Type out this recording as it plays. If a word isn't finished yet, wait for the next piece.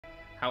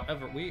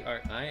However, I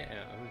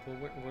am.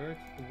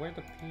 Where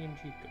the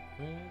PNG go?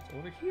 It's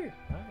over here.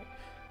 Alright.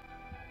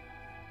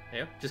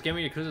 Yep. Just give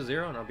me Yakuza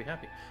 0 and I'll be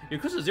happy.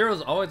 Yakuza 0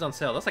 is always on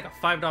sale. That's like a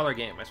 $5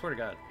 game. I swear to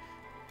God.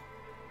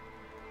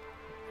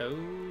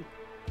 Oh.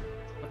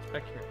 What's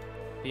back here?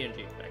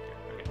 PNG back here.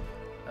 Okay.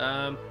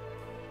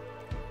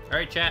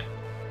 Alright, chat.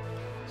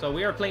 So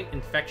we are playing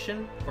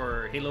Infection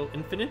for Halo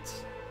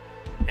Infinite.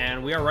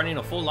 And we are running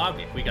a full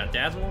lobby. We got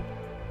Dazzle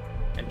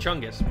and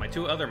Chungus, my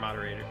two other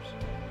moderators.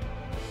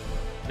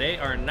 They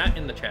are not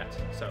in the chat,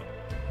 so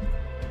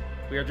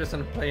we are just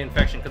gonna play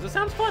Infection because it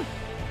sounds fun.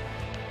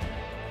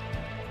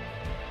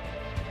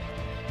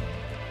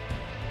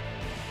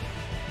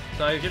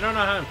 So if you don't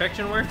know how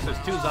Infection works, there's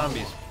two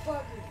zombies.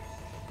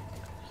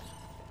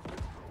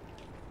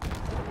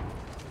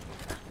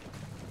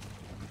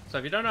 So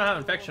if you don't know how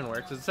Infection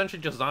works, it's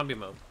essentially just zombie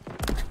mode.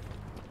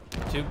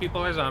 Two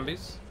people are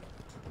zombies,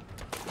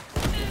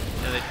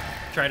 and they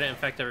try to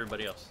infect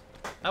everybody else.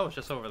 That was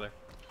just over there.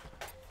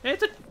 Hey,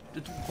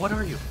 what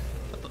are you?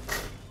 What the?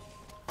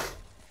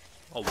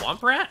 A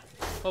womp rat?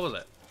 What was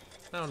that?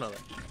 I don't know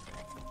that.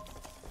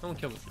 Don't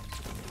kill me.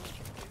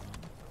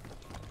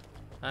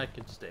 I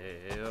can stay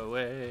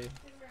away.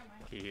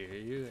 Hear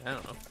you. I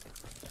don't know.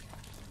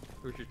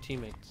 Where's your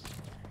teammates?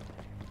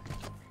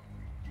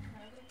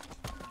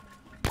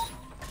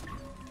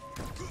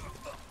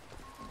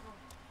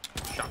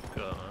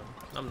 Shotgun.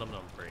 Num num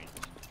num brain.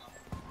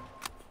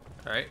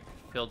 Alright,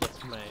 filled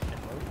up my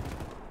ammo.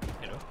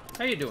 You know.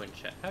 How you doing,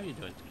 chat? How you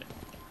doing today?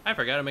 I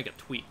forgot to make a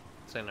tweet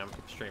saying I'm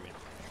streaming.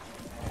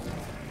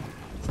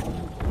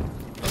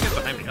 Don't get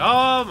behind me.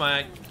 Oh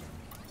my!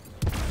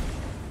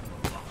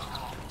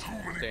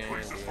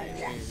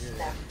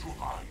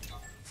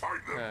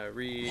 I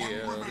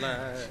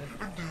realized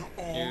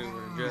you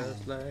were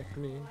just like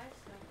me,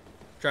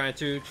 trying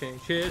to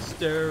change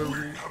history. We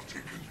have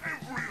taken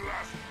every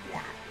last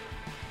one of them.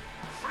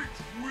 Fate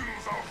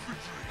wills our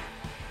victory.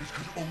 It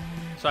could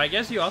only. So I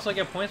guess you also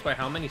get points by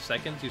how many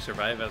seconds you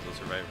survive as a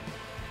survivor.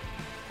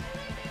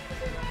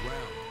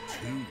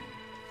 Round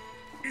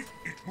 2. If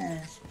it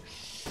moves,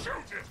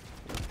 shoot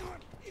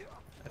it.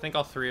 I think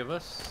all three of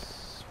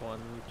us. 1,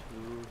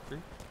 2,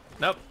 3.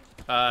 Nope.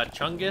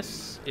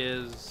 Chungus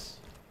is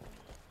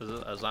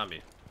a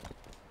zombie.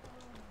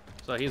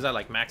 So he's at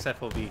like max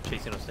FOV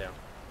chasing us down.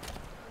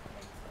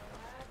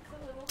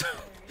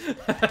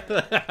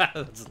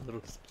 That's a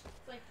little... It's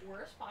like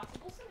worst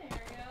possible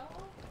scenario.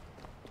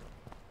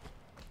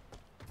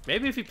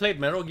 Maybe if you played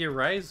Metal Gear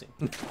Rising.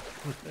 I'm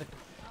good.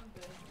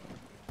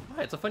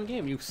 Why? It's a fun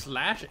game. You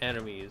slash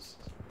enemies.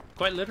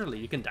 Quite literally.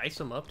 You can dice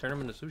them up, turn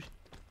them into sushi.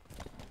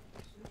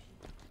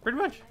 Pretty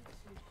much.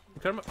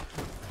 You cut them up.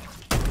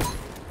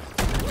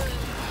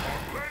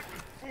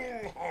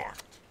 Full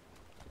heart.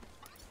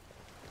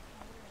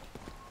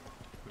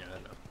 Yeah, I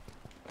know.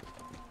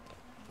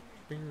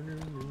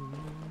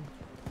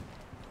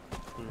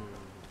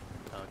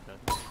 Okay.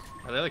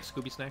 Are they like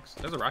Scooby snacks?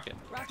 There's a rocket.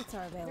 Rockets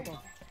are available.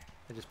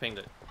 I just pinged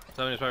it.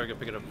 Somebody's probably gonna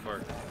pick it up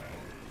before.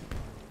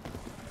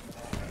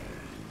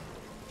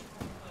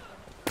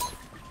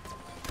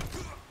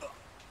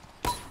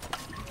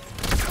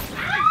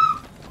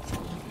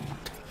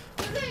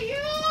 Was it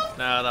you?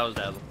 No, that was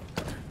Dazzle.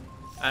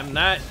 I'm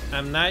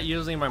not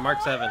using my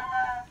Mark 7.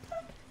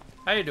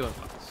 How you doing,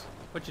 Fox?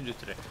 What you do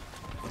today?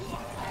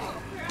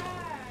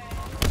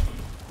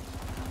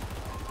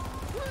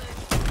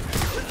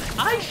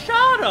 I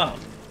shot him!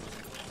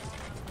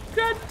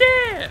 God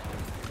damn!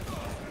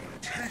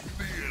 Take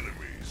the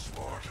enemy,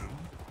 Spartan.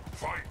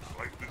 Fight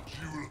like the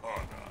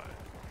Julhani.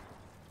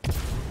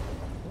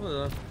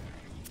 What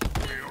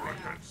We're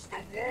against the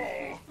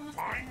wall.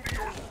 Find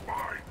your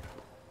spine.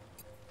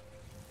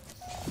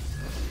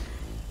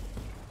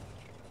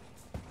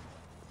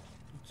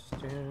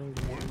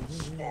 One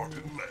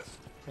Spartan left.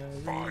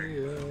 Find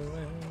them.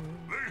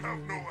 They have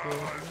no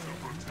allies to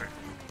protect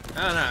them. I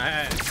don't know.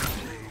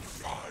 We'll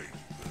find them.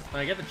 When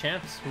I get the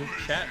chance, move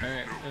chat.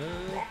 Alright.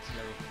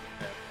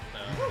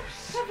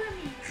 Cover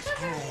me.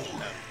 Cover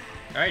me.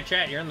 Alright,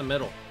 chat, you're in the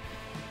middle.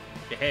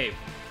 Behave.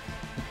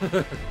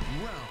 Round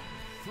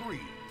 3.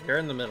 You're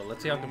in the middle.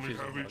 Let's see how We only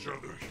confusing have you each are.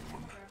 other,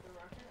 human.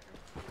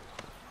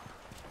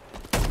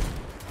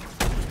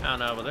 I don't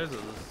know, but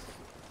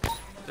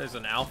there's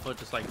an alpha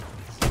just like... For a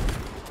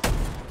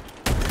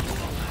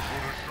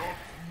shot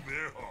through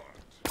their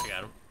hearts. I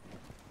got him.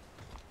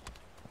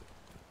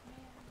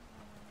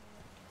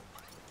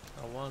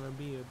 I wanna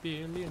be a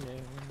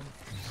billionaire.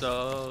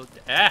 So...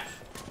 Ah!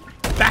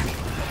 Back!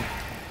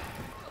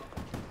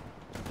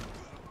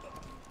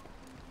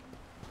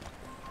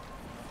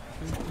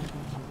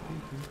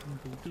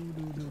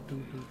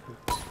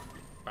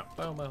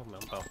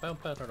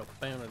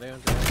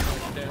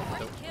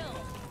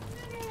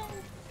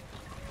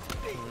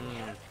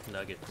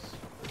 Nuggets.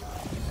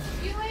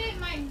 You ate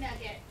my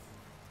nuggets.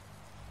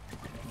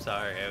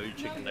 Sorry, I ate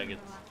chicken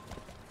nuggets.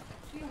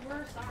 You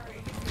were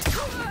sorry.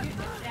 You're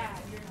not bad.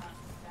 You're not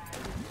bad.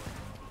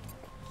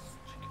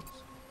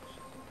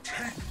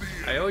 Take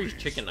the I always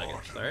enemy, chicken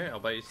nuggets, Spartan. alright? I'll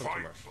buy you some Fight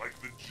tomorrow. like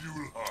the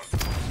Julhani.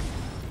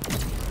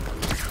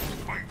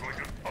 Fight like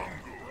a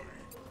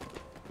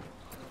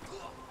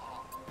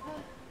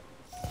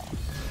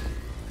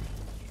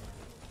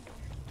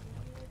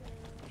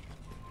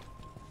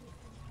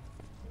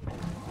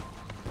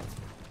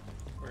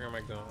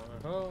am I going?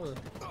 Oh,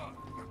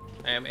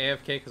 I am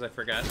AFK because I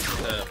forgot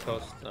to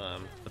post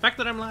the fact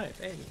that I'm live.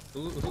 Hey,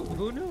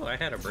 who knew I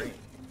had a brain?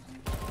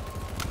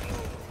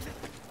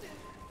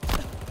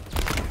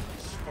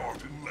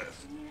 Spartan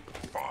left.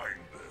 Find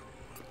them.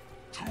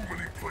 Too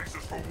many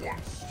places for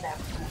one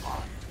Spartan to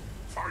hide.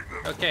 Find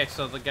them. Okay,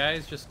 so the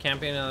guy's just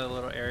camping in a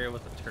little area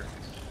with the turds.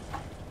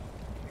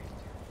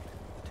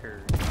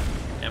 Turd.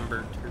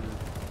 Ember turd.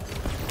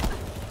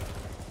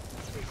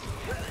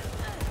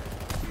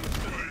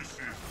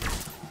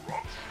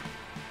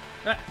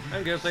 Ah,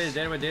 I'm gonna play the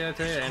Dead by Daylight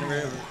today.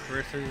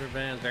 Anniversary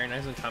event. Very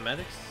nice. And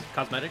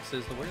cosmetics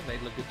is the word. They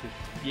look good too.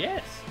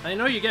 Yes, I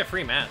know you get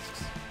free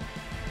masks.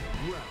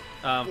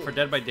 For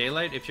Dead by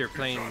Daylight, if you're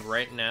playing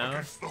right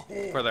now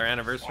for their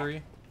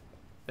anniversary,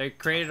 they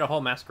created a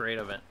whole masquerade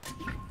event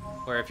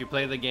where if you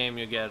play the game,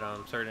 you get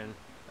certain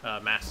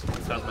masks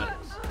and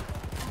cosmetics.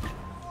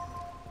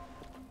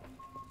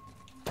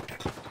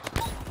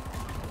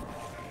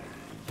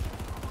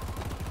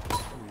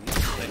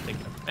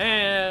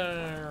 And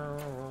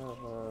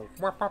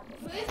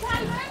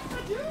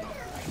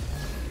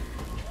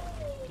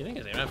you think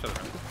he's named after the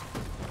wrestler?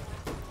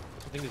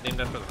 You think he's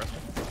named after the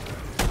wrestler?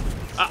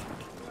 Ah!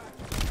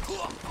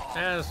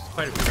 There's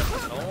quite a few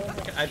wrestlers. Oh my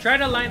god. I tried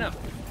to line up.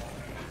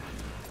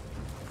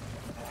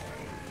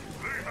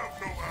 They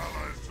have no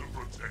allies to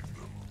protect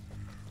them.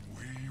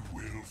 We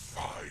will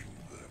find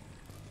them.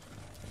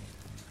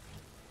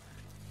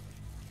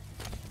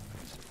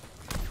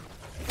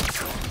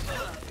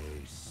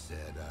 They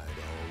said I'd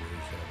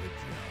always have a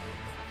job.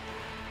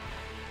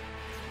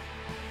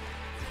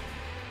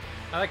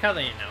 I like how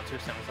the announcer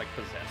sounds like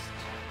possessed.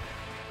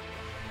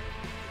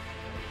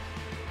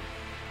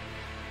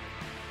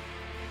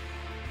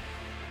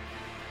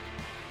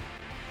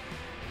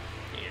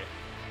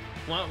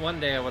 One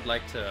day I would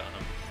like to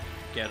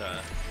get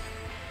a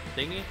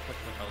thingy. What's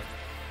my color?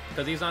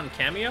 Because he's on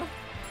Cameo,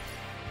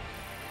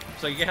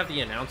 so you can have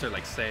the announcer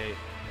like say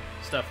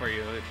stuff for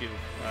you if you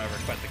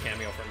request a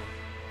cameo from him.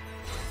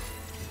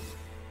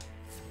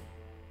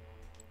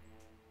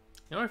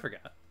 You know what I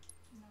forgot?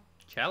 No.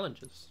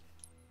 Challenges.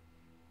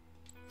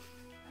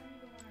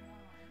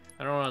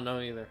 I don't want to know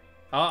either.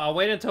 I'll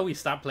wait until we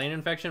stop playing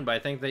Infection, but I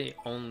think they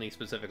only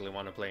specifically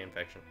want to play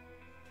Infection.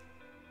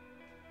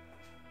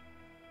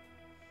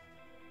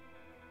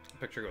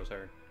 Picture goes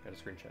hard. Got a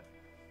screenshot.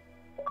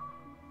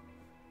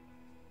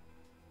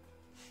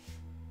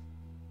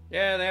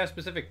 Yeah, they have a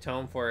specific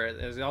tone for it.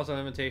 There's also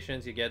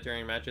invitations you get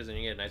during matches, and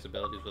you get nice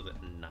abilities with it.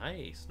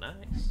 Nice,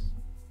 nice.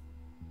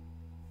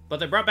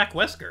 But they brought back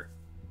Wesker.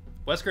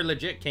 Wesker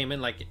legit came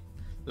in like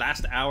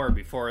last hour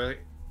before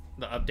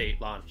the update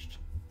launched.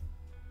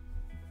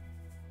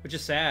 Which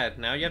is sad.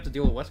 Now you have to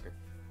deal with Wesker.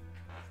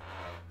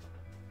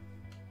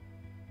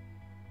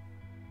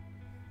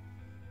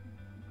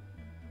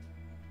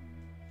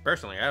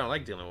 Personally, I don't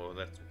like dealing with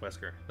that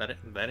Wesker.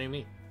 That ain't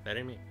me. That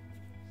ain't me.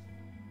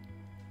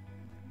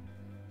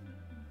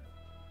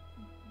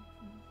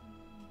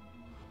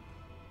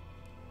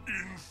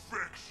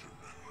 Infection.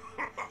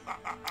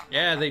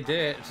 Yeah, they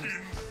did. Infection.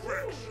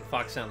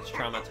 Fox sounds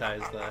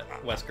traumatized that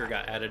Wesker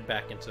got added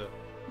back into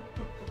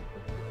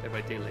Dead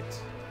by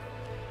Daylight.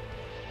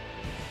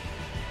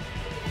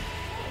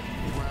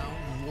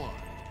 Round one.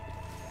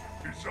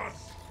 It's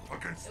us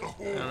against the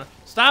whole.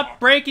 Stop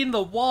breaking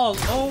the walls!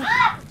 Oh!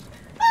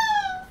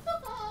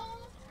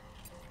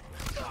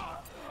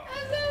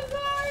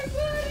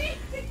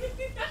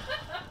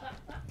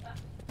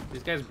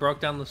 These guys broke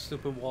down the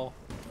stupid wall.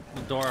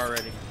 The door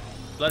already.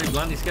 Bloody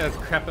Blondie scared the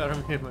crap out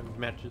of me in my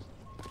matches.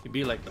 He'd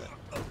be like that.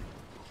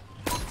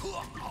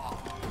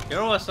 You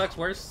know what sucks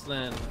worse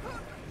than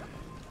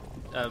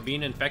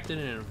being infected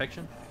in an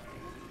infection?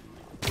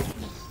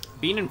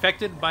 Being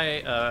infected by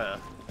a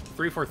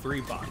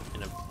 343 bot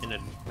in an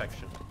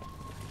infection.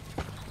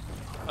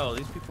 Oh,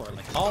 these people are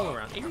like all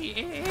around.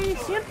 Hey,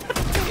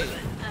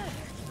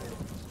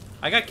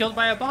 I got killed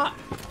by a bot.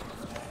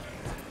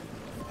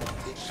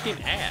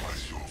 Fucking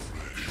ass.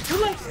 Who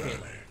likes it?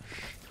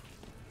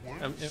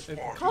 If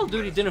Call of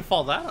Duty didn't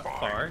fall that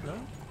far, no?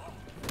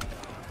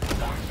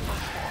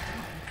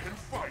 Can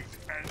fight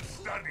and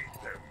study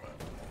them.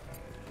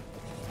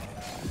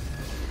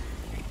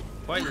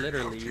 Quite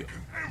literally. Taken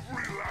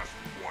every last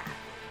one of them.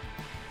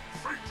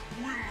 Fate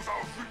wills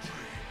our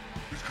victory.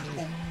 This can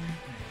only be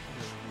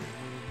this way.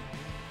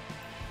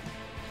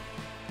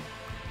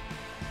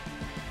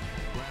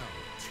 Round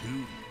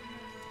two.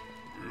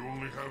 We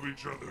only have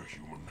each other,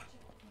 human.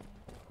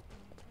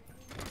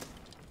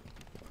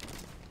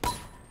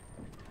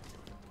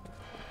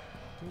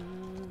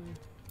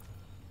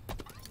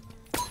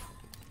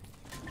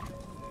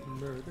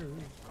 Murder,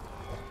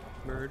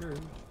 murder,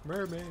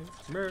 mermaid,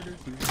 murder,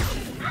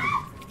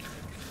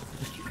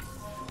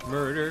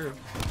 murder,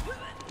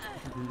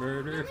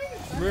 murder,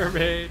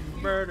 mermaid,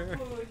 murder.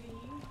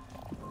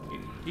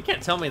 You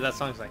can't tell me that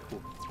song's that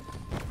cool.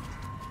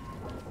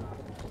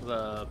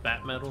 The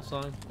Bat Metal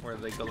song where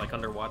they go like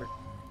underwater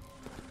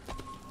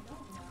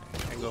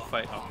and go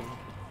fight Aquaman,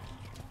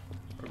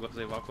 or go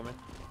save Aquaman,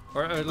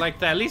 or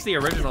like at least the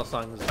original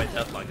song is by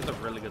Deathlock. It's a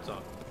really good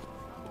song.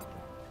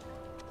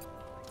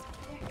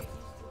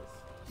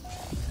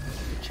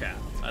 chat.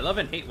 I love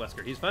and hate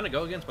Wesker. He's fun to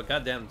go against, but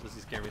goddamn does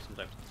he scare me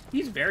sometimes.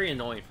 He's very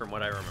annoying from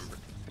what I remember.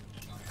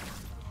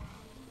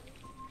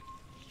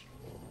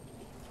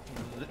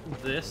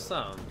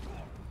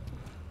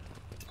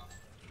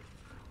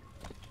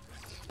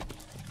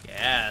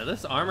 Yeah,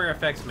 this armor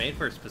effect's made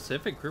for a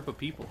specific group of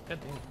people. God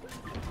damn.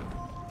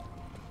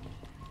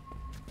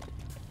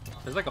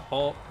 There's like a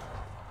whole...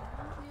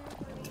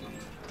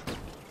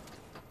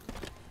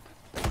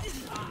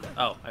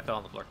 Oh, I fell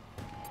on the floor.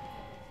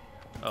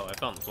 Oh, I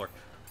fell on the floor.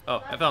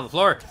 Oh, I fell on the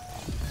floor!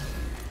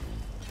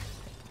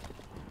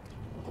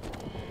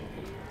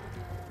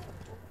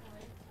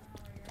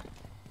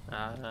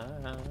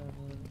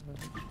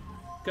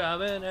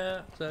 Coming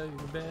out, so you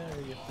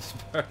better get the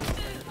spark.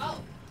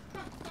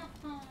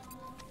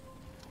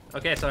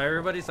 Okay, so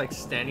everybody's like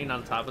standing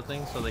on top of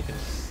things so they can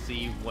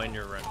see when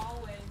you're running.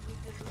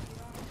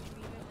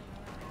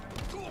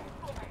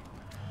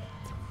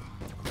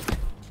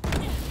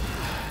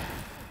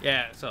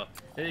 Yeah, so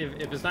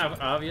if it's not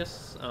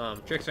obvious,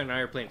 Trickster and I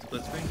are playing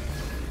split screen.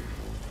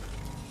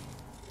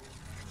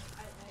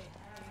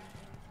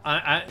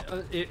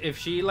 If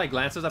she like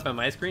glances up at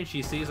my screen,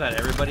 she sees that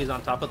everybody's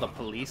on top of the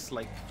police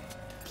like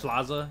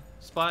plaza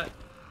spot,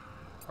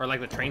 or like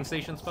the train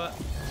station spot.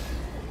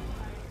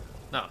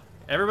 No,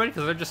 everybody,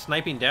 because they're just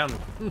sniping down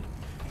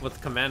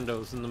with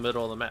commandos in the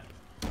middle of the map.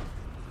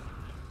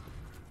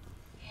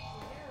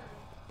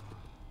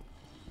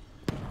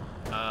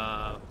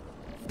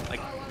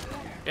 Like,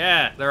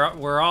 yeah,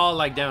 we're all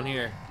like down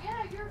here.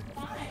 Yeah, you're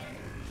fine.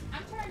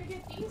 I'm trying to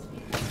get these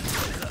people.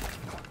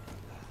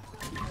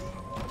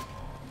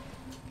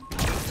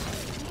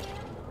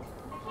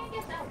 I can't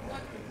get that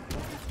one.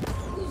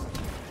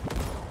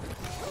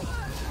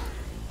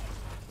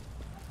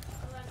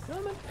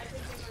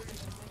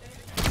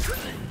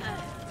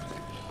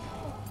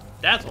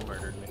 That's what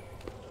murdered me.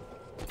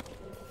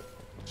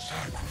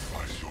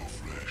 Sacrifice your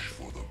flesh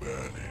for the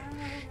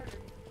burning.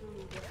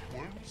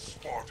 One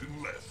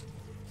Spartan left.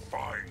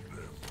 Find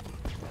them.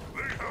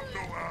 They have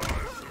no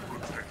allies to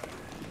protect them.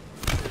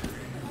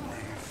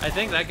 I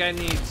think that guy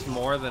needs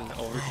more than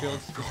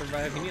overshields to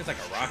survive. He needs like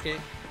a rocket.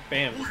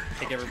 Bam,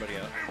 take everybody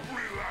out.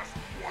 Every last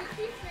one. To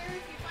be fair, if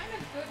you find a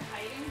good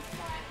hiding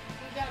spot,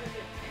 you got a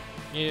good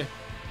chance. Yeah.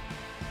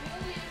 The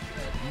only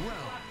issue is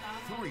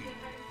Round 3.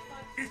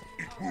 If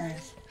it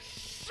moves,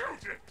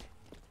 shoot it.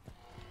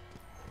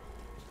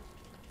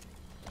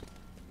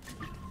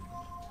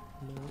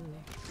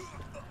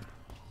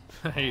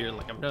 You're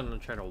like, I'm gonna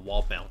try to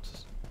wall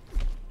bounce.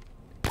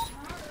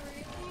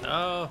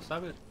 No,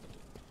 stop it.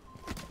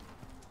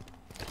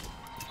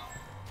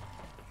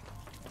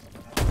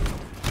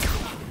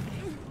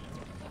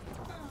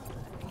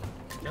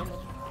 Come on.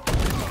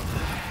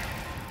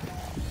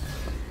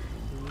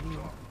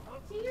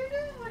 See, you're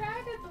doing what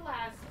I did the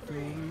last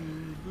three.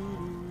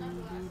 Not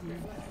the last three,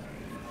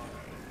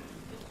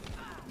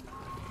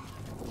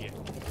 Yeah.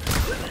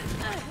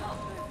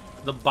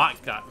 The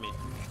bot got me.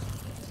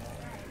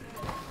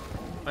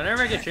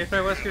 Whenever I get chased by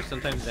Wesker,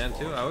 sometimes Dan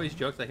too, I always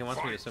joke that he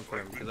wants me to sim for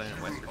him because I am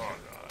Wesker.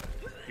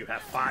 You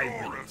have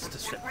 5 minutes to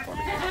sim for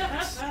me.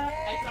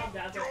 I calmed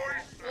down. Sorry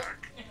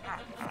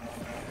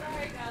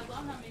guys,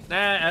 I'm not making Nah,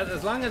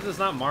 as long as it's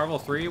not Marvel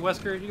 3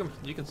 Wesker, you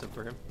can sim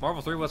for him.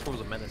 Marvel 3 Wesker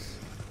was a menace.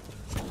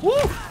 Woo!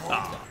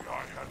 Ah.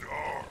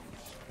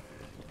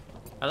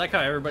 I like how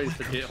everybody's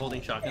legit holding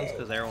shotguns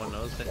because everyone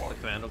knows that the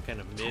commando kind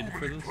of mid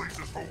for this.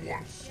 Places for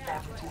one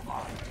Spartan to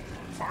hide.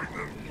 Find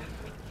them.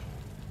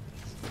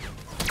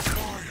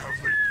 Why have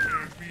they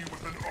paired me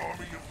with an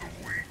army of the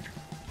weak?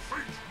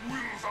 Fate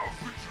wills our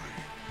victory.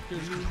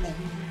 It can only be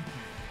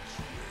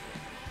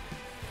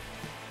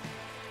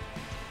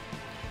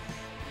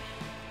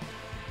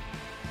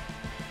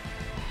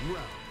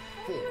Round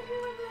 4.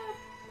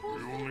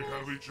 We only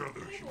have each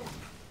other, human.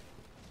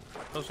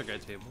 Those are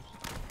guide tables.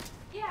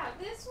 Yeah,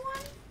 this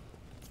one,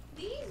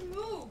 these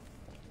move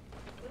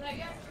without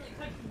you actually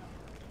touching them.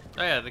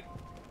 Oh yeah,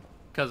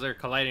 because they're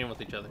colliding with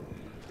each other.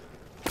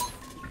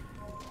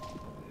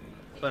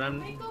 But Did you I'm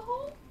make a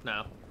hole?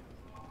 no.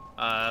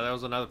 There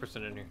was another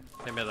person in here.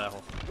 They made that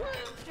hole. Oh,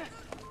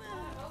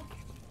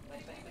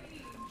 wait.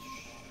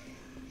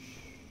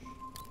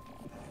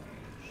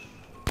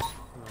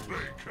 They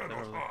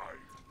cannot hide.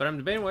 But I'm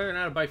debating whether or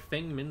not to buy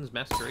Feng Min's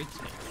Masquerade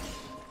skin.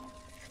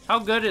 How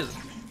good is it?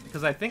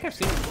 Because I think I've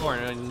seen it before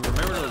and I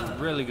remember it was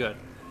really good.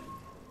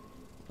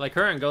 Like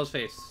her and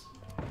Ghostface.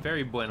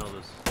 Very bueno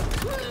this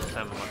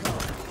time of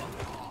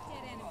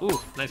month. Ooh,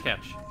 nice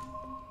catch.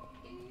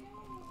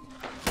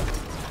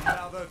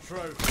 Another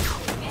trophy.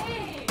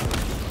 Hey!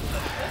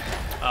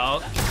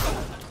 Oh.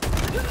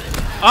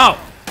 Oh!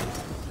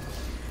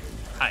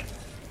 Hi.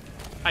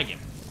 Hi, game.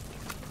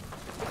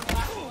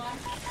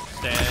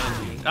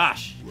 Standing.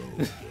 Gosh.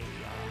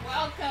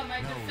 Welcome,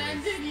 I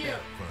defended you.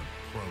 Different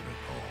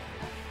protocol.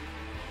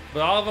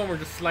 But all of them were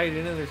just sliding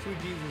in there. Sweet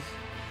Jesus.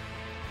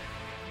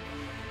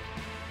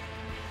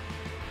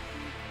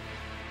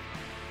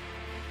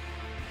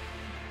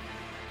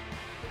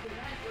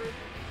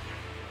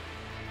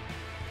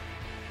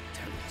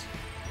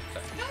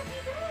 No, he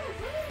does,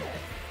 look at it.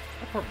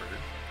 Poor bird.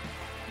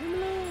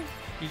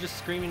 He's just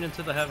screaming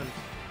into the heavens.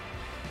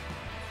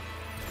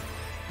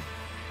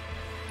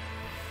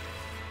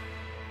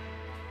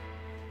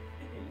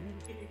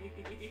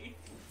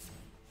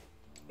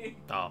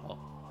 Oh.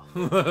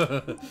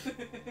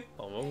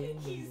 Oh.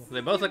 They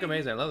both look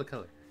amazing. I love the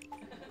color.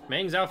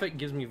 Mang's outfit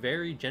gives me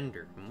very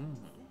gender.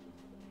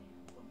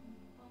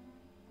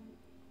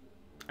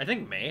 I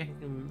think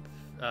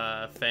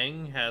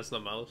Feng has the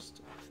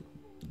most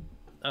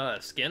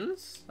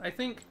skins, I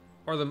think,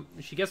 or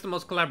she gets the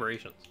most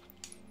collaborations.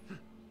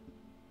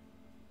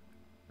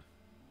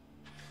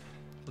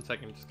 1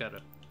 second, just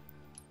gotta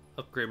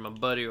upgrade my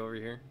buddy over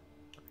here.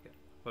 Okay,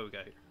 what we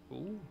got here?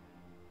 Ooh,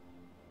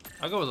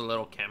 I'll go with a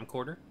little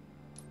camcorder.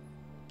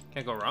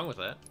 Can't go wrong with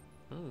that.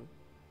 Ooh.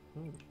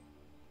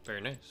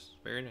 Very nice,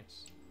 very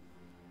nice.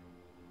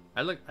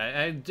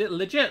 I did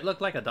legit look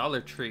like a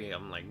Dollar Tree.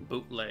 I'm like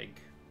bootleg.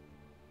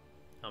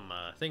 I'm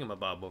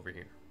thingamabob over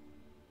here.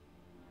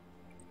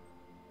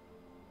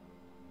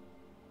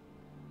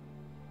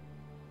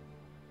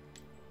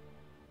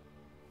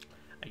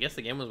 I guess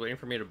the game was waiting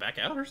for me to back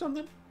out or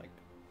something. Like,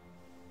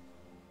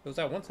 it was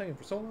that 1 second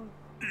for so long.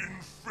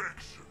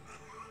 Infection.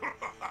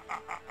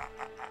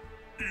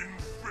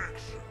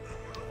 Infection.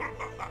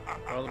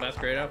 Well, the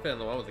masquerade outfit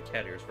and the one with the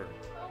cat ears for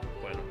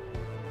when. Okay,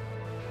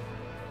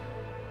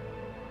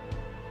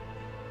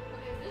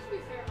 just to be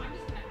fair, I'm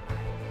just gonna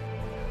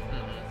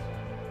hide.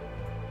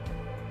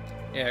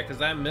 Yeah, because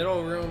that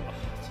middle room, oh,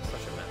 it's just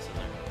such a mess in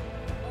there.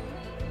 Only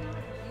if you're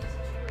not used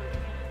to your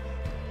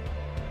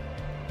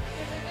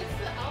If it's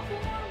the alpha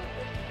one with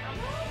the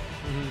camera,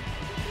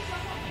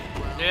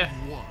 Yeah.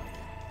 One.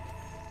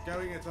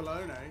 Going it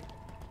alone, eh?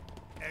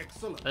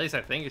 Excellent. At least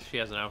I think she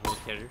has an outfit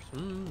with cat ears.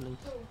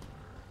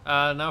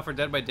 so Now for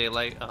Dead by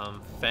Daylight,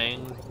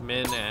 Fang,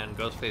 Min, and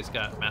Ghostface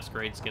got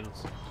masquerade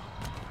skins.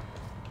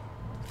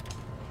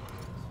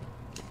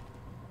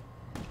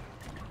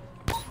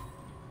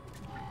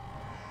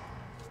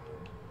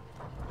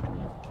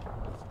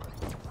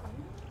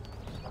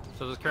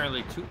 So there's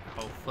currently 2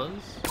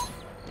 alphas.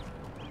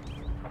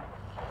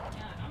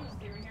 yeah, I'm just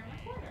here in my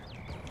corner.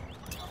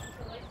 So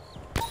like,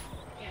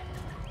 yeah.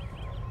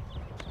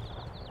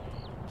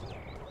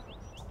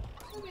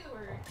 What would be the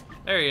word?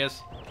 There he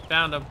is.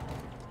 Found him.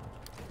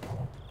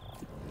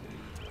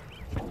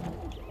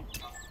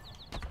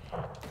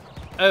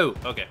 Oh,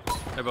 okay.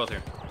 They're both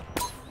here.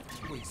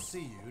 We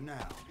see you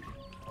now.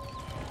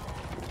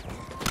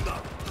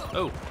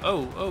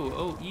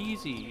 Oh,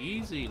 easy,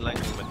 easy,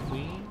 Lightning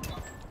McQueen.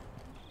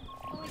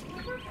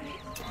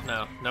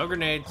 No, no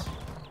grenades.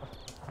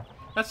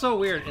 That's so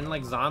weird. In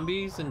like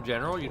zombies in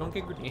general, you don't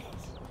get grenades.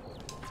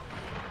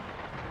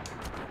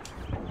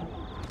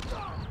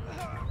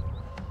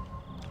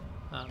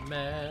 I'm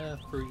as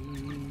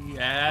free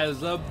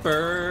as a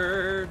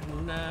bird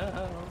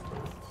now.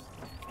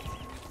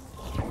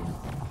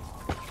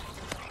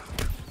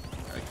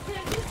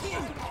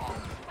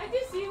 I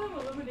just see them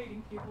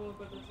eliminating people,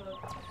 but it's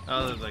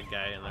Oh, there's a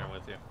guy in there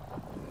with you.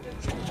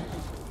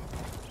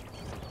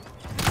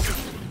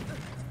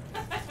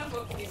 I'm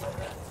okay with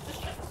that.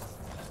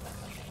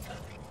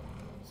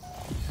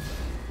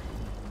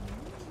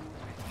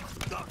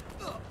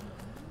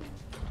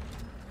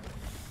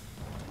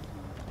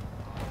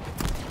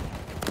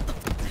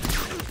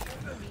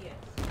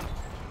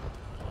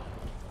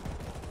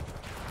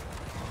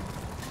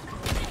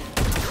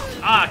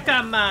 Ah,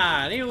 come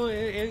on!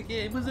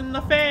 It was in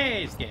the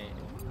face game.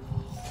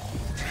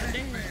 Take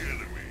the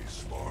enemy,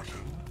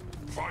 Spartan.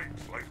 Fight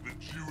like the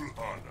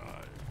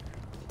Julhanai.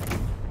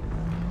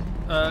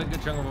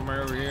 Good chunk of them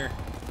are over here.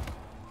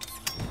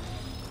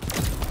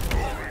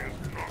 Glory is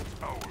not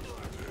ours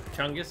today.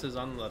 Chungus is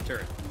on the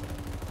turret.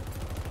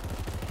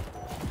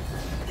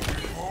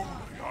 If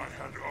only I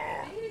had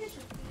arms.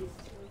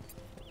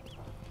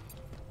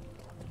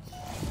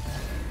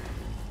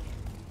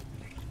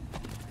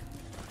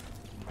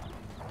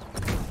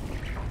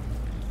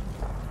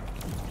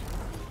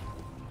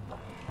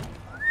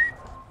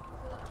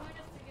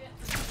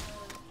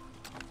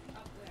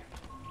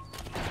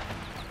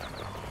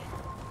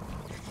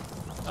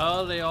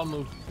 Oh, they all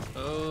moved.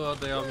 Oh,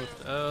 they all moved.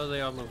 Oh,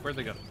 they all moved. Where'd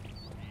they go?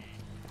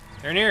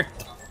 They're near.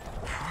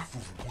 Half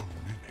of 1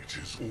 minute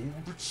is all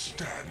that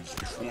stands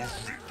before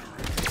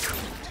victory.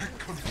 Take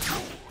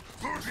control.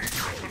 30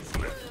 seconds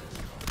left.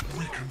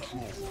 We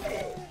control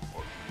 4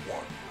 but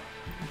 1.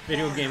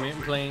 Video game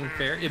ain't playing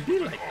fair. It'd be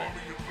like that.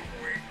 Army of the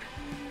weak.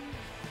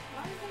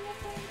 Why is it not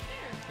playing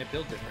fair? It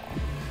built different.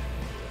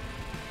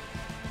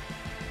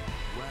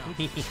 Round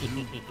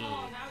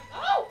Oh, now.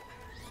 Oh!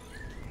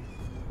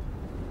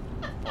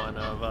 One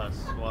of us.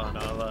 One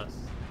of us.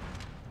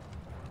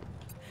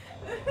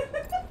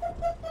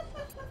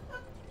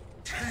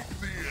 Take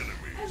the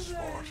enemy,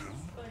 Spartan.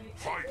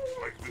 Fight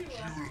like the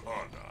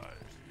Julhanai.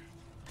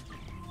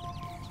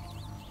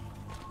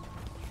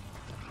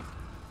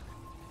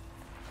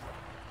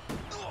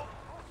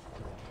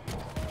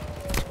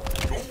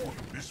 Don't want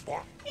this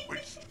Spartan to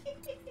waste.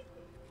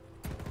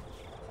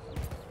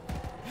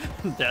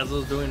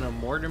 Dazzle's doing a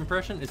Mort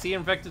impression. Is he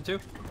infected too?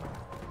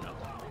 No.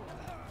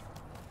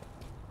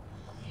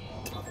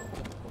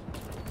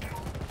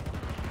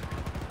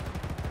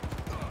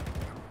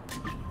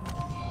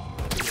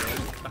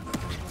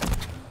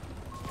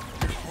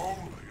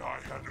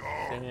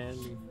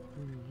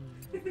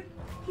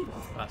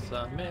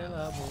 Pásame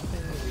la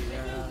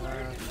botella.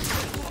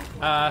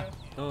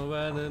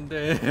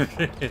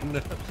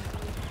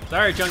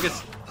 Sorry,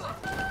 Chungus.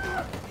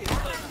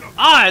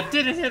 Ah, it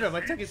didn't hit him.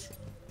 I took his.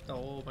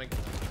 Oh my god.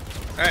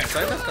 Alright, so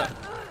I messed up.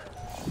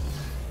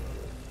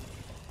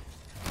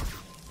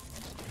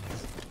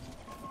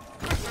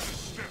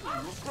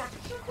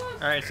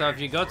 Alright, so if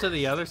you go to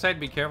the other side,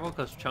 be careful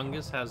because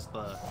Chungus has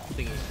the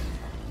thingy.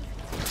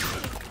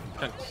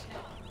 Chungus.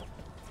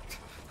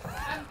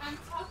 I'm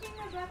talking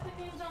about the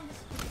names on the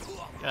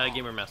screen.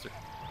 Gamer Master.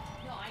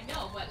 No, I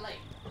know, but like,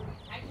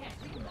 I can't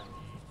read them.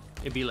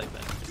 It'd be like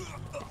that.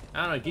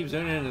 I don't know, it keeps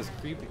doing it and it's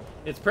creepy.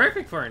 It's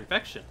perfect for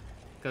infection.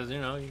 Because,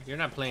 you know, you're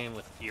not playing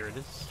with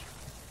Iridice.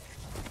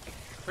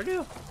 Where'd they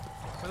go?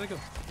 Where'd they go?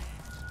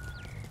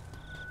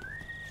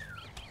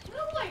 You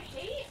know who I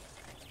hate?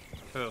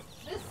 Who?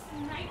 This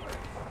sniper.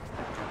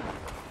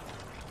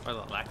 Or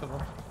the lack of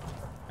them?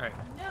 Alright.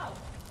 No.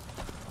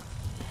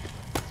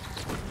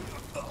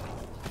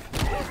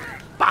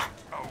 Bah!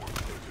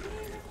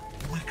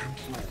 We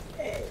control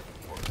all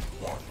but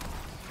one.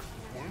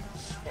 One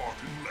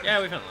Spartan left. Yeah,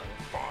 we found that.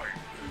 Find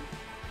them.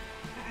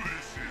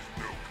 This is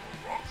no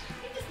corruption.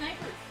 I hate the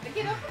snipers. They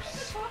get up and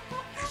just pop,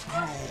 pop, It's pop,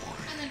 pop,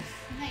 glory. and then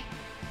snipe.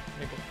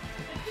 Very cool.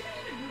 Like, you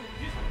don't even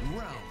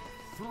move. Round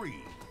 3.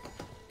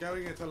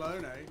 Going it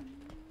alone, eh?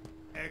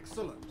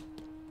 Excellent.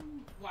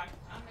 Watch,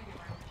 I'm gonna get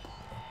right.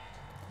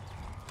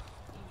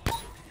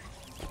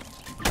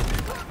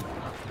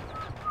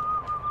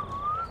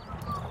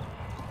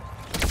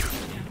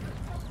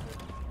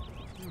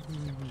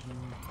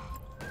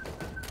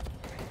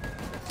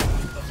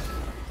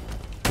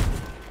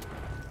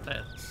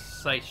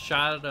 That's like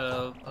shot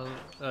of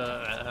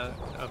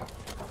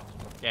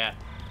yeah,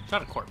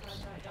 shot a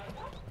corpse.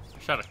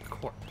 Shot a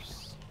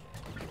corpse.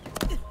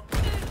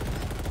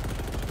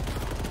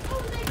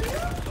 Oh, they do?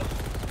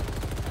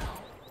 No.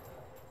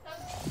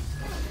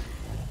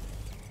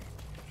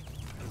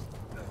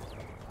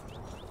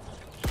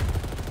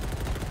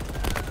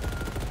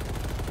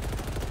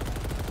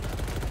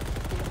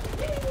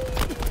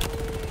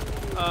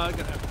 I'm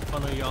gonna have to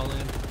funnel y'all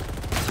in.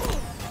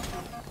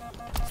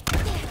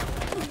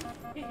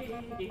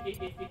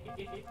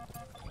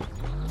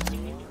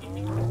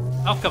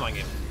 Oh, come on,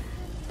 game.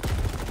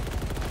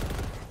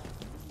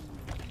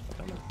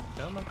 Come on,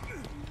 come on.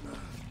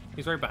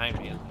 He's right behind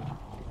me.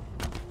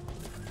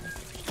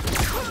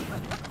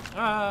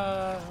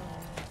 Ah.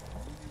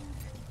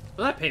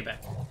 Well, that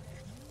payback.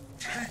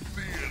 Take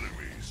the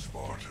enemy,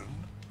 Spartan.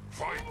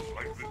 Fight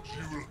like the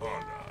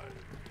Julhani.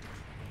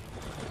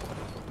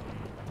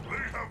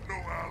 They have no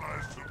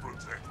allies to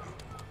protect them.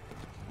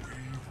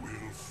 We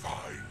will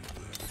find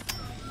them.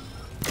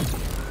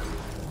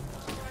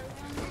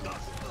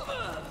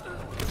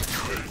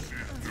 This is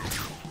no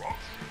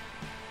corruption.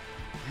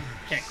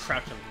 Can't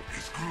crouch him.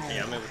 It's glory.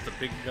 Yeah, I mean with the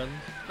big guns.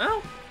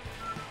 No.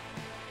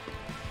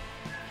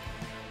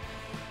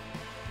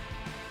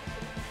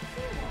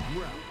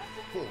 Round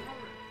 4.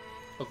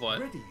 Of what?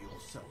 Ready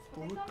yourself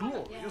for a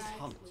glorious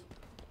hunt.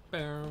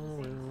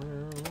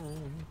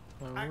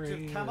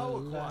 Active camo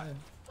acquired.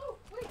 Oh,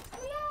 wait,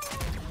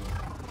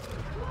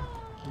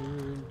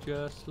 You're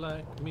just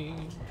like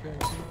me,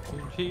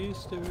 drinking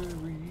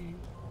history.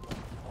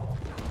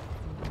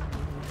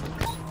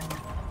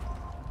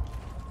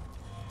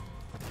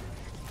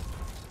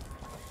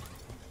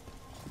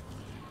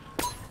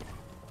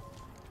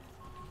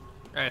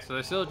 Alright, so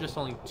there's still just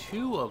only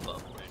 2 of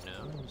them right now.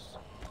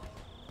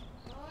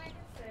 all I can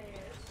say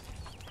is,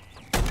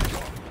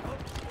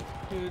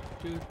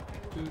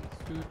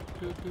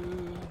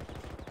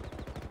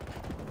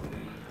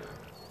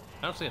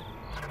 I don't see it.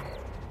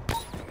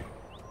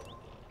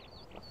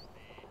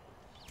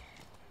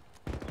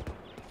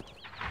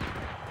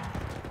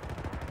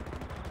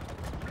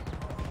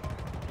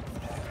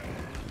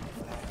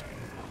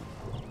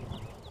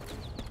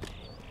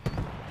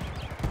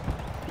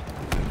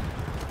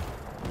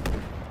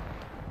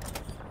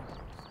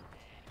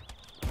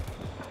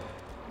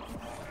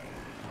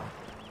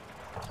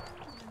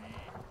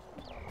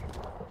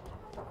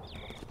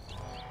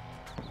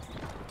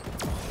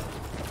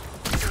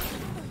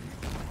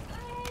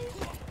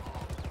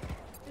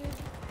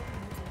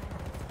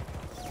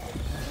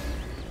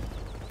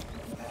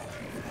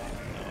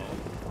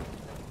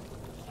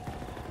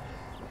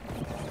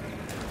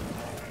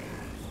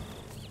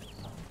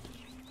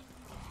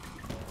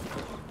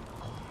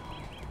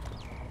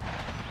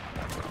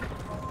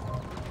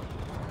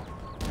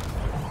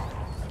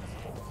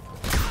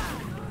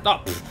 Oh!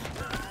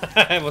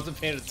 I wasn't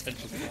paying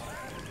attention.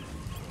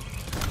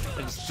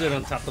 I just stood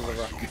on top of the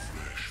rock.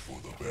 Flesh for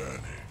the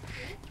burning.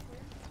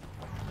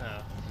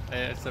 Oh,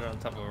 I stood on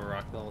top of a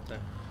rock the whole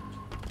time.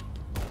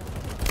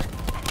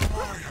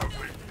 I have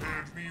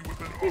prepared me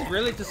with an He's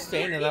really just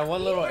staying in that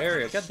one little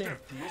area. God damn.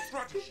 step to your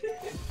strategy.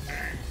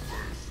 Aim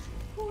first.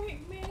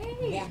 point me.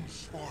 One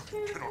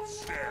Spartan cannot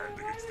stand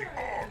against the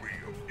army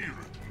of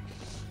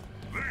Iridice.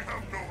 They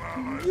have no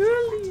allies to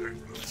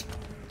protect them.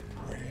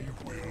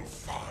 We will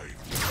find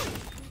them.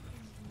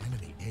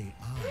 Enemy AI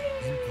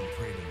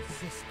infiltrating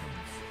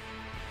systems.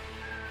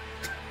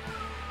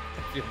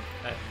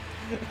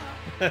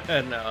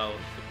 No,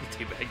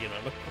 teabagging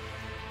on him.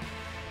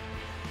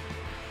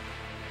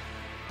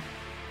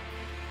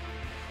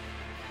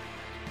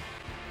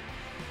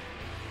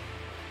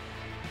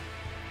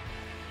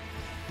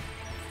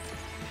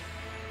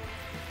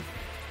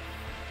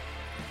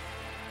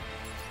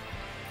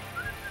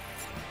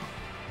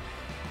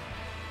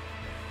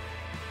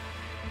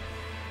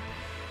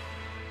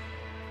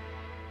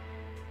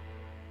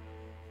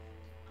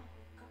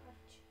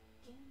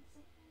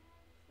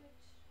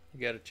 You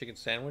got a chicken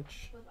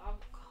sandwich? With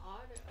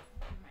avocado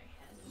in my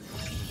head.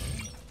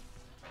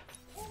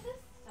 Yeah, this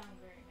sounds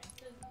very nice,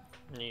 doesn't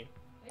it? Yeah.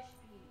 I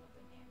should be up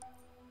in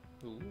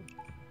here. Ooh.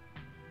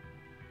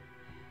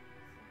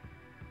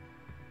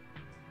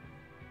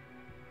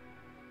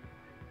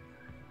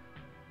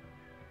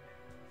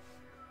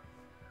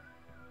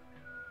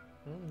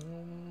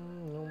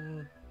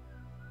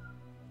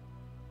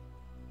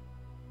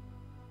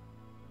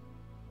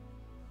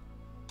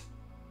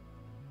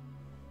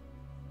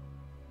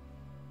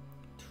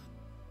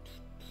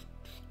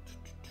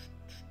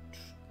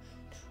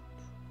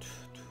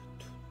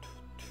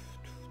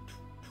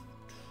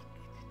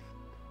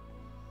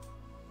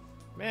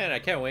 Man, I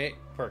can't wait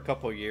for a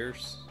couple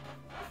years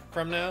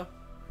from now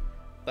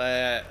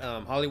that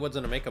Hollywood's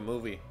gonna make a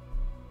movie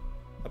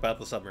about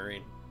the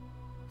submarine.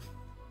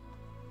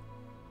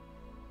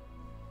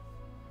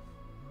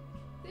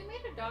 They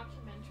made a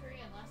documentary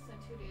in less than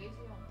 2 days.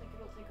 You don't think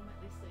it'll take them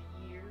at least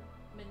a year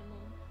minimum?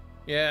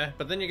 Yeah,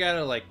 but then you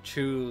gotta like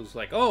choose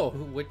like, oh,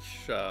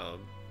 which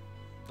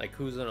like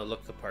who's gonna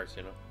look the parts,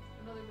 you know?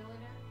 Another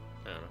billionaire?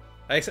 I don't know.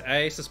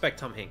 I suspect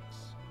Tom Hanks.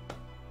 I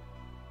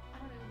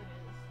don't know who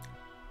that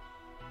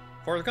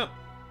is. Forrest Gump.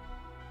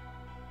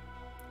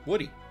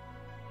 Woody.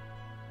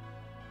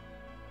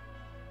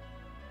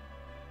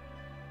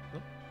 Huh?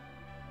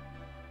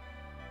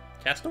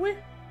 Castaway?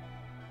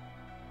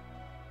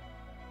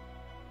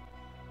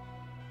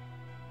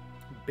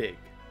 Big.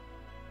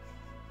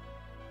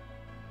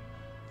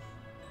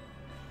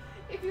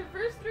 If your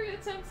first 3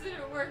 attempts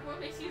didn't work, what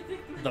makes you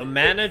think that? The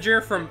manager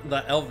from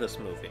the Elvis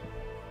movie.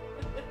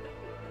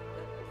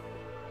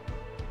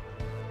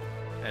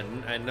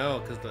 And I know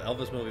because the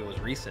Elvis movie was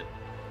recent.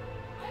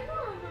 I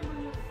don't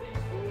remember those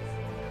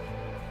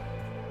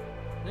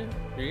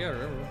faces. Yeah, you gotta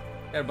remember.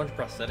 Got a bunch of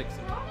prosthetics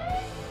in it.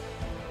 Robin?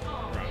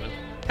 Oh, Robin.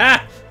 man.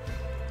 Ha!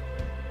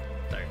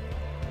 Sorry.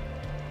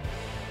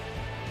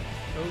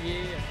 Oh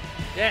yeah.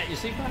 Yeah, you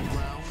see, Round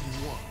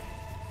one.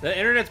 the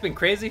internet's been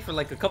crazy for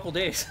like a couple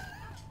days.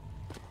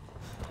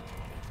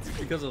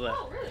 Because of that.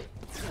 Oh, really?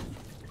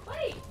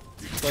 Wait.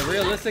 But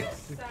realistic,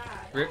 That's sad.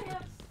 re- Oh,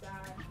 that's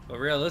sad. but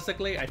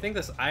realistically, I think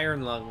this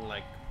Iron Lung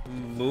like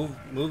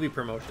movie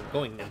promotion is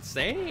going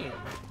insane.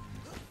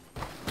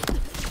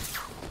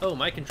 Oh,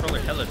 my controller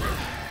hella drunk.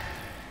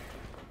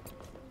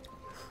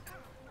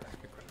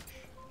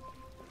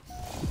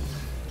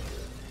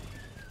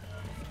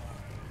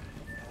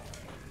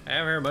 I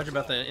haven't heard much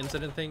about the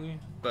incident thing,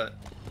 but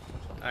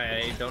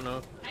I don't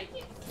know I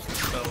can't.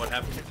 about what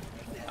happened.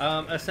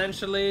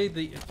 Essentially,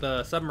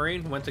 the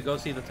submarine went to go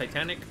see the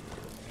Titanic.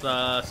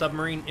 The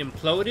submarine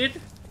imploded,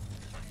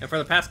 and for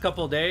the past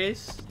couple of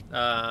days,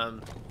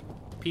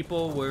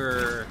 people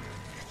were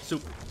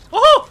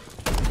Oh!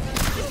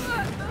 Is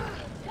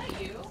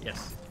that you?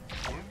 Yes.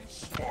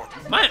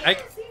 Spartan My I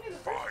didn't see me the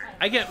first time.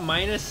 I get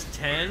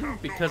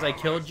 -10 because I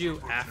killed you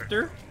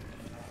after.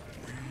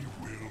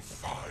 we will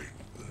find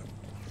them.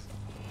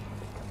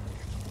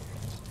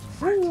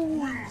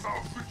 Wins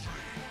our victory.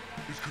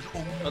 This could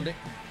only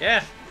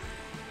Yeah.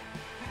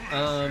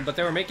 But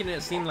they were making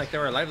it seem like they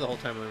were alive the whole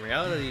time. In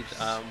reality,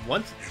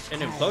 once an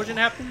implosion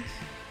happens,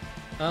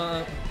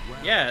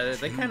 yeah,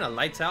 they kind of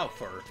lights out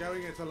for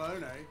Going it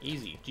alone, eh?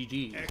 easy.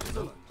 GG.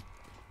 Excellent.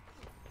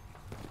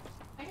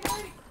 I can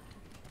already.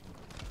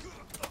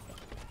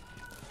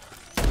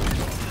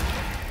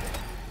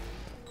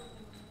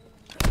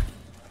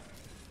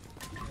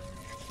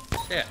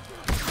 Yeah.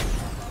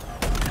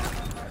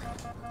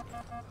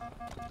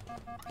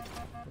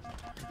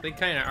 They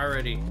kind of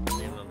already,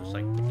 you know, just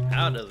like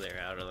out of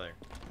there, out of there.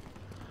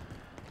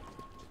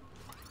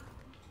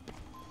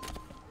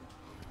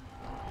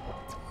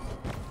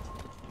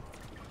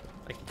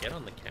 I can get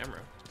on the camera,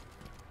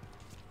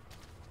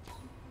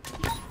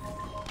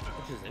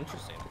 which is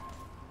interesting.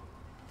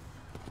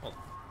 Oh.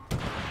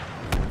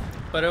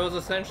 But it was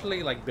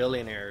essentially like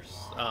billionaires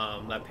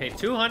that paid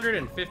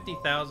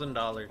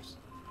 $250,000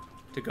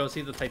 to go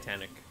see the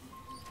Titanic,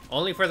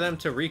 only for them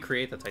to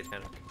recreate the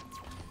Titanic.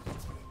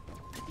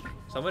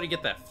 Somebody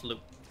get that flute.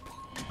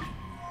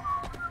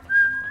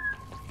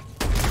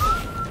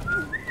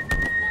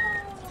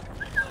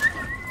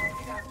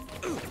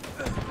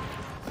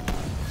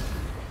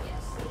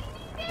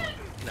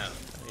 No,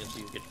 I guess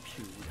you get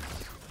pewed.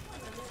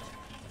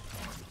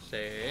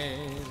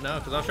 Say no,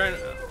 because I'm trying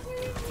to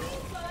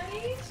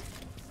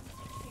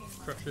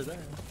crush your ass.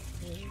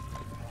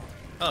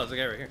 Oh, there's a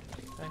guy right here.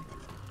 Hi.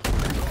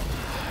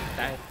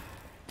 Die.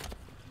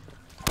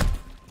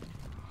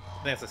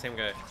 I think it's the same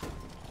guy.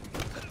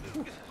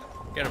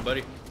 Get him,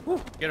 buddy.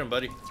 Woo. Get him,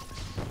 buddy.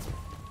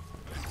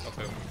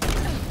 Okay.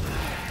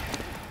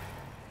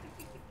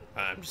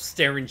 I'm just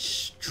staring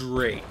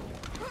straight.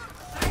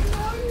 I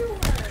know you were.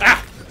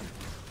 Ah!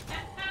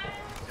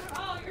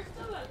 Oh, you're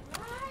still alive?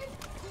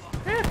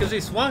 Yeah, because he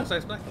swung, so I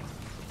smacked him.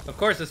 Of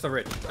course, it's the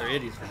rich. They're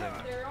idiots for doing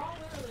that. They're all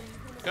literally.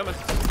 Come on.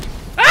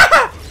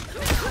 Ah!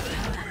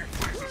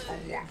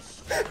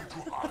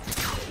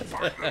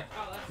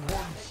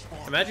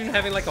 Imagine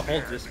having like a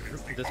whole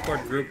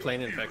Discord group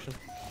playing Infection.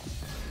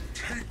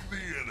 Take the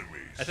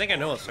enemies. I think I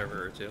know a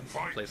server or two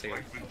who plays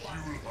together.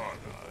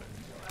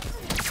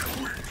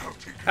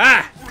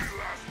 Ah!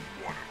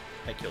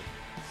 I killed.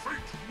 I'm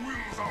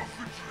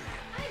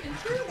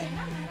intruding.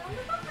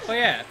 Oh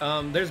yeah,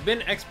 there's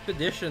been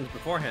expeditions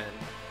beforehand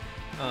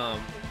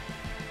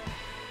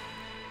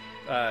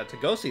to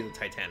go see the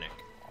Titanic.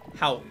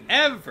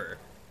 However,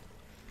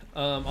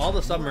 all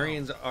the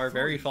submarines are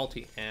very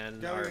faulty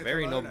and are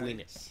very no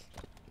buenas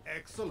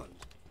Excellent.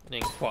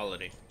 in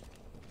quality.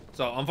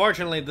 So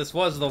unfortunately, this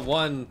was the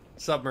one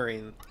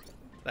submarine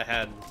that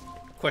had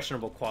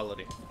questionable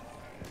quality.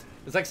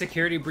 It's like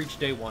security breach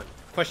day 1,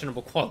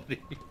 questionable quality.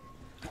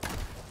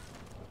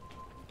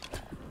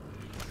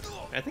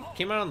 I think it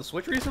came out on the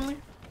Switch recently.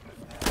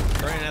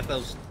 Running at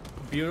those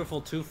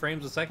beautiful 2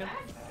 frames a second.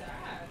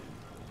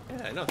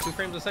 Yeah, I know, 2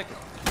 frames a second.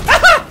 No,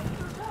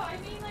 I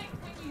mean like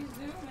when you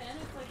zoom in,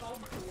 it's like all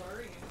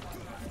blurry and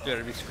whatnot. Dude,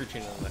 I'd be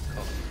screeching on that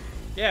call.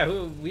 Yeah,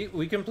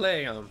 we can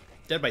play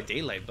Dead by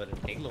Daylight, but in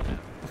Halo now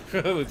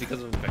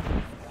because of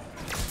Infection.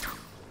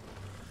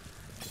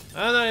 I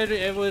don't know.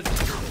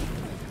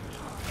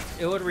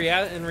 It would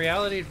in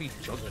reality it'd be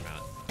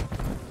Juggernaut.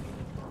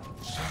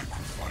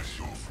 Sacrifice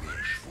your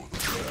flesh for the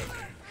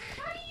planet.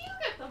 How do you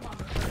get them on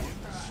the first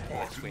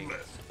try? Spartan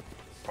left.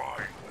 Find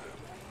them.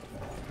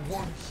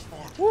 One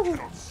Spartan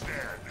cannot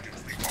stand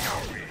against the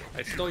army.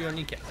 I stole your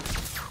kneecap.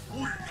 We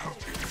have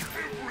taken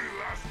every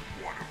last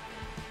one of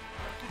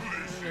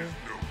them. This is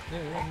no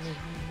cost.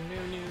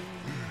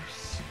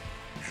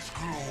 This is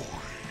glory.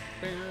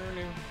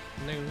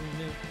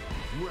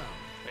 Round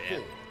Yeah.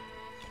 4.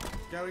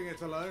 Going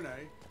it alone,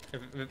 eh?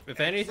 If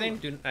anything,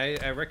 dude,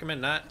 I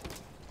recommend not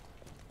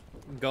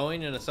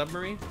going in a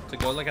submarine to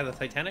go look at the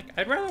Titanic.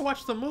 I'd rather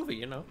watch the movie,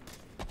 you know.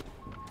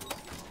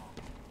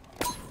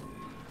 That's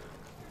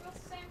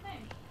the same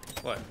thing.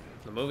 What?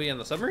 The movie and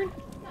the submarine?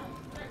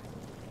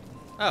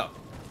 No,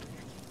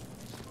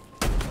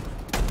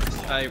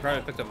 Oh. You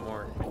probably picked up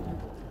more. no,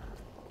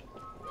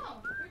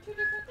 they're 2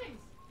 different things.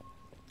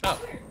 Oh.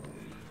 Weird.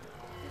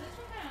 This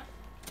one kinda.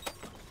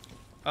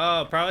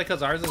 Oh, probably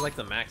because ours is like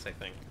the max, I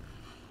think.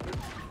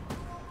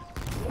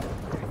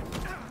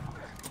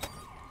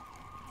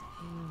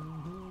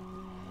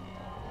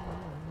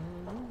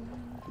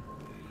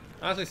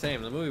 Honestly,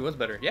 same. The movie was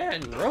better. Yeah,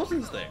 and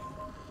Rosen's there.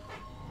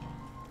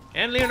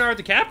 And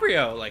Leonardo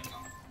DiCaprio, like...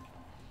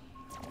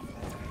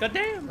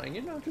 Goddamn, like,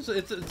 you know, just,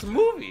 it's a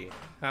movie.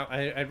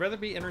 I'd rather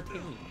be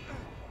entertained.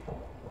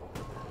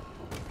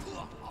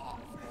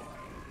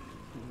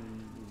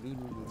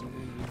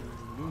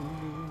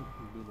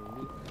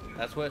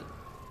 That's what...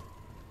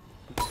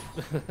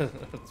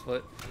 That's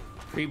what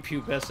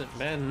prepubescent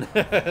men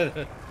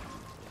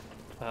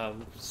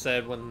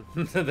said when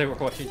they were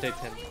watching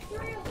Titanic.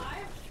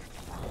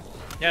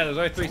 Yeah, there's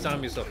only 3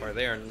 zombies so far.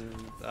 They are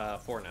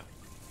 4 now.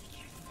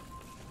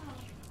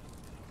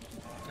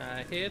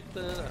 I hit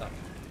the...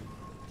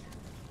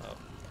 Oh.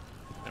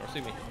 They don't see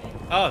me.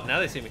 Oh, now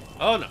they see me.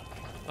 Oh, no.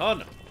 Oh,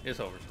 no.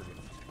 It's over for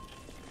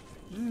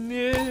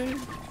me. Yeah.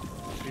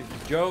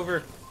 It's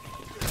Jover.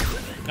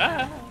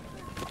 Ah!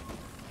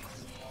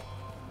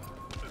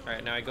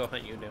 Alright, now I go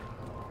hunt you down.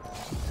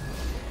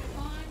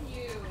 On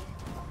you.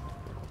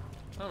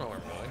 I don't know where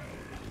I'm going.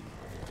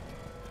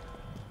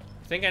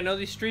 Think I know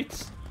these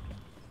streets?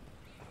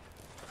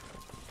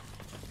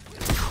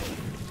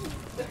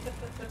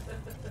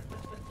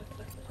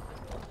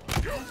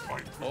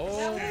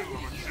 Oh.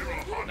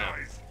 No.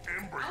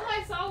 All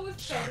I saw was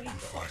Cody.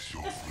 Sacrifice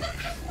your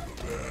flesh for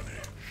the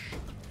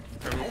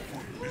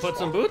banished. Put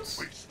some boots?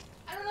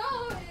 I don't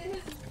know.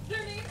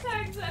 Their name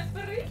tag said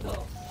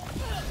Perrito.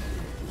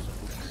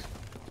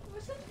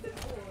 What's such a good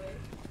boy?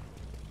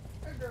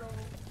 Or girl?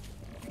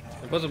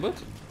 And put some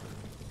boots?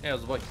 Yeah, it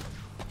was a boy.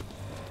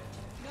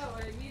 No,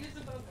 what I mean is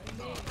about the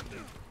name.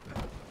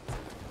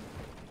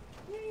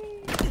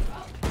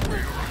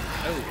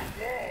 Oh.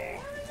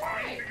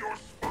 Find your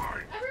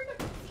spine.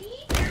 Everybody see?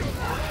 It's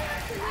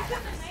a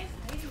nice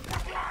lady.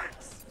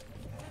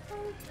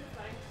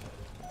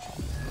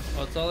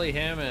 Well, it's only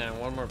him and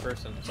one more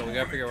person, so we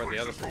gotta figure out where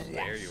the other person.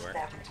 There you are.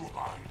 Spartan to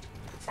hide.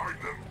 Find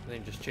them. And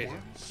then just chase him.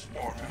 One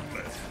Spartan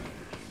left.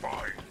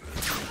 Find them.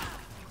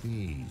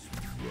 These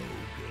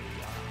rogue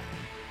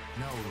AI.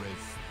 No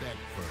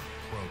respect for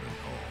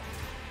protocol.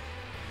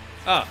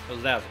 Ah, it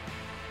was Dazzle.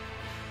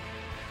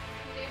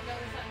 You didn't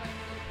notice that my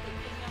little thing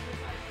on the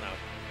side? No.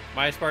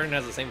 My Spartan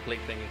has the same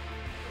plate thingy.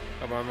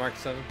 Of my Mark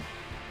 7.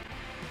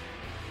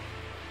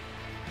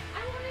 I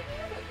want to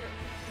hear what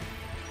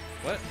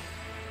you're What?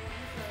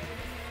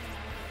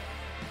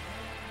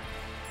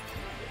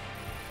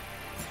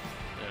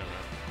 I don't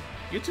know.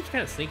 YouTube's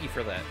kind of sneaky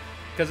for that.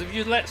 Because if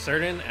you let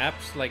certain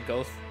apps like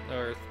go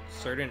or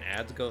certain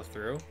ads go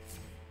through,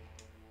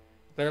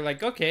 they're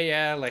like, okay,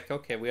 yeah, like,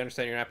 okay, we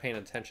understand you're not paying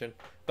attention.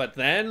 But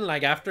then,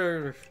 like,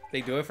 after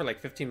they do it for like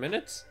 15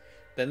 minutes,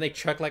 then they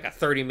chuck like a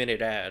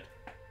 30-minute ad,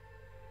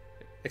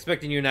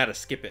 expecting you not to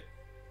skip it.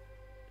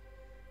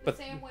 The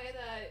same way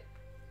that.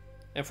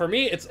 And for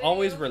me, it's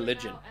always videos are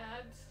religion. now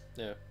ads.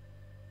 Yeah.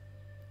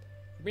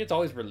 For me, it's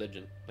always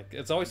religion. Like,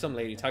 it's always some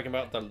lady talking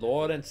about the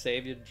Lord and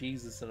Savior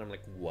Jesus, and I'm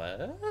like,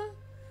 what?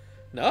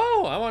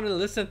 No, I want to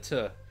listen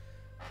to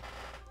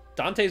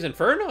Dante's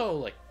Inferno,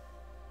 like,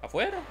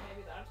 afuera.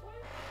 Maybe that's why?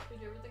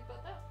 Did you ever think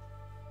about that?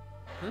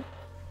 Hmm?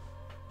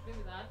 Maybe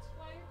that's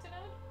why it's an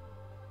ad?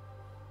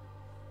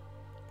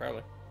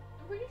 Probably.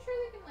 I'm pretty sure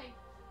they can, like,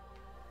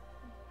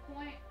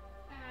 point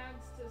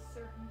ads to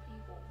certain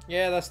people.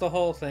 Yeah, that's the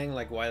whole thing,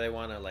 like, why they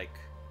want to, like,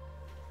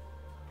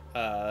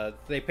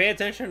 they pay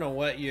attention to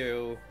what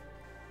your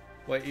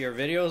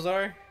videos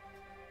are,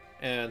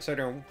 and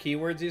certain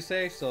keywords you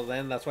say, so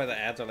then that's why the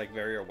ads are, like,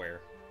 very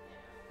aware.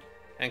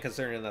 And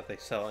considering that they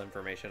sell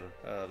information,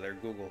 they're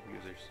Google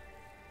users.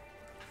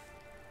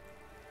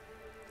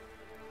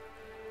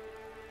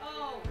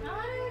 Oh,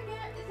 not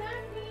again. Is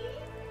that me?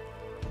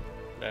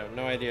 I have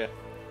no idea.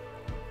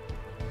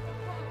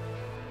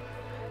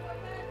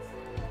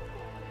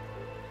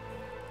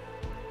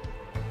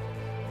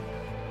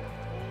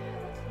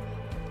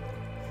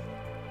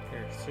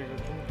 Here, so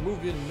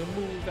move in,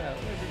 move out,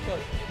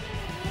 everybody.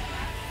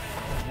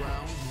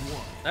 Round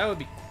one. That would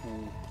be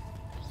cool.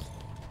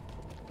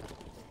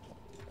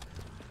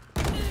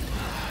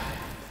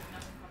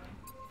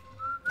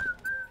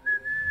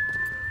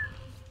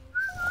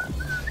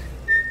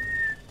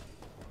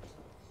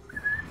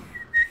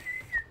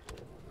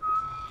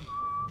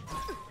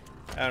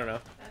 I don't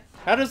know.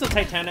 How does the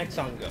Titanic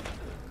song go?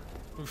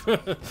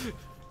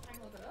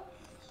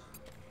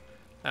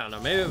 I don't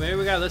know. Maybe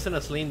we gotta listen to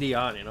Celine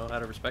Dion, you know,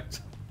 out of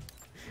respect.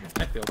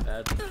 I feel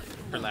bad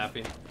for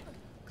laughing.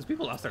 Because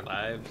people lost their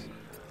lives.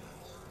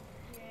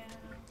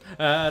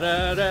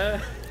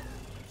 Yeah.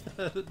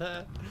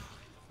 It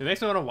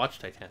makes me want to watch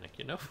Titanic,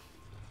 you know?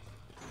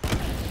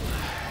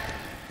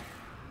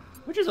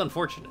 Which is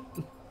unfortunate.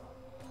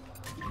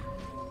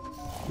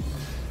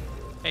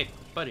 Hey,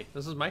 buddy,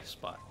 this is my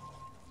spot.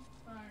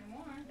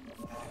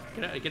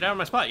 Not anymore. Get out of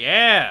my spot.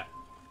 Yeah!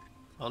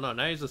 Oh no,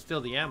 now he's to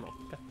steal the ammo.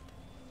 Okay.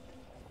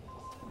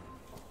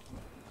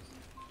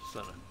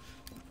 Son of...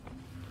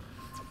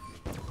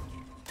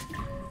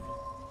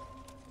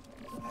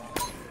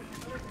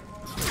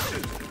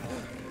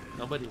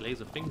 Nobody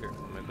lays a finger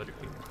on my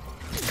butterfinger.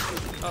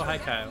 Oh, hi,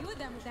 Kyle.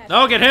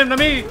 No, get him to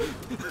me!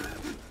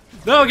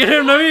 No, get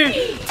him to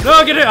me!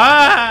 No, get him!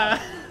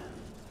 Ah!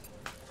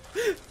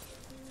 Take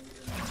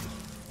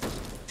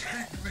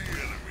the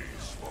enemy,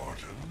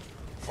 Spartan.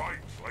 Fight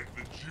like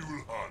the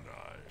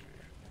Julhani.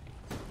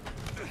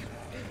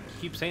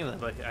 Keep saying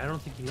that, but I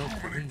don't think he knows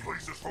what I Many mean.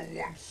 places for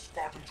one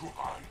Spartan to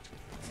hide.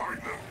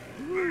 Find them.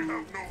 They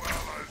have no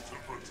allies to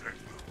protect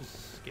them.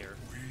 Scared.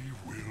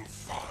 We will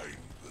find them.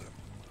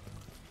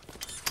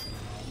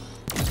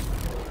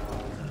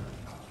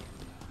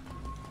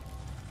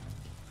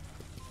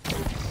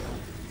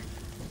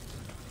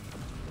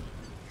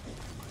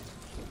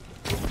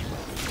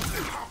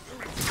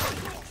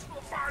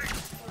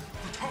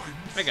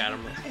 I got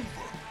him.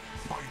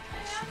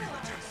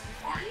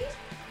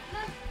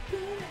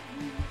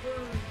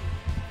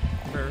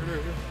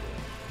 Murder.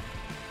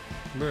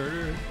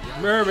 Murder.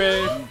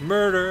 Mermaid.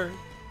 Murder.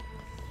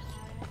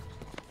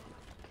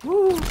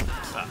 Woo!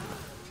 Ah.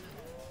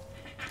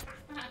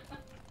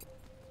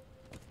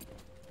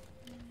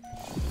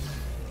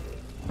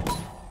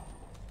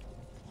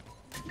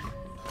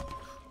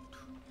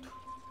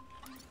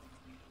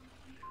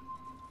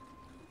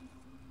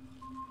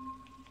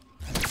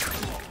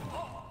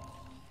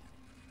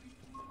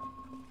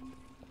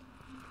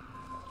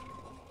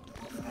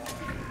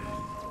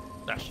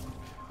 Dash.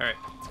 Alright.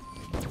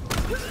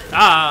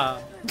 Ah!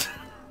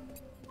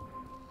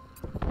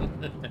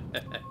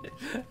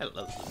 I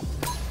love this.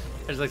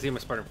 I just like seeing my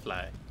Spartan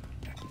fly.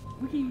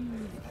 He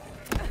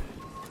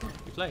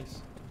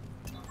flies.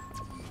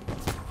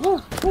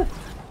 Woo! Woo!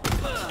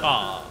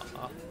 Aww.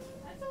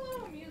 That's a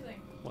little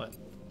amusing. What?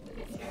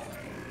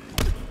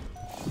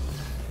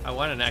 I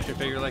want an action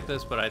figure like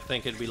this, but I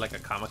think it'd be like a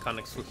Comic-Con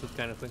exclusive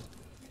kind of thing.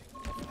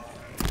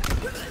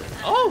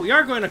 Oh, we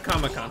are going to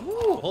Comic-Con.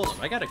 Ooh, hold on.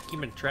 I gotta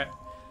keep in track.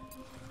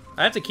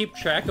 I have to keep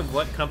track of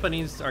what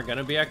companies are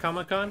gonna be at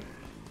Comic-Con,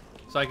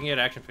 so I can get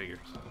action figures.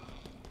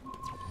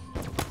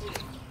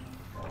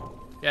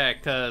 Yeah,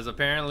 because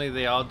apparently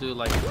they all do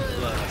like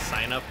a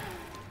sign up.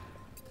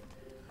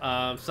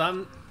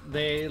 Some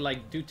they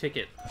like do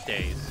ticket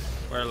days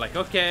where like,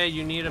 okay,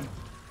 you need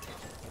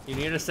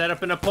to set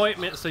up an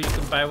appointment so you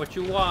can buy what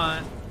you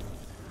want.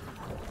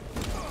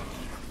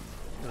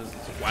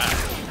 Wow.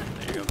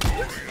 There you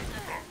go.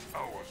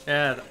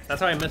 Yeah,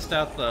 that's how I missed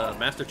out the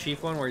Master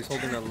Chief one where he's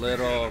holding a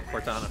little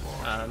Cortana.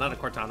 Not a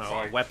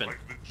Cortana, a weapon.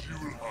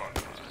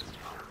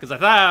 Because I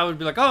thought I would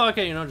be like, oh,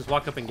 okay, you know, just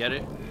walk up and get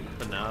it.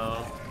 But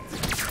no.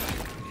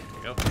 There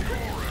you go.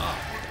 Oh.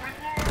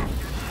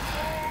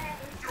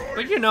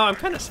 But you know, I'm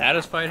kind of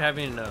satisfied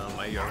having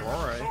my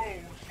Aurora,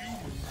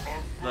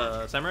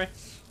 the samurai.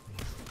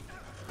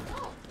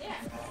 Oh, yeah.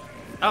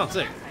 Oh,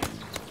 sick.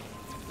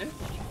 Yeah.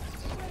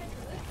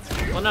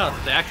 Well, no,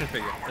 the action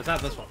figure. It's not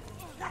this one.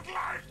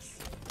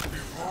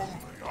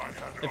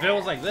 If it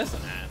was like this,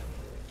 then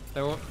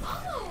there were.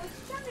 Oh,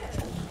 it's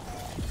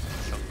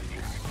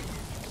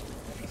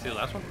Chungus. See the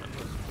last one?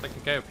 It's like a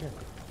guy up here.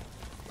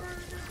 They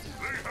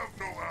have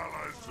no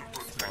allies to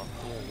protect.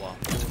 Waffle,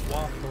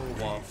 waffle,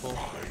 waffle, waffle.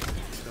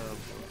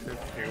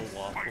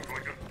 Fight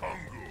like a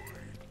fungoid.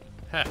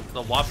 Heh,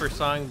 the Whopper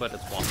song, but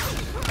it's waffle.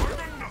 I've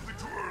done nothing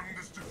to earn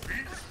this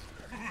defeat.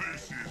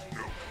 This is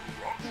no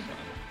corruption.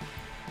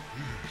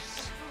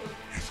 This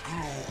is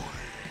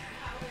glory.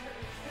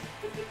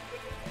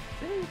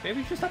 Hey, maybe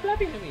you should stop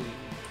laughing at me.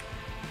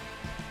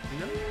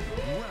 No.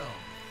 Round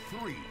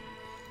 3.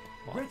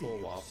 Ready Waffle,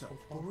 yourself waffle,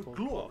 for a waffle,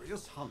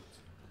 glorious hunt.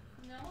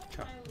 No,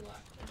 Chuck. I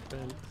luck.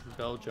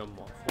 Belgium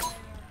waffle.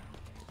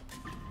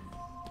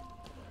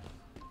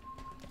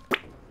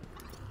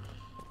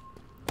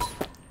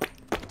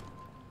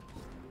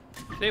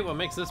 See, what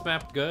makes this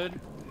map good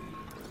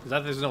is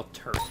that there's no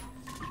turret.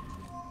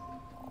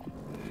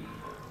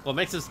 What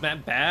makes this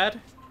map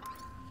bad?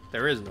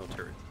 There is no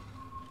turret.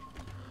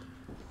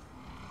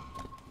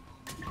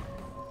 Sit here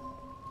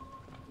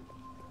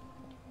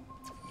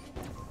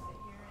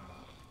and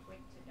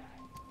wait to die.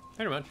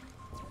 Pretty much.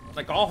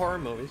 Like all horror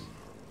movies.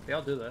 They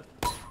all do that.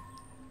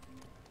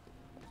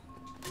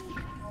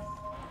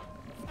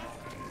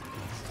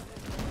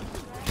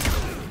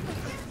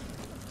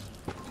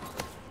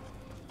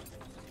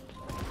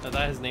 I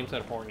thought his name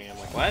said horny. I'm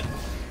like, what?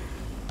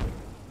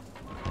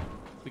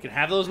 We can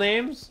have those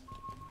names?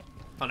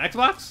 On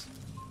Xbox?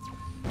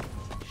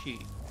 She.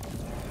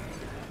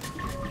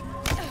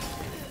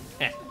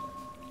 Eh.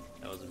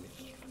 That wasn't me.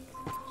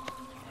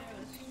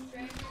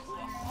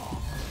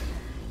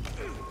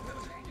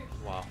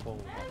 Waffle,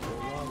 waffle,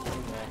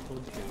 waffle,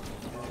 waffle,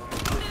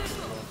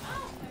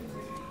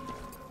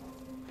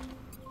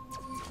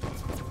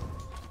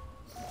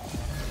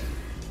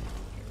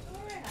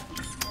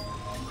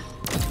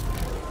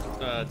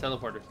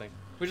 teleporter thing,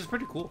 which is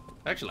pretty cool.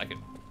 I actually like it.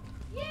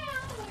 Yeah,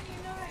 well, you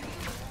know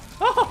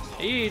I Oh,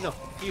 no,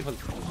 evil.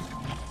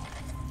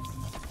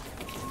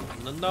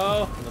 No,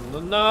 no, no, no,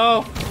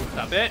 no.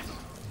 Stop it.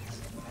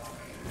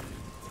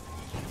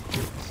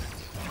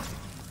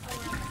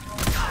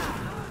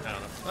 I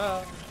don't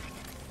know.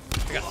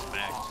 I got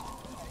smacked.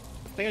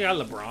 I think I got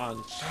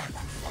LeBron.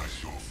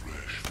 Sacrifice your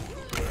flesh for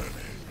the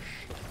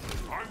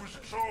banished. I was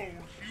told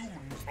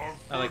humans are.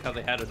 I like how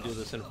they had to do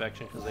this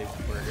infection because they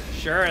were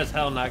sure as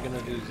hell not gonna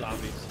do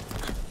zombies.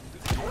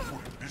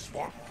 This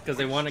one. Because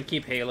they want to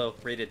keep Halo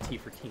rated T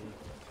for teen.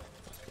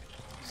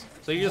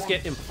 So you just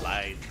get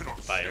implied Cannot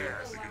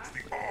fire. stand against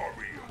the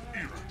army of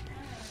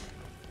irritants.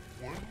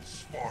 One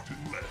Spartan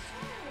left.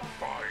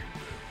 Find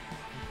them.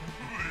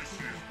 This is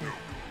no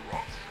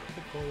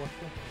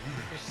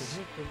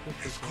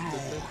corruption. It's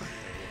glory.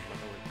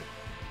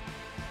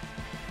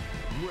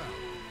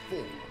 Round 4.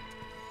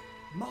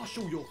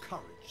 Marshal your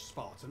courage,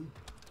 Spartan.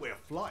 We're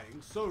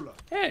flying solo.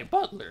 Hey,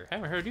 Butler.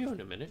 Haven't heard you in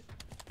a minute.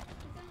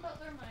 Isn't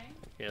Butler mine?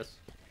 Yes.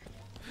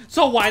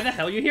 So why the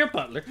hell you here,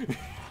 Butler?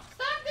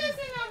 Stop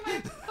dissing on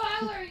my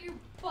Butler, you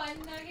bun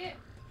nugget.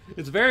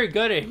 It's very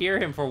good to hear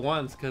him for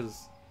once,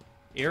 because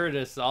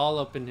Iridus is all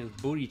up in his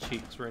booty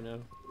cheeks right now.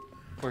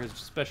 For his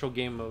special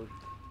game mode.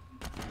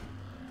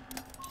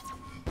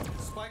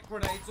 Spike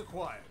grenades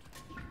acquired.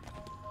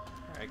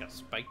 Alright, I got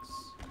spikes.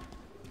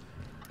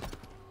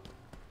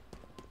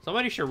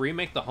 Somebody should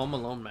remake the Home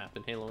Alone map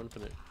in Halo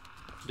Infinite.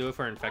 Do it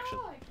for Infection.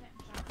 Oh, I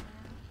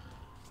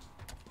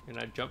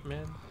can't jump,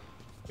 man. You're not Jumpman?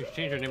 You should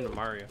change your name to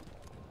Mario.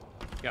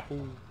 Yahoo.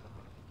 We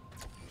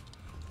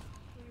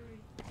already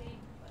did,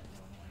 but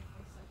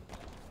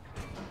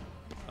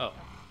no more.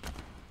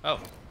 Oh. Oh.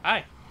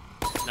 Hi.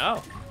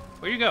 No.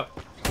 Where'd you go?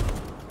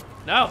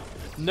 No.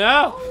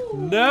 No.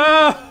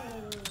 No.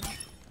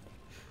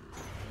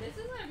 This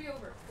is gonna be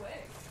over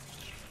quick.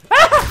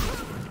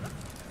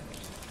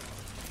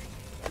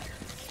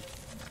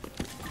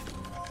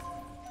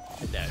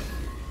 I died.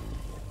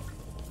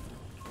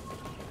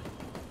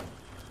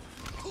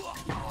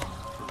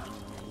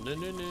 No,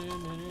 no, no, no, no,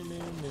 no, no.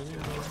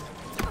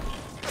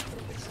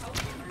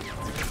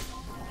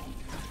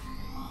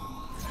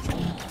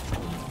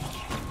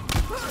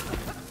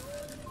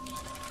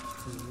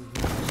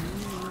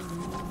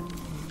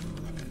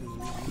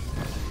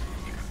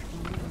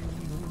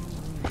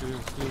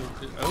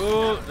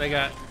 Oh, they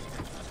got.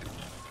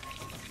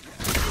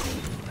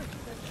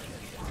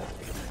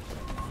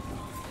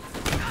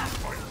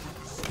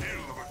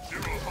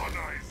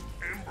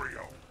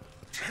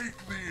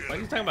 Why are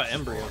you talking about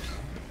embryos?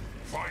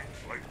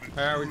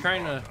 Are we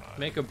trying to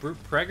make a brute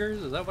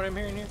preggers? Is that what I'm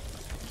hearing here?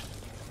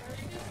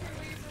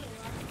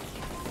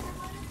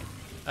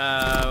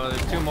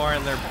 There's two more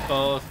and they're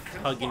both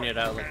hugging it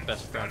out like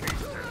best friends.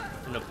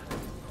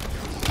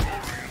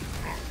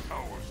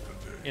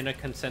 In a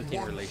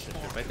consenting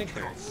relationship. I think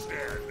they're.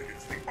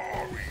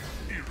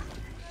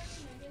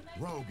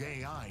 Rogue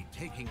AI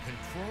taking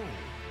control.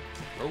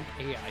 Rogue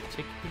AI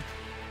ticket.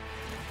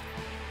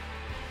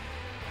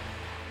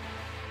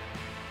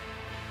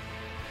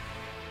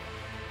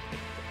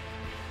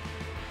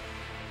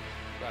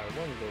 Got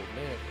one go,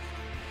 man.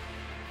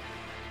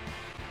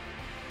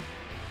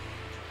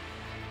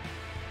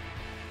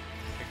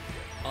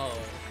 Oh,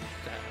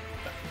 that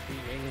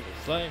triangle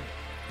thing.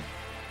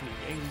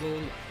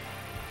 Triangle.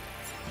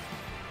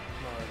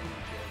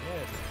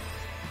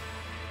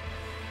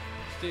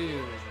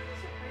 Still.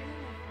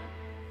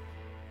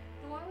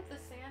 The one with the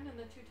sand and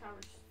the two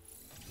towers.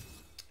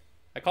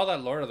 I call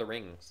that Lord of the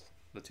Rings,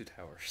 the two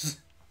towers.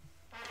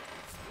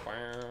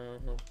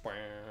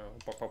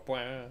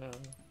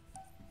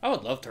 I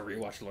would love to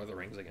rewatch Lord of the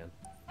Rings again.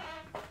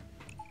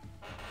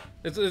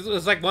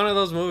 It's like one of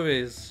those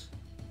movies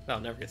I'll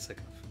never get sick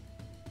of.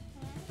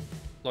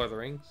 Lord of the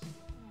Rings.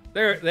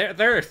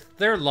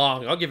 They're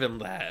long. I'll give them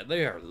that.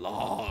 They are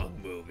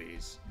long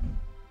movies.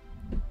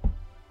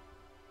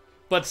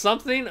 But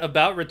something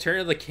about Return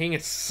of the King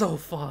is so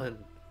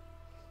fun.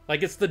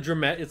 Like it's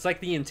it's like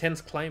the intense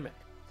climax.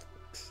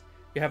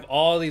 You have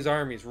all these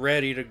armies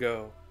ready to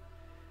go.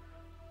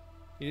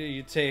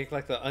 You take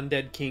like the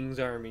undead king's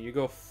army. You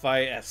go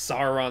fight at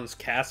Sauron's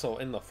castle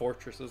in the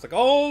fortress. It's like,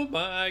 oh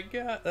my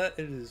god, it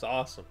is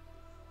awesome.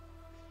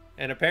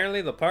 And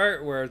apparently the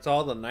part where it's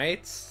all the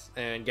knights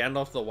and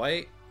Gandalf the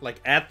White, like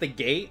at the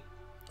gate,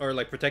 or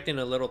like protecting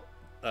a little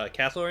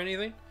castle or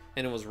anything,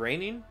 and it was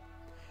raining,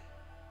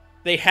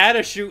 they had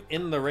to shoot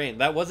in the rain.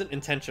 That wasn't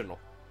intentional.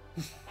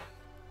 Nice.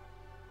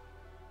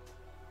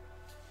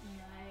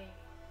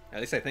 At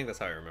least I think that's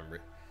how I remember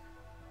it.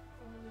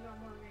 Only we got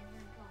more rain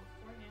here in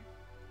California.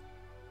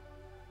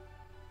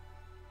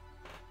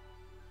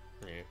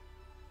 Yeah.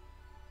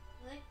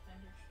 I like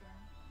thunderstorm.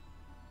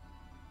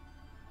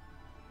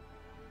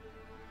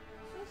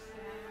 So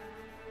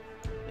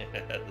sad.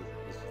 Yeah,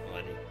 this is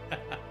funny.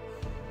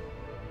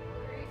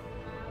 Very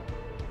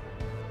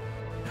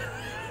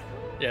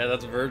Yeah,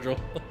 that's Virgil.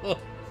 Who's in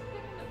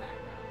the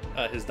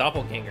background? His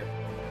doppelganger.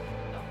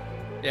 No.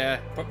 Yeah.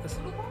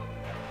 Doodle ball?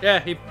 Yeah,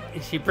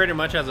 he pretty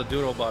much has a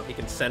doodle bob he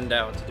can send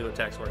out to do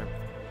attacks for him.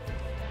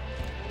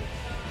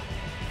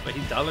 But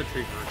he's Dollar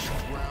Tree Virgil.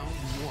 Round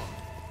one.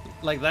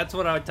 Like, that's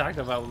what I talked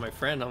about with my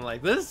friend. I'm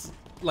like, this...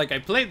 Like, I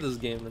played this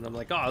game, and I'm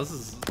like, oh, this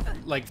is...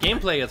 Like,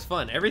 gameplay is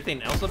fun.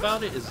 Everything else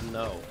about it is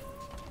no.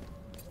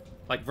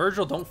 Like,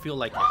 Virgil don't feel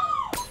like it.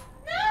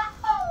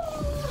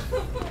 No!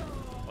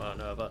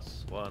 One of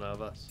us, one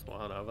of us,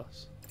 one of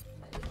us.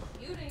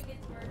 You didn't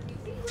get to murder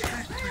me. See?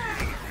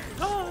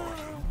 Oh.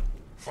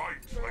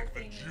 Fight like the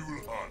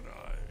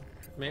Julhani.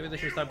 Maybe they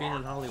should stop being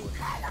in Hollywood.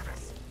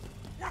 Cowardice.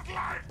 What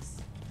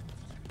lives?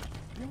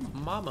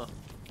 Mama.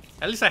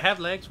 At least I have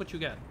legs. What you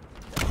got?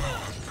 I've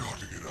got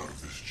to get out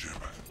of this gym. I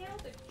can't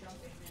help it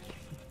jumping,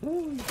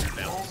 man. If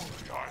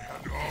only I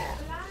had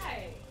arms.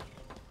 Lie.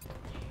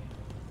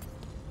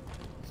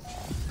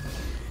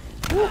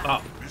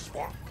 Oh, This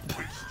one,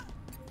 please.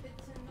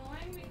 It's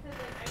annoying because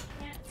like,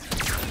 I can't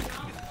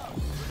jump up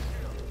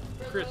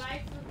for Chris- the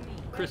life of me.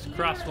 Like,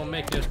 crisscross will literally,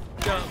 make you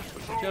jump,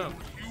 So jump.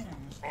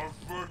 humans are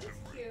vertebrates.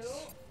 Cute.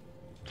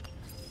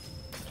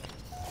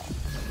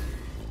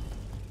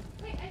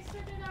 Wait, I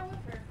started out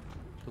with her.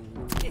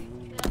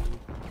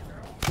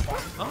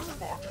 Oh.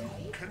 Spartan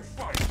can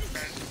fight and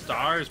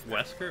Stars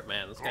Wesker?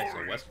 Man, this guy's a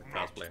Wesker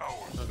cosplayer.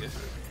 Okay.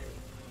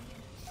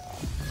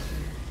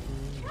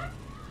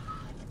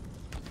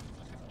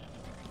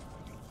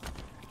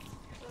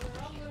 So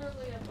they're all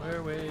literally above.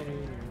 We're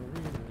waiting.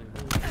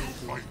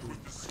 fight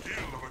with the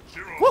skill of a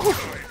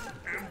Giraldine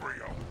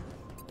embryo.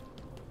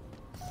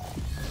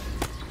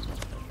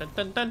 Dun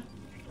dun dun.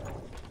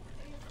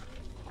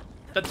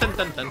 Dun dun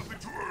dun dun. Nothing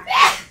to earn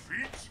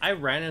defeat. I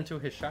ran into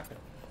his shotgun.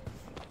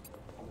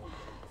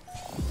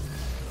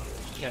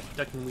 Yeah,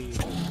 duck and weave.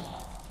 Hey,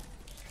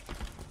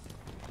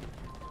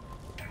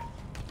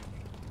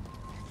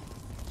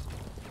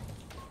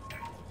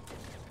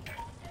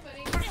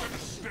 buddy.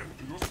 Step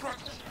to your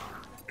strategy.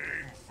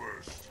 Aim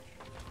first.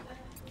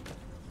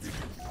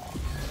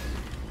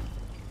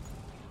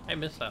 I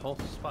missed that whole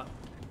spot.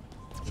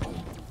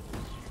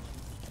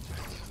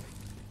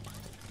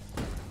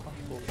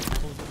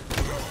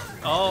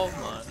 Oh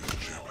my.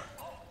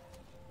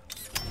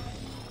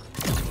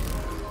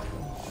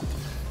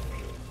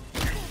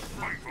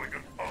 Fight like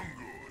an ungoy.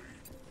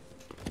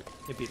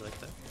 It'd be like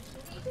that.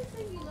 Did you just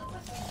say you look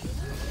like a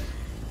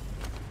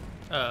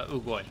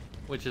human? Ugoi,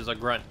 which is a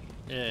grunt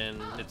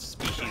in its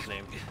species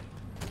name.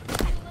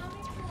 Nothing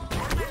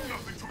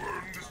to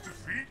earn this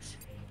defeat.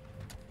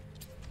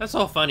 That's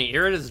so funny.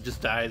 Iridus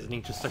just dies and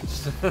he just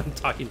starts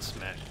talking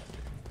smash.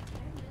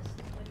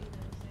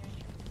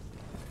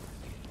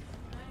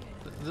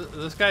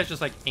 This guy's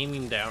just like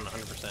aiming down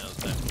 100% of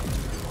the time.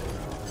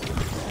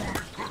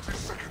 Only 30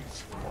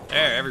 seconds.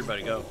 There,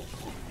 everybody go.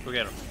 Go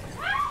get him.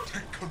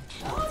 Take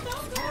control.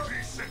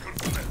 30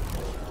 seconds left.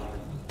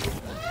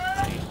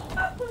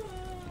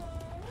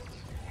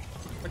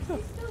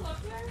 He's still up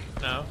there?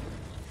 No.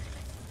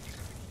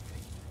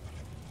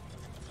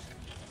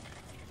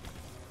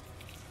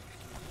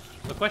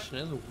 The question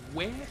is,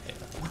 where? We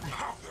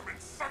have them in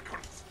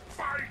seconds.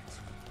 Fight!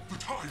 The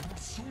time will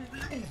soon be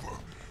over.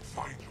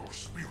 Find your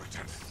spirit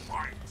and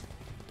fight.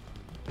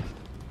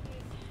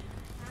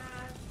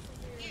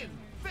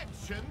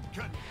 Infection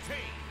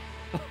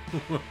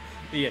contained.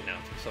 The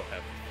announcer's so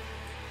happy.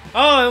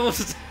 Oh, it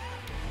was.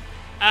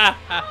 I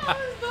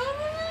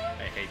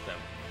hate them.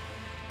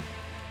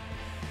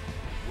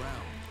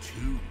 Round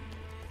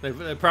 2.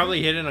 They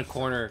probably hid in a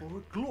corner For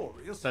a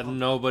glorious that hunt.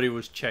 nobody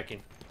was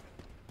checking.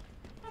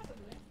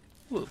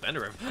 Ooh,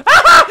 Benderim.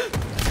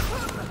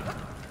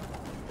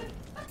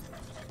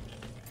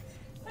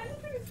 I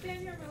just gonna stand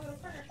here with my little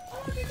partner.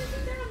 Oh, look, it's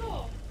a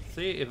devil!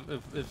 See,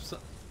 if so,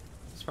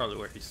 that's probably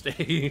where he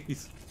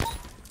stays.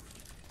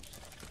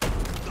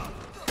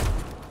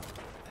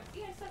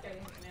 Yeah, I suck at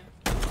anything, man.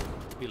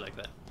 Be like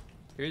that.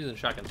 Here he's in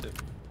shotgun too.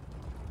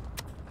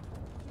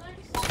 No, I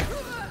just suck.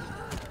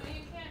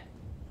 You can't.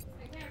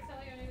 I can't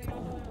tell you anything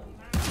else.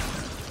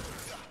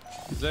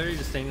 He's literally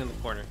just staying in the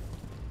corner.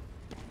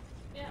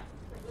 Yeah,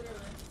 literally.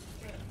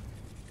 Yeah.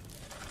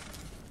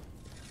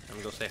 I'm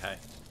gonna go say hi.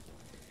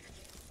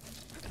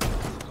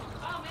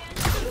 Oh man,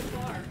 this is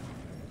far.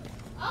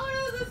 Oh,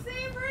 it was the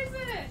same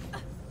person!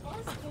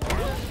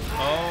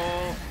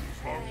 Oh.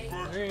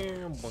 Comfort.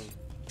 Boing.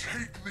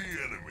 Take the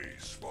enemy,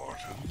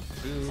 Spartan.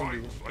 Do, Fight do,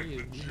 like the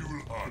do,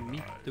 Jewel to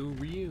meet Eye. the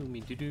real me.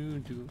 Do do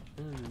do.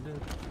 Oh,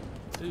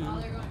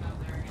 they're going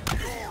up there again.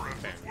 Your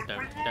efforts would Down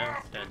bring down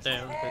laughter down to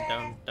down all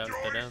down down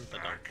joy down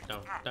sack.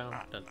 down down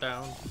down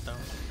down down.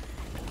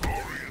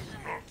 Glory is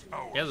not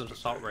ours He has an to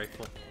assault take.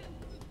 rifle.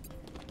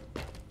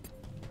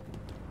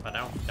 Down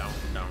down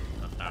down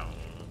down.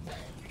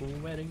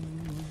 Wedding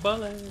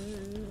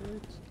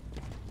bullets.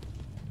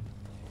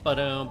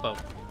 Ba-dum bum.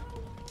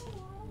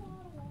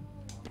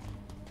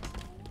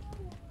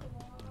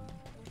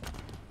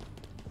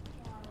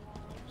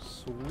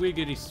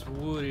 Swiggity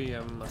swooty,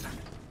 I'm not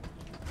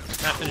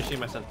finishing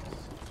my sentence.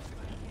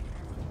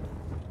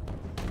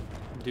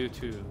 Due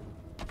to...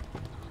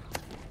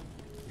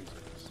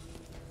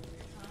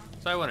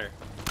 So I wonder,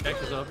 Deck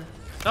is over?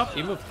 Nope,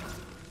 he moved.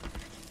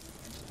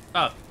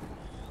 Oh.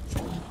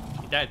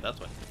 He died, that's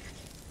why.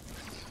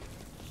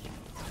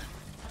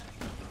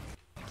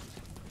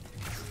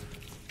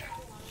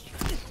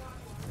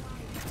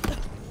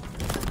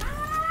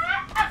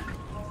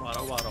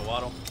 Waddle, waddle,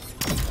 waddle.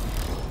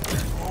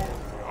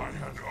 I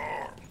had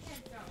arms.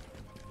 Can't jump.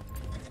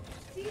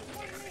 See, it's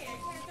pointing me. I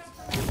can't jump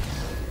from here.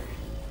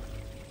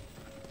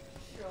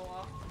 Show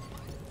off.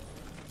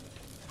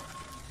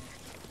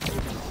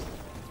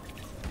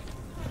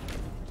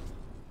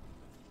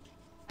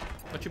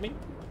 What you mean?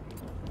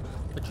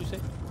 What you say?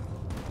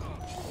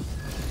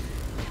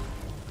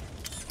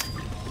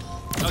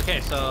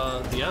 Okay,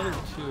 so the other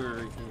two are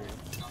here.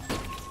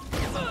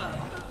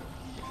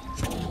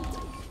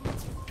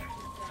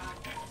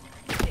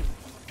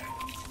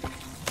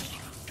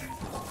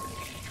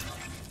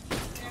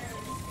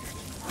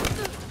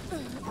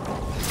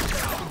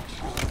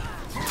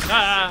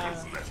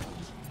 Ah!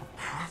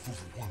 Half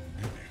of 1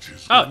 minute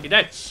is Oh, he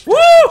died. Woo!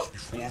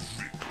 before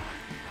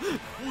victory.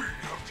 We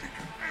have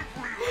taken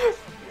every last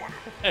one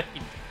of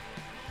them.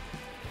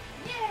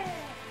 Yeah!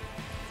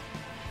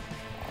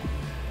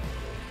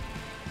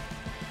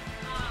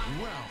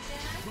 Round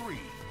 3.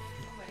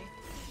 Somebody.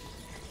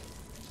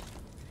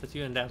 That's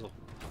you and Dazzle.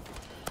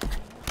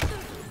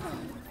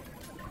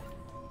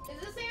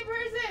 It's the same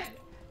person!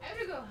 I have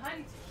to go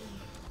hunt.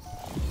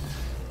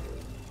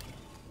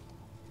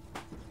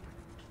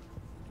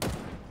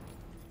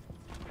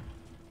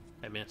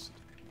 I missed.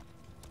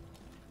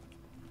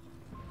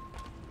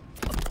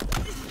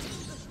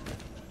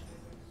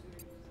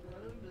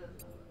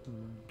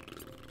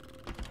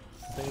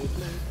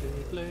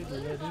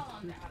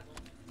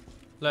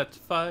 Let's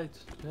fight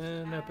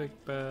an epic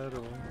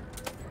battle.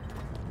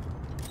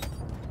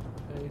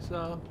 Face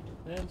off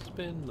and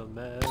spin the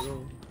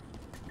metal.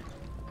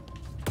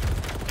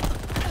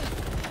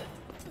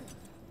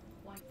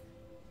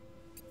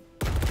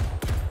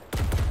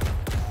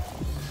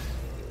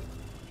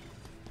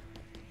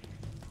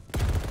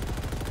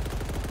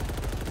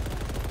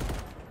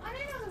 I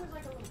didn't know there was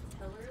like a little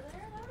pillar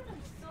there. That would have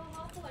been so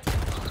helpful. Like,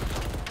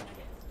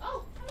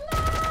 oh, I'm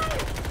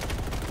alive!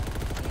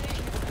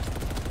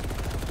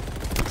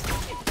 How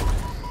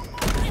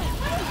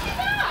did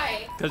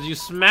you die? Cause you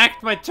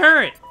smacked my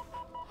turret!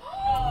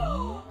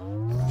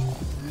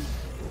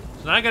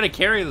 So now I gotta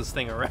carry this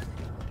thing around.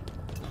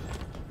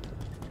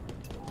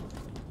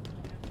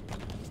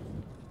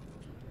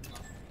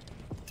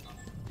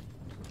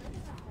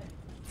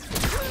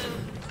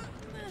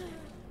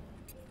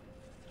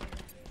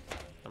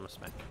 I'm gonna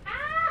smack you.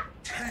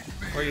 Take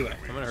the Where you at?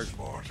 enemy, I'm gonna hurt you.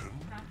 Spartan.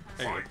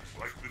 There you Fight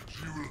like the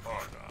Jewel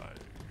Eye.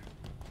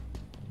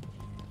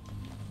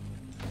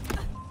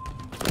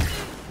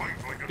 Fight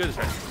like a Good as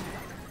heck.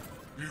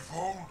 If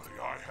only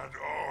I had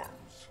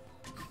arms.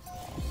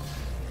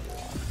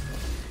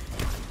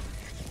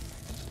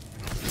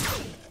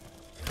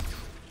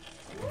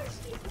 What is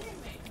she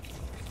hitting me?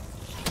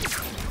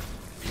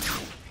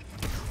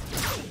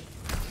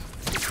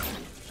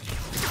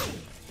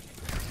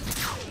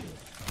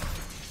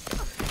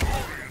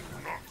 Glory is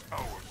not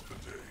ours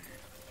today.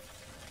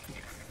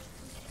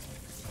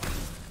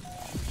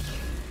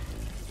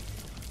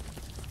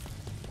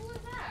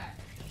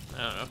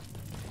 I don't know.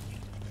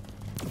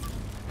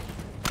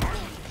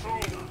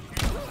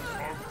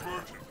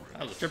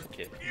 That was a triple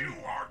kill. You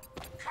are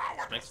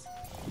cowardice. Nice.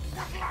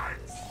 What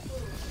lies?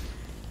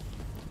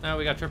 Now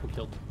we got triple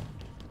killed.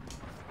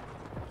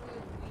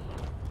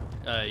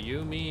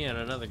 You, me, and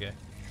another guy.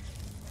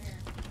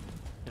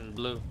 In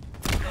blue.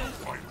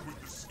 Fight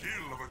with the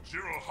skill of a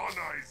Jiral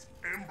Hanai's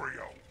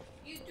embryo.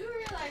 You do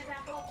realize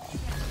that whole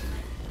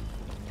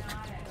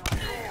not at all.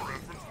 Your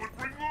efforts would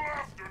bring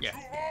laughter Yeah. to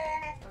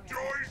all of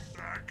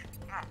Joysack.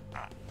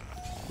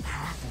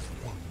 Half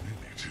of 1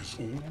 minute is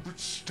all that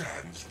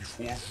stands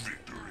before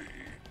victory.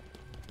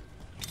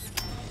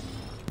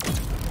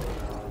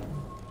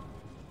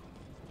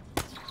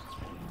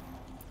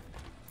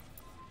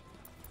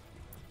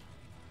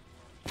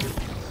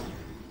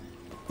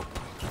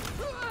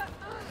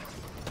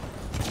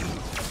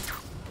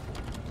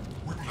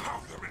 We'll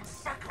have them in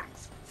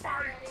seconds.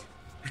 Fight!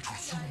 It will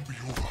soon be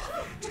over.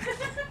 Take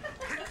them.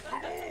 Take them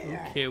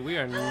all. Okay, we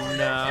are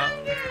not.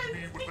 Prepare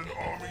me with an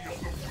army of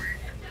the weak.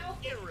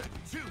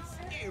 Irritus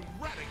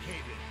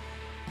eradicated.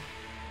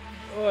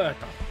 What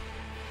the?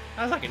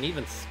 That was like an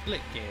even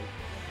split game.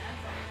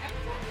 I'm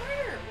so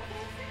murder.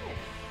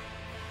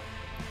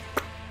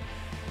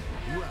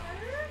 What Round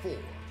 4. can I say?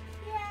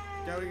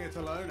 Yeah. Going it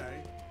alone,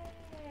 eh?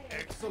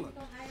 Excellent.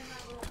 Go hide in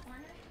that little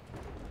corner.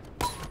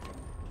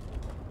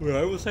 Where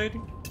I was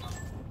hiding?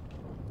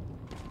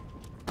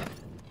 I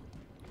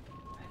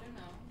don't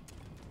know.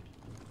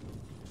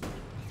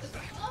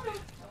 Oh no!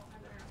 Oh, I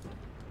better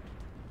not.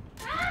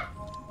 Ah!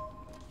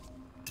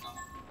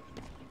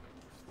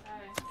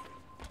 Sorry.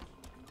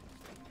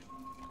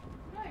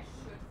 I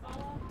should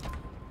follow.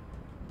 She's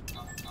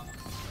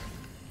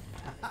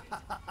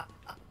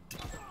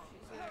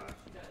doing what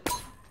she does.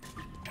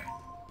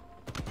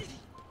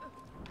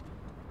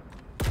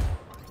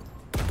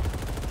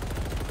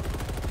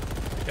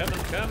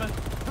 Coming, coming.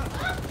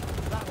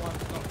 That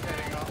one's not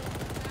getting up.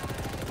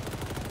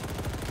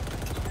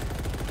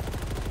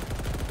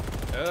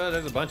 Oh,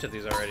 there's a bunch of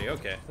these already.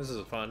 Okay, this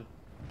is fun.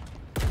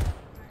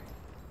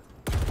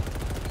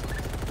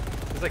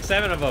 There's like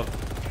 7 of them.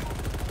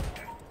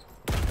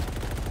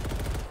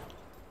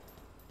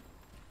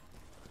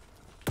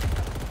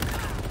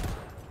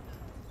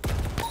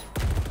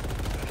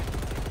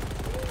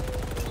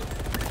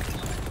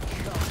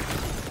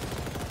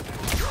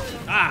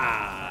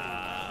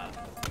 Ah!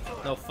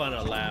 No fun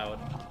allowed.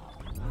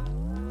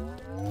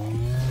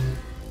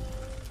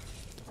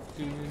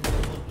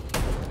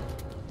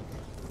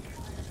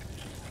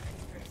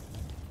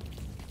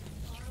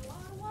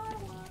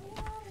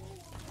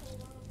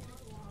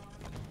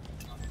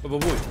 Boom, boom,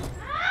 boom.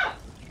 Ah!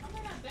 Oh my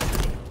god,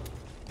 Becky.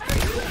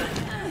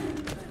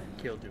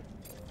 Killed you.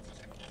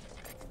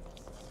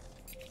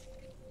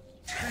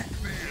 Take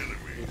the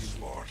enemy, I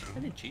Spartan.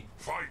 didn't cheat.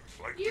 Fight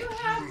like You the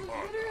have Jiral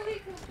Hanai. literally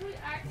complete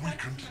access We to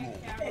control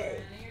my camera.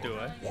 and you're Do I?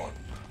 telling me One.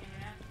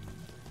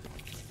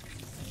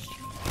 you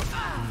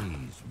can't.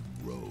 Please,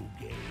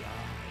 rogue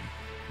AI.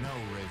 No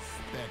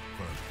respect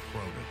for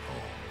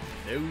protocol.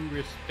 No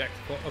respect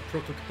for a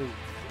protocol.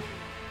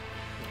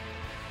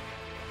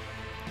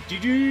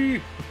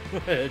 GG!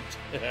 They're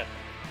prepared.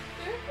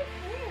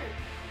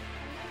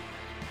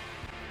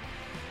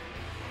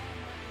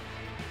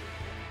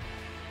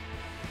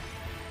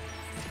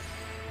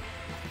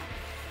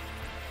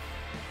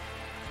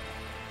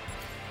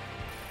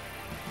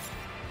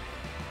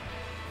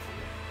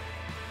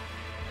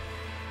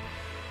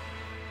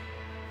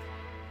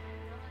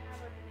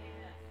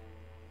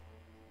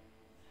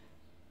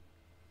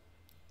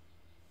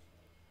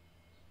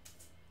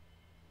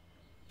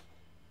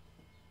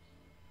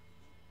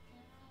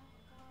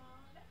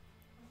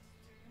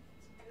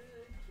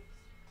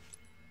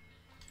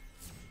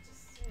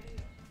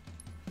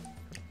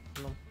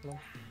 No, no.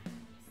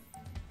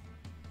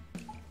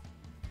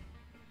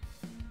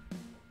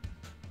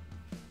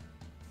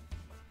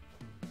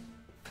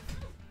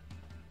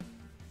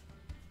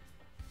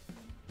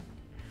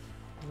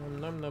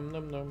 Nom nom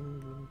nom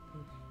nom.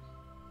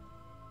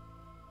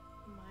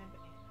 My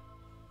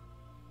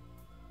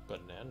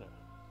Banana.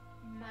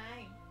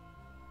 Mine.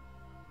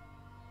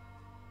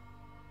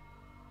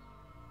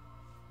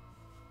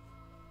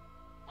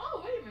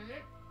 Oh, wait a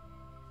minute.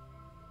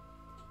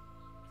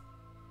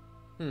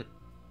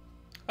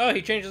 Oh,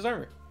 he changed his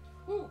armor.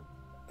 Ooh.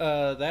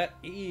 That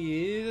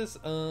is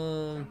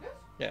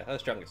yeah,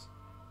 that's Chungus.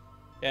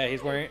 Yeah,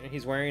 he's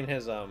wearing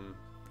his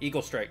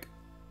Eagle Strike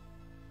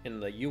in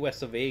the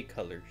US of A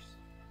colors.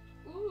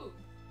 Ooh.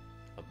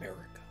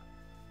 America.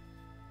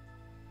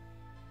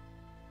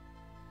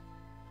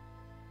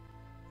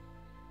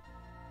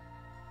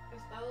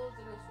 Estados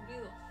de los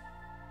Unidos.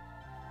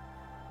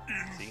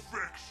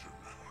 Infection.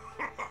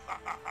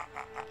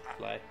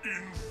 Fly.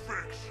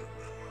 Infection.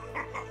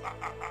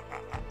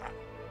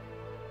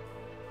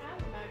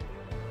 I'm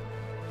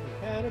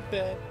Had a back.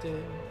 bad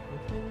day.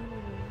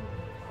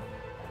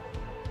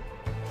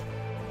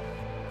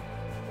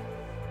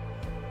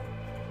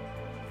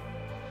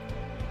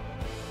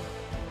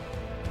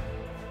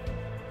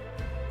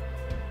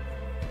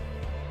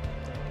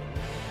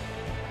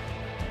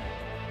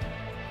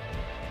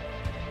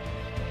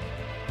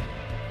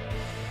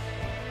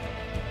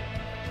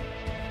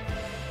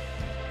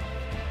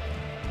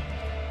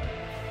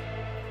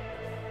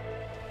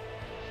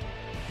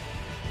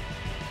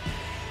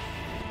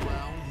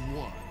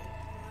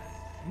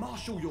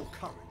 Marshal your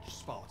courage,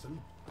 Spartan.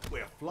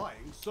 We're flying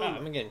Ah, solo.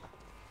 I'm getting.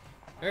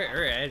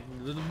 Alright.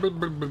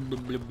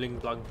 Bling,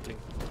 blong, bling.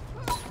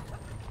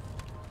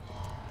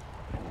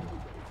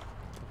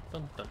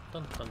 Dun, dun,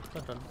 dun, dun,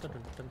 dun, dun, dun,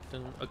 dun,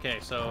 dun. Okay,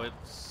 so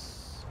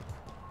it's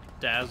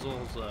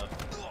Dazzle's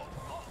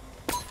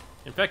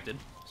infected.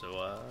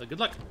 So good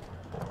luck.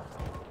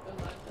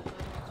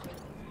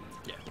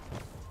 Yeah.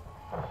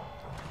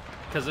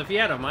 Because if he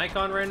had a mic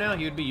on right now,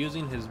 he would be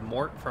using his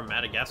Mort from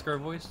Madagascar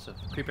voice to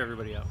creep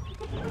everybody out.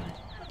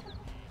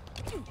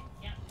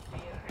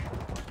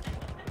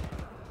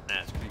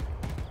 That's creepy.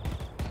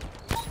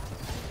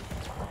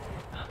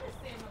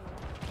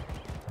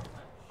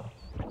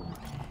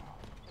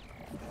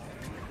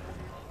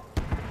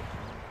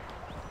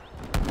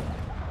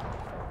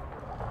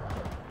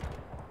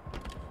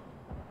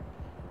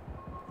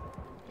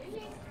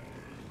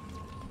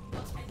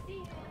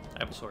 I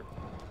have a sword.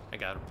 I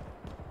got him.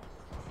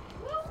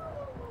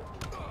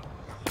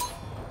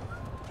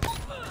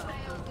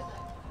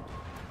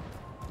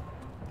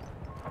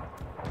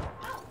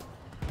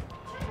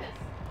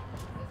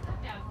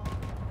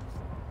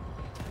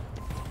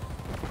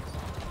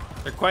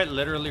 They're quite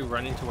literally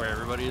running to where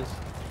everybody is.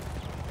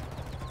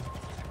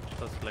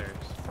 That's hilarious.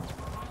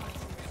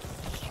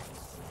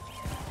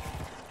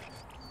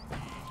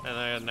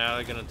 And now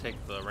they're gonna take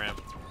the ramp.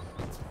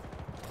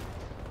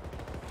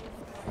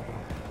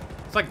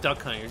 It's like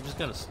duck hunting. You're just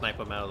gonna snipe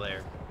them out of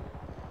there.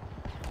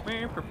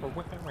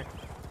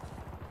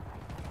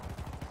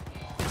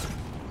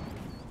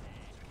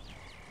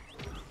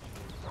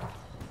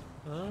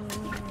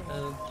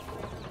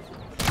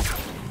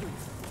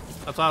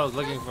 That's what I was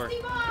looking for.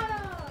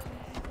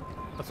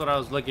 That's what I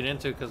was looking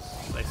into because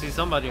I see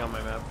somebody on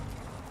my map.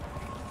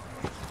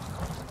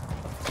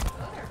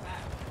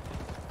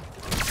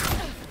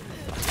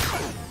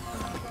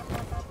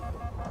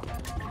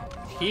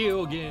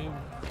 Heal game.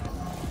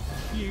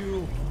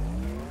 Heal.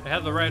 I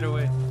have the right of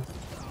way.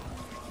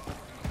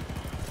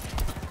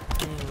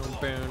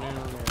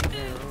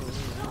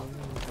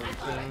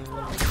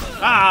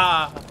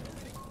 Ah!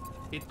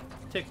 It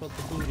tickled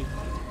the booty.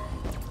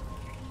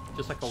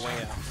 Just like a whale.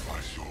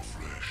 Sacrifice your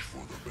flesh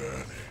for the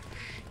banished.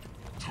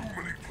 Too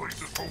many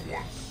places for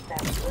one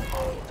spot.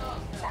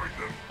 Find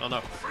them. Oh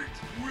no. Fate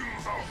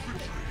wills our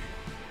victory.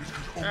 It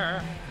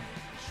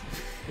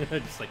could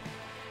only Just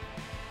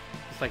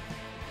like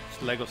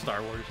Lego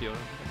Star Wars, you know.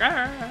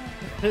 Round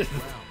 2.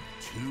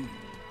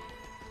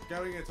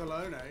 Going it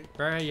alone, eh?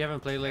 Right, you haven't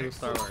played Lego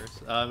Star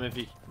Wars. If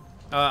you,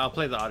 I'll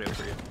play the audio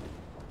for you.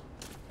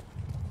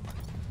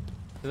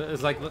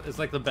 It's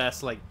like the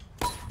best like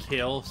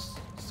kill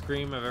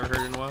scream I've ever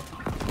heard in a while.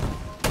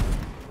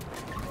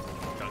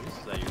 Chungus,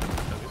 is that you?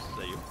 Chungus, is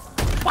that you?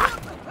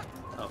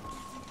 Oh.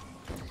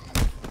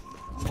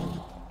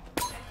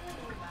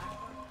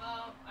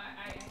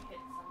 I hit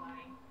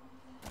somebody.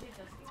 I hit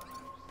Dusty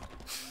Bottoms.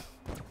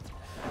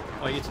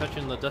 Why are you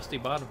touching the dusty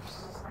bottoms?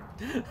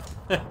 They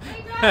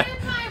got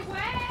in my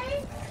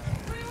way!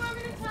 What do you want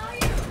me to tell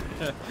you?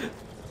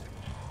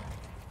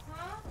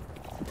 Huh?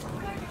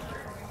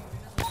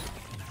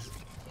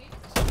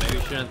 So maybe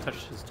you shouldn't touch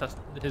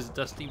his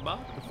dusty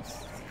bottoms.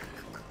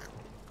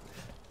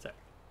 Sorry.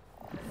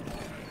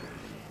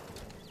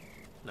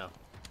 No.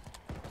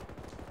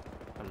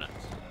 I'm not.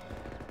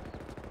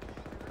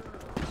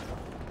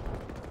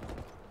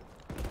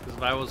 Because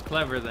if I was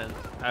clever, then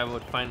I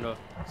would find a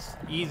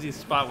easy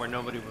spot where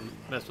nobody would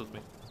mess with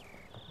me.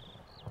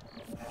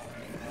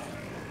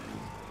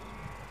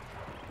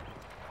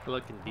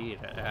 Look, indeed,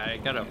 I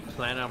gotta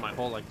plan out my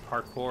whole like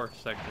parkour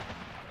section.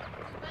 The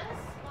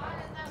best spot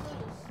is that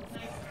little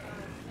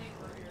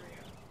sniper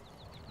area.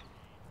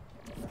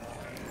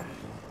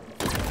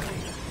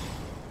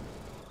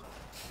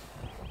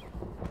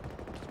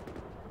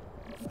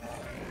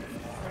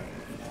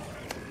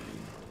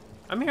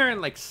 I'm hearing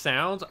like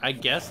sounds. I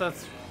guess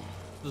that's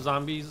the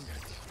zombies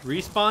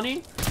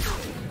respawning.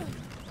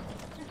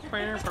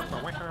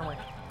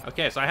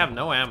 Okay, so I have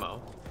no ammo.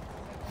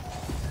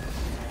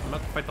 I'm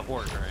about to fight the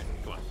horde, alright.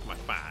 Come on, come on,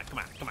 come on, come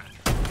on, come on.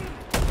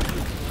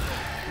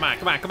 Come on,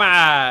 come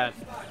on,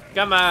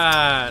 come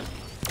on.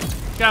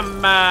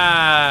 Come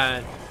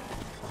on.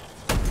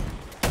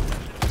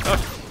 Oh,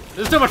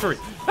 this is too much for me.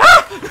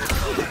 Ah!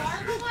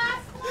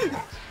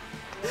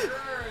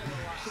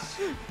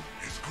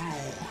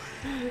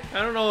 I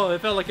don't know, it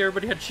felt like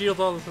everybody had shields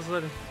all of a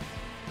sudden.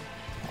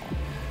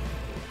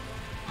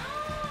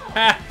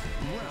 Ha!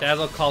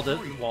 Dazzle called it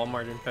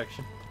Walmart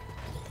infection.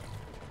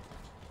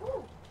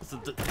 So,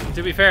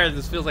 to be fair,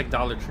 this feels like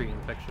Dollar Tree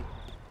infection.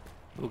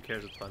 Who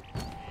cares? It's fun.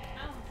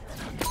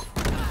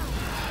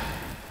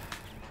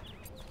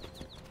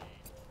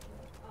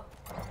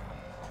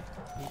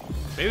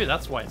 Maybe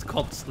that's why it's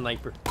called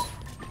Sniper. I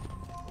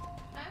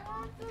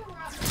want the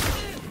rocket.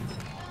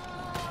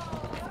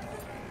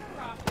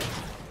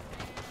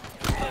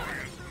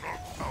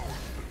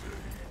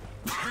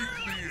 Hate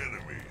the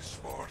enemy,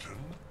 Spartan.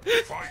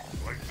 Fight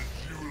like the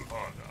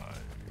Julhani.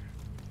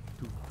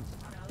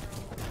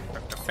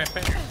 Fight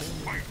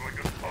like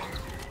a tongue.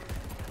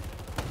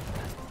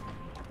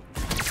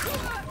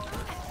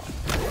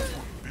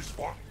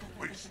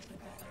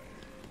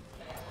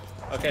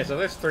 Okay, so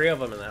there's 3 of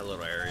them in that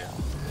little area.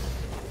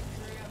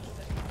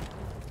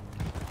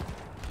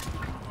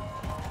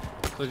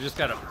 So you just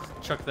gotta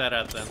chuck that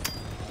at them.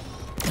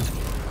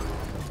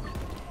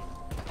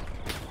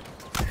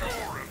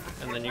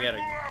 And then you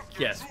gotta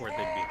guess where they'd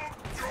be.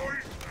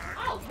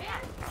 Oh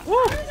man! Woo!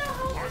 Where the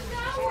hell does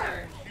that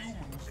work?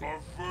 Humans are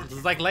first.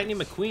 It's like Lightning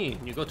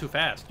McQueen. You go too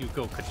fast, you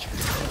go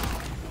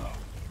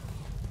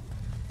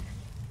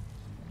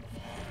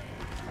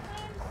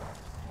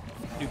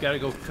You gotta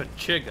go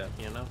kachiga,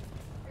 you know?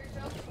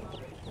 You're joking.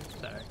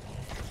 Sorry.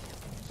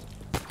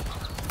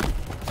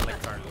 I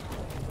like Carlos.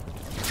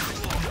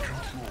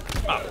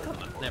 Oh, come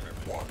on, never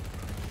mind.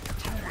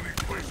 Too many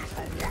places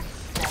for one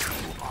spot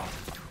to hide.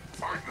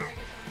 Find them.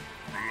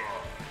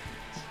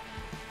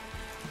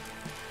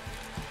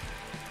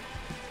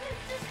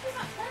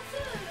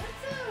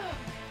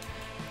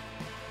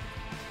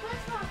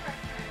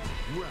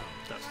 Blood.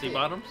 Dusty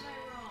Bottoms?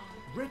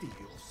 Ready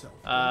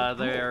yourself.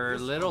 Their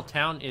little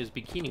town is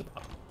Bikini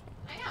Bottom.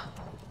 I know.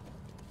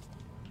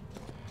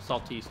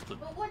 Salty,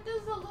 But what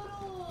does the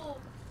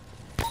little...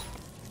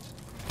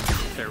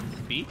 their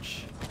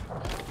beach?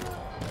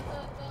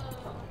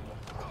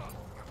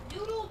 The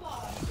noodle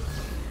box.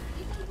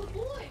 He says the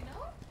boy, no?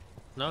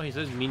 No, he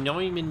says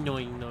Minoi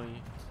Minoi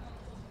Noi.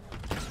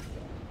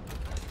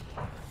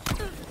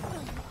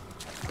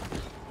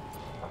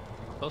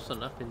 Close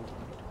enough indeed.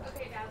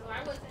 Okay, Dazzle,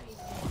 I wasn't even...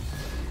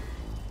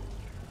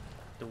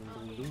 Dum,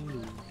 dum,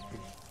 dum, dum.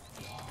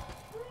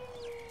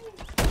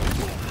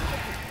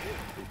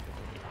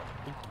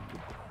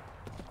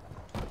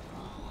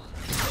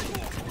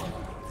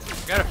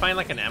 Gotta find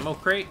like an ammo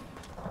crate.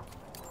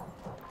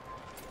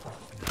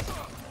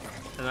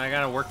 And I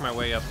gotta work my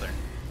way up there.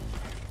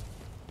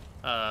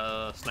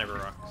 Sniper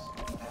rocks.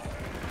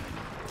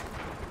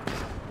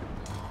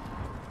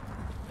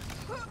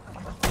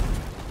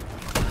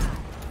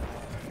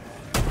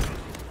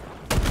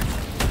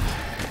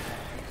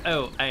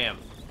 Oh, I am.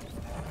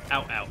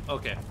 Ow, ow.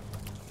 Okay.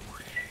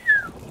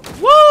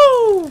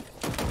 Woo!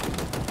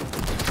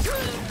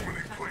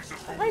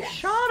 I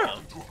shot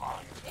him. To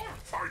hide.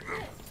 Find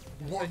them.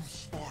 One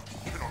spot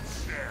cannot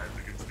stand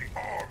against the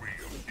army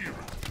of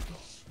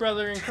heroes.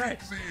 Brother in Take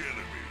Christ. the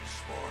enemy,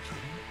 Spartan.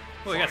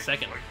 Oh, we got Fight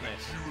second. like the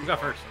Nice. true Who got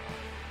heart. first?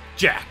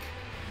 Jack.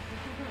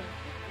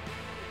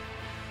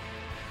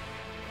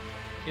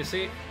 You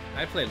see,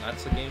 I play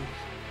lots of games.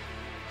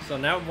 So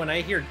now when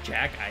I hear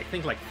Jack, I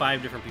think like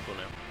 5 different people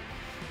now.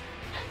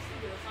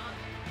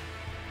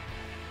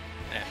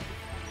 Yeah.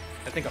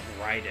 I think of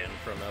Raiden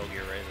from Metal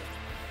Gear Rising.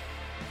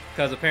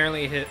 Because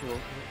apparently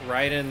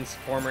Raiden's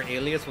former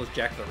alias was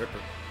Jack the Ripper.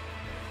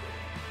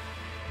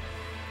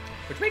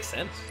 Which makes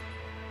sense.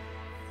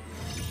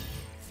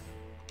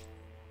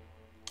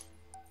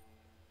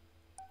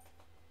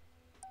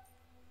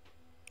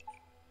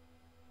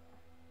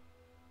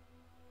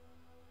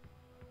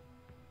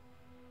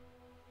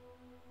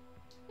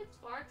 Is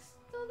Sparks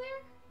still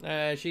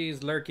there?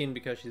 She's lurking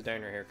because she's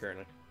dyeing her hair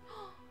currently.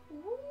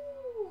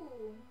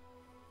 Ooh.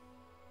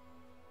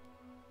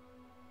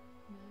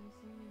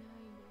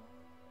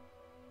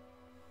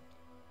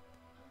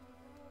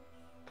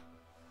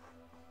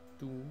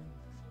 Doom.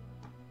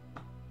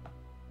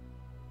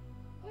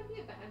 What would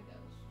be a bad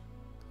ghost?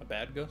 A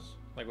bad ghost?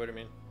 Like, what do you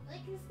mean?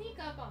 Like, can sneak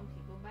up on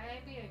people, but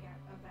I'd be a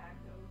bad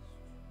ghost.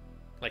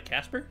 Like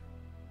Casper? No.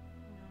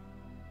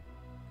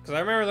 Because I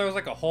remember there was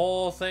like a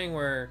whole thing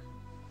where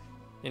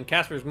in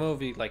Casper's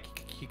movie, like,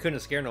 he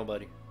couldn't scare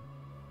nobody.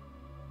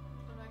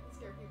 I'm not gonna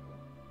scare people.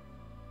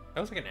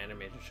 That was like an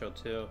animated show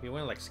too. He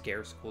went like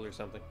scare school or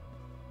something.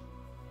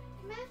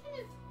 Imagine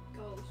if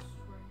ghosts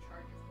were in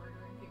charge of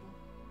murdering people.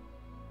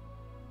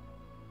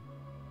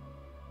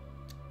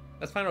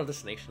 That's Final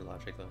Destination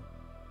logic though.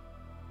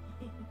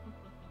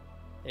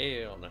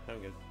 Hell no, I'm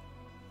good.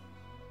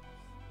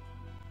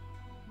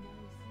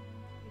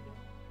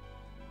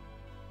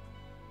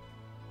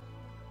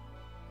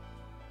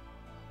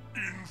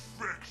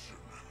 Infection.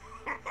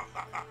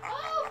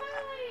 Oh,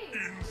 finally!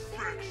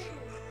 Infection.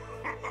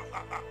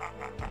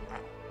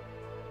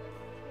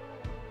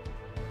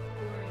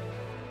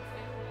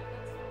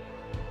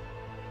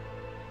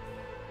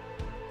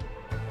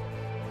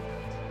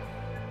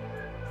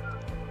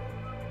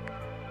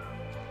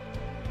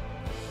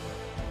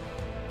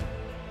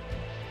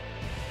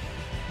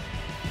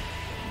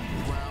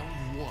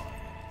 Round 1.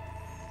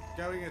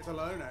 Going it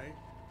alone, eh?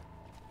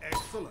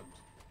 Excellent.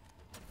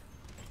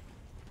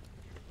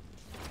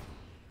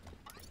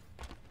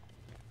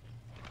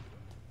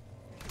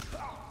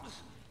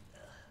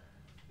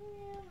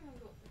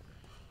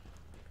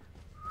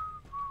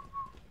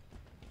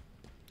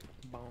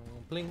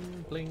 Bong,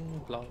 bling,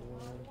 bling, blong.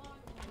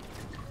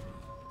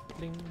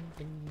 Bling,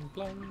 bling,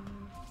 blong.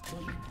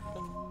 Bling,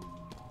 bling.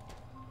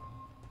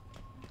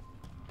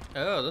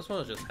 Oh, this one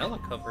was just hella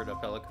covered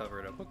up, Okay. What's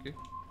covered up?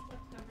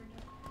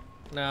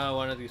 Now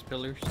one of these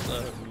pillars,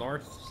 the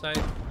north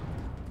side.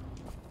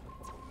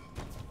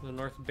 The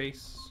north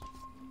base.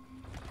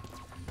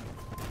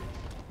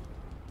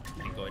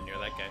 Ain't going near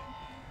that guy.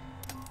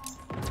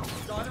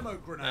 Dynamo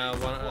grenade.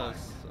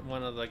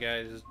 One of the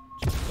guys just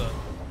Is that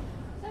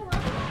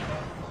rubber?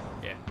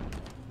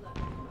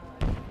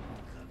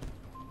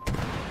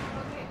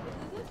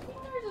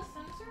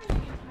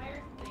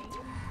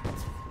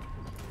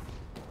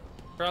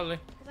 Probably.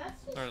 'Cause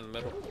that's just Or in the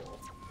middle. cool.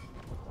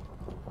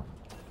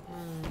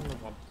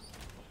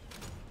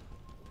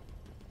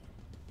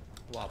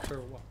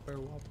 Whopper, whopper,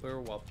 whopper,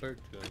 whopper,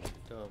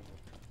 double,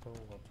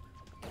 whopper.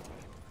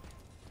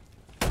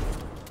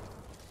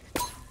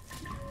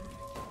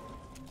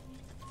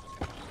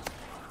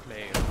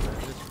 Made of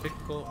this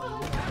pickle.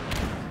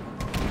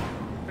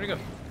 Where'd he go?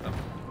 Oh.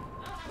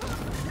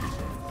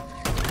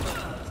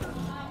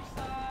 I'm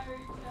sorry,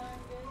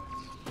 Jungus.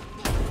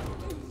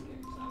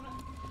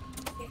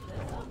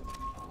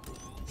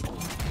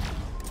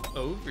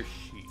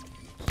 Oversheet.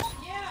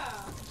 Yeah.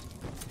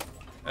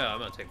 Oh, I'm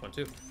gonna take one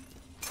too.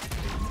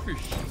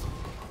 Oversheet.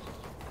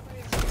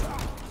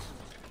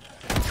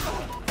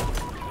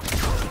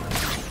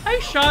 I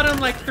shot him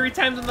like 3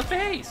 times in the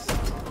face.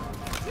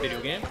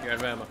 Video game? You're out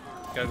of ammo.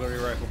 Gotta go to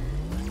your rifle.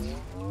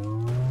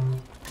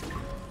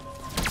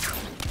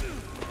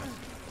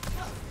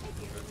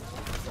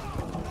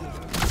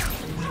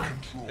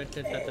 That's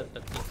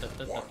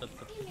what the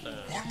freaking.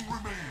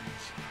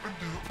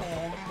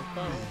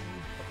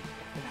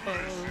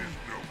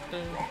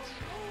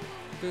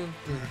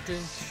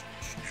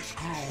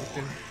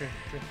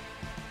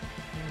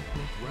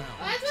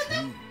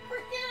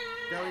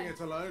 Going it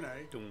alone, eh?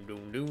 Doom,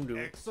 doom, doom, doom.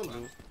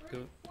 Excellent.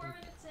 Doom, 4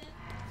 minutes in.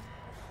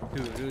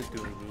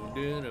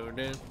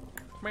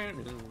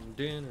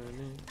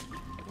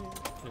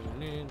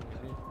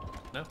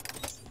 No?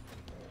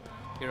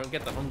 You don't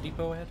get the Home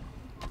Depot ad?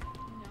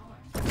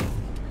 No.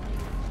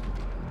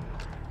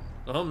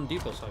 The Home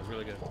Depot song's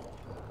really good.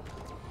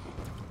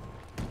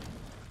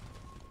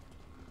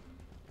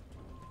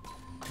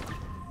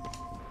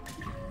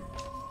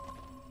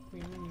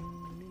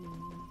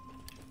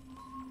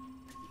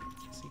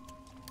 See.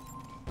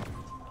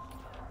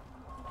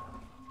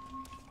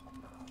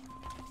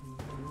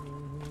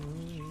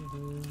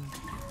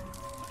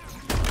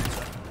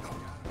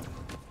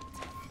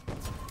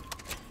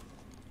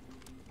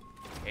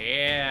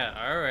 Yeah,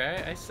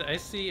 alright. I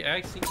see.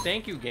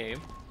 Thank you, game.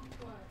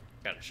 What?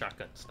 Got a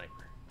shotgun sniper.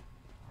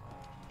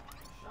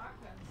 Shotgun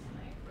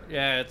sniper.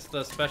 Yeah, it's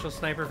the special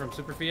sniper from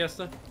Super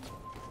Fiesta.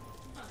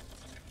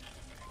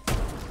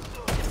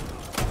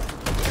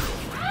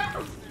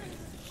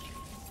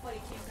 What, he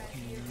came back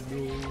here?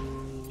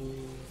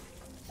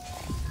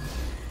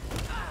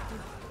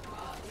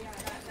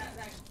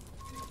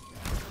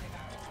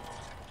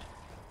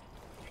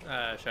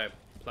 Yeah, that. Should I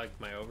plug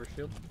my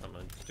overshield? I'm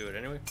gonna do it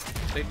anyway.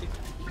 Safety.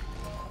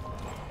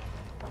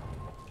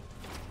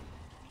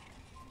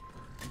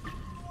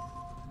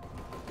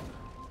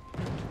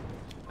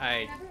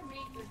 I Never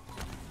made this.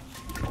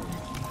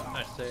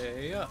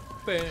 say up,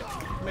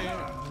 man.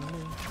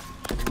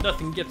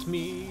 Nothing gets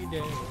me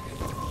down.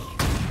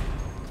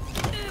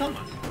 Come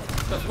on,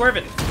 stop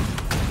swerving.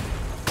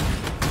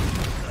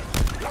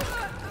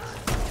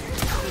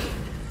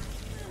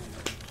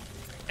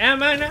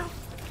 Am I now?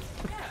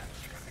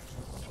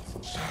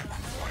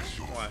 Sacrifice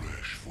your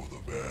flesh for the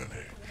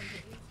banning.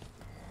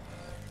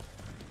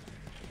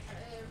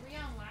 Are we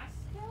on last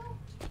go?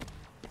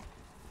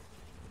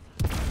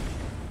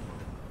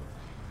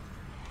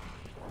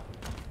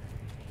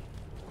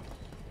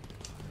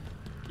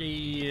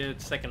 Yeah,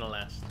 it's second to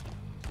last.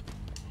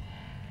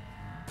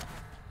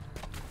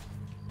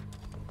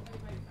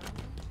 Everybody found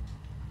him?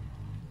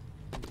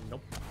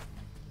 Nope.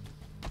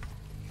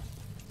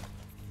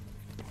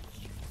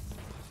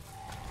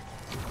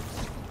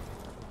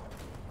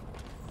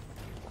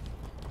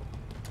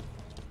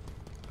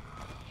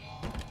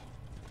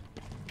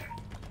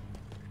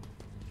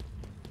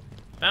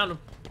 Found him.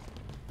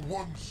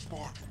 One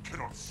Spartan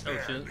cannot Oh stand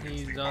shit, against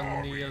he's the on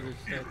army the of other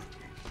side. heroes.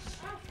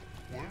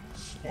 One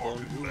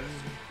Spartan left.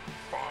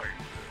 Find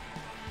them.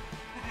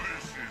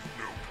 This is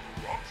no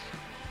corruption.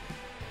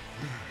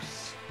 This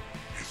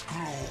is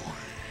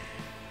glory.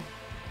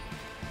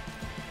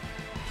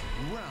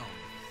 Round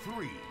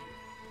 3.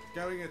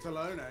 Going it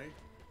alone, eh?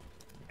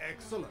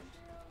 Excellent.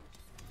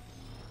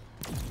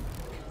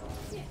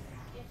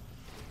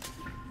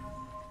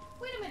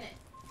 Wait a minute.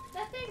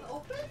 That thing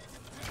opens?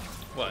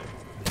 What?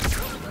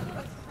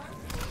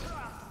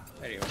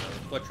 Anyway,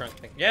 what trunk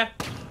thing? Yeah,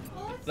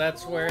 Oh,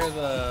 that's where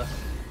the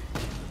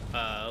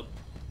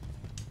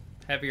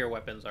heavier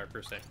weapons are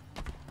per se.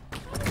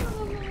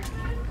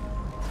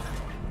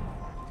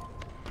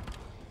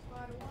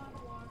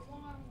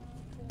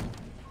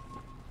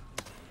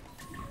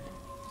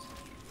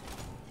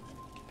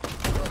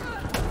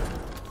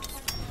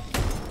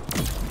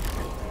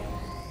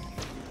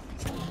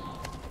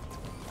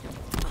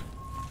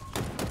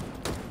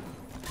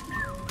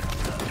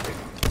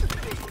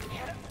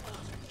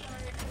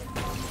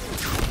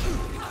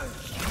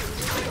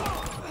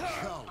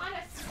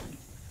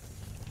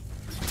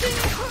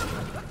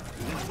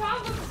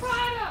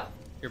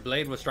 Your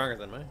blade was stronger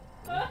than mine.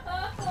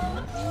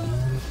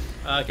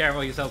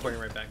 Careful, he's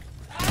teleporting right back.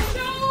 I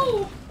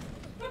know!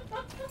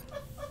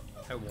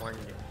 I warned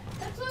you.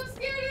 That's what I'm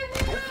scared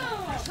of him!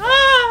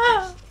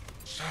 Ah!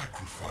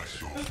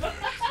 Sacrifice your flesh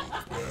for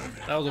the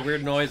banning. That was a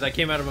weird noise that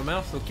came out of my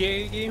mouth.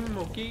 Okay, game,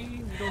 okay.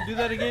 We don't do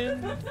that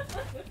again.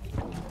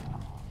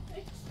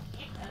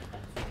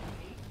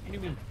 What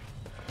do you mean?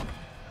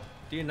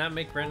 Do you not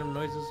make random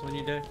noises when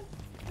you die?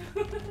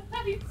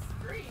 How do you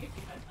scream?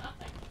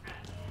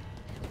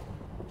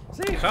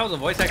 See, if I was a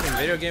voice acting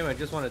video game, I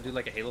just want to do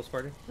like a Halo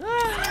Spartan. Why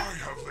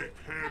have they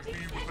paired me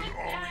with an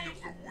army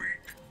of the weak?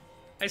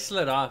 I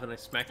slid off and I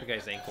smacked the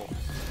guy's ankle.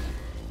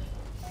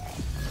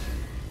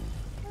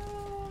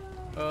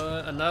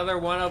 Another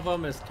one of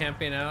them is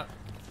camping out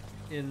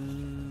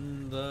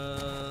in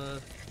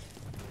the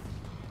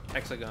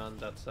hexagon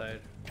that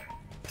side.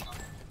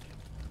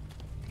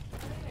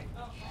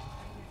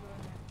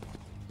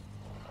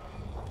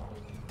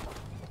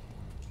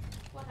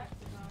 What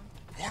hexagon?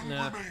 One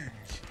No.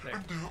 remains, There.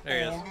 and There they're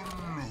he all is.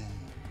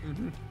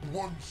 alone.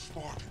 One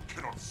Spartan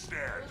cannot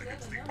stand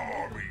against the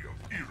army of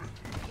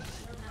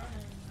irritants.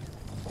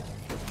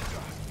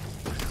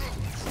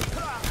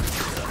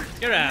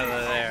 Get out of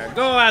there!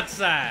 Go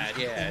outside!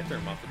 Yeah, I threw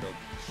him off the building.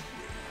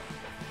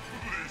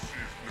 This is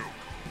no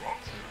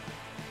corruption.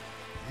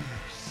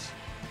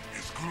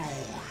 This is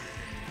glory.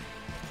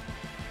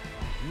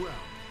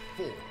 Round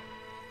 4.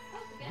 Oh,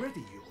 again?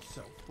 Ready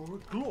yourself for a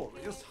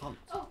glorious hunt.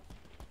 Oh.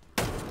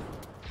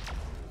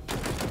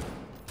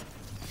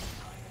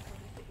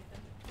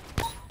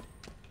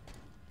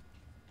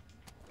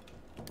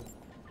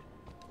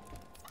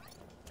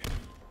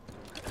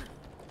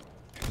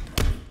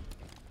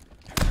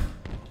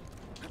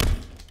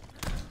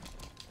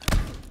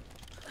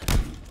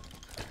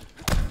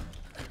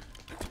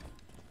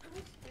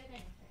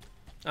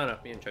 Oh no,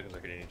 me and Chuggins are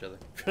hitting each other.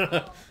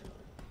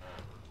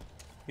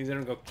 He's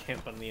gonna go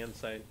camp on the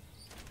inside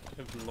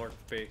of the north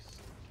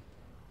base.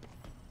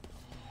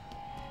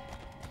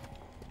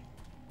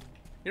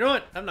 You know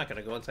what? I'm not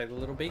gonna go inside the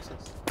little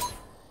bases.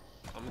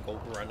 I'm gonna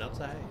go run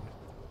outside.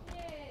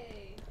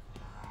 Yay.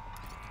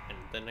 And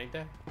then I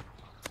die.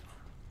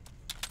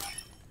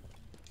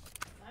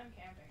 I'm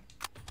camping.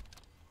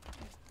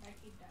 I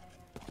keep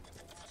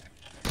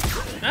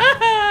dying.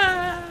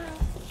 Ah!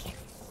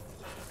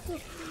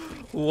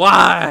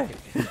 Why?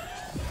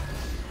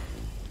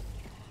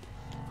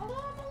 Although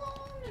I'm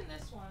alone in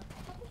this one.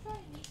 How can I try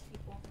and meet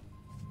people?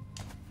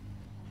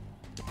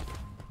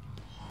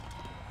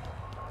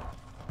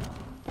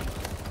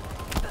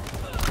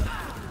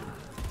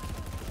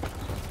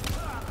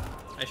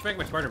 I should make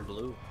my Spartan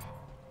blue.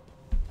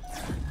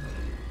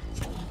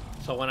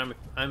 So when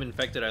I'm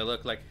infected, I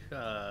look like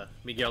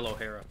Miguel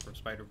O'Hara from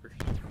Spider-Verse.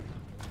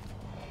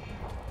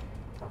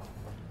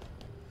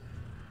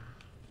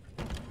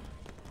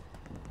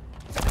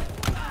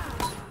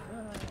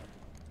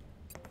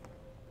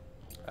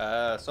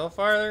 So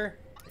far,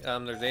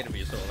 there's 8 of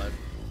you still alive.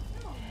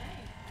 Oh,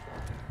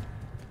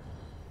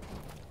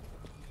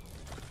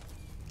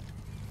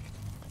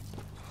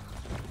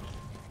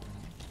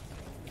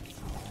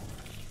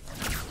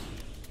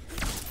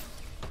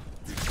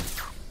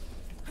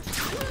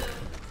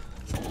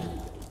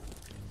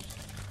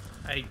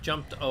 nice. I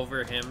jumped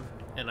over him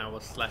and I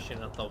was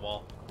slashing at the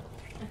wall.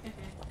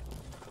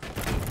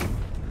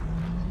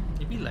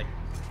 He'd be like,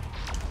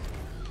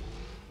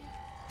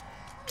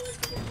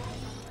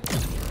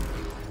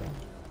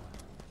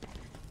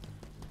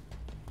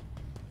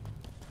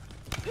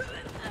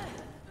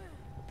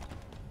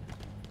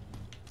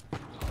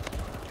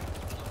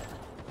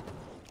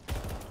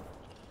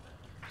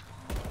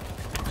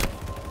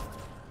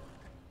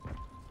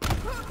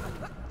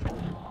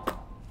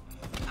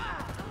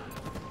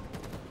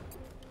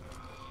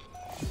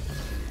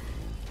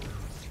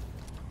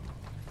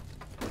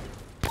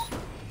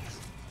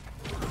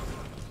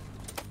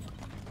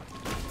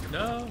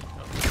 no.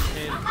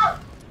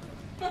 And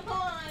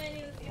Oh, I didn't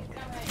even see it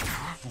coming.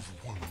 Half of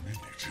 1 minute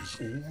is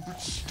all that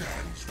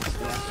stands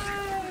before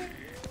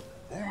victory.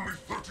 Only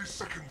 30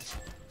 seconds.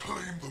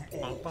 Claim them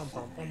all.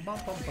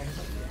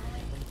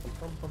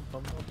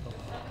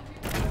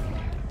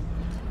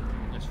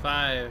 There's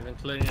 5,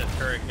 including a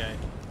turret guy.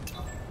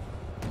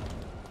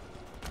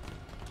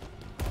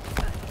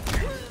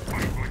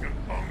 Fight like an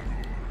uncle.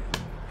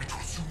 It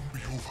will soon be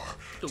over.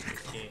 Stupid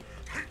game.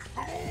 Take them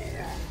all.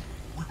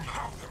 We will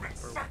have them in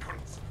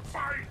seconds.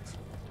 Fight.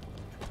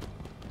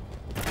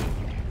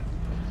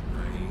 I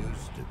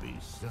used to be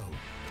so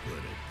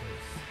good at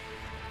this.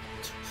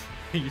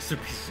 He used to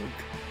be so good.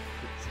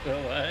 So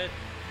what?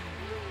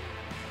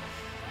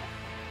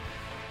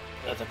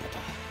 That's a good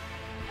time.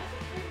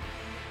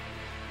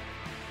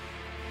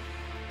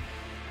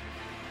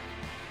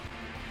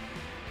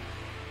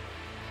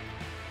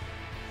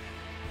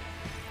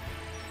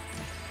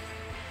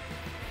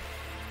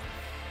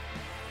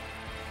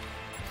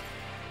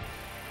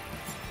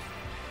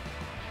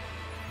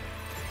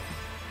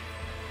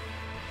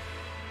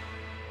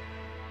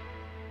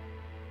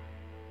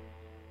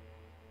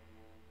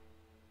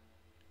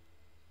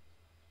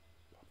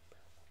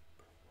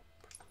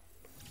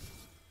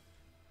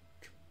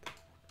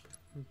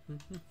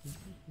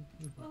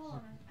 Hold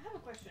on. I have a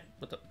question.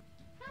 What's up?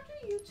 How do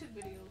YouTube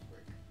videos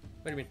work?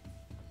 What do you mean?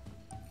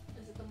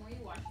 Is it the more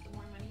you watch, the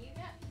more money you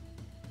get?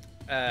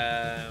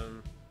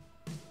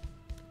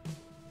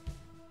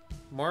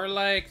 More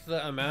like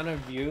the amount of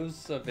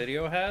views a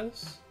video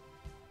has.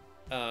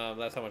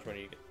 That's how much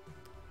money you get.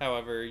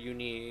 However, you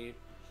need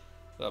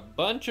a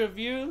bunch of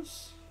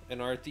views in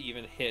order to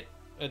even hit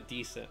a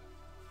decent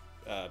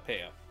payout.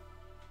 Okay,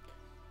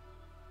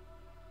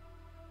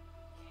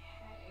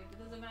 but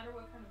does it matter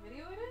what kind of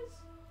video it is?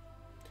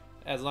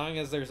 As long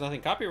as there's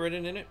nothing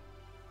copyrighted in it,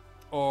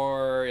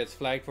 or it's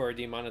flagged for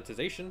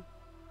demonetization.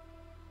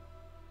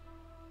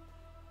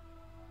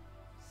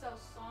 So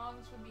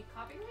songs would be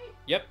copyright?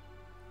 Yep.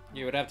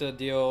 You would have to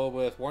deal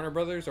with Warner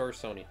Brothers or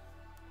Sony.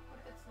 What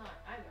if it's not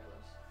either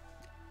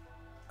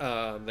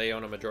of those? They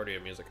own a majority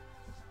of music.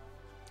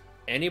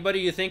 Anybody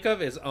you think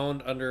of is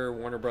owned under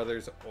Warner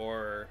Brothers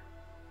or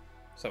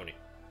Sony.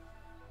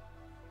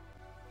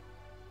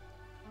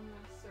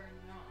 Unless they're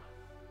not.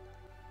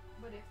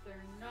 But if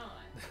they're not...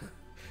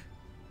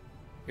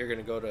 You're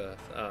gonna go to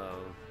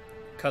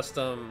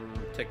custom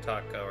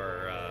TikTok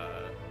or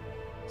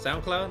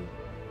SoundCloud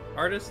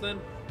artists then?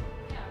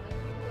 Yeah, like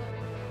people that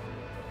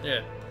make...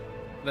 Yeah.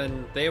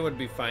 Then they would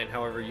be fine.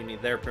 However, you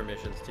need their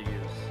permissions to use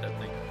that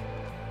thing.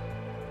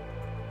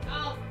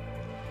 Oh!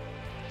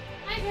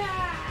 My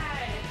God!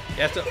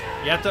 You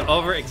have to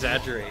over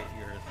exaggerate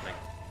your like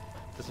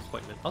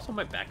disappointment. Also,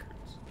 my back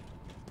hurts.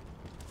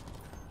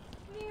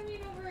 What do you mean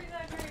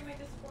over-exaggerating my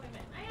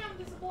disappointment? I am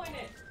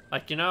disappointed!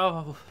 Like, you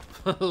know,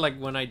 like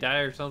when I die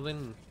or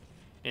something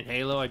in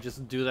Halo, I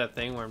just do that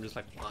thing where I'm just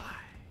like, why?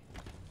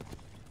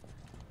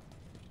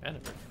 Banner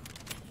rifle.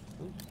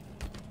 Ooh.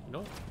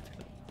 No.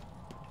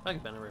 I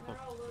like banner rifle.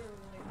 They're all literally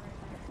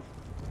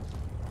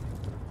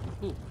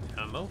right Ooh,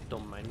 ammo.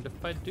 Don't mind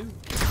if I do.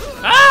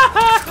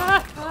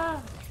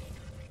 Ah!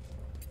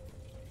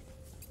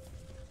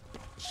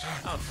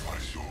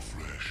 Sacrifice your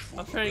flesh for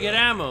I'm the trying to get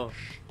ammo.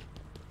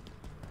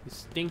 You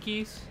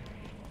stinkies.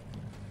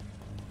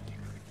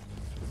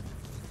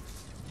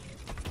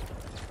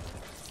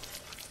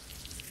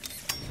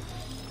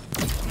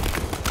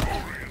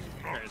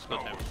 Alright, let's go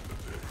time.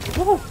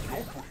 Don't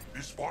put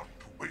this spot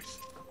to waste.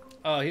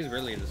 Oh, he's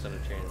really the son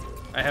of chain.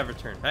 I have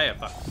returned. Hey,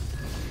 fuck. Well,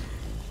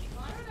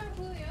 I don't know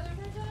who the other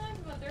person is,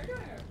 but they're doing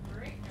a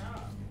great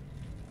job.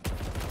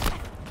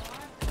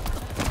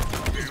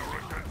 Here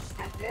against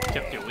the wall.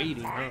 Kept you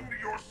waiting, huh? Find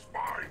your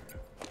spine.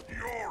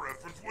 Your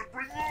efforts would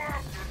bring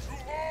laughter to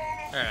all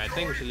of Alright, I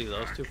think we should leave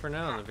those two for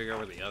now and then figure out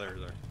where the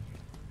others are.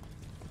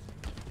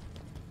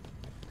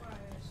 Why,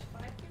 there's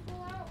 5 people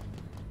out?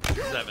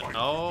 7.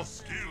 Oh, the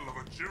skill of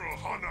a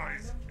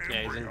Jiralhanai's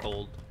yeah, he's in embryo.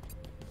 gold.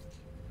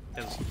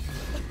 It's-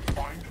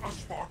 Find a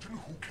Spartan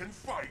who can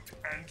fight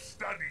and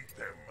study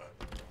them.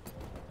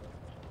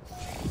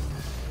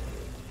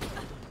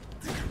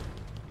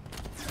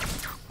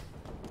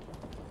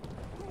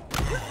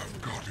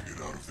 I've got to get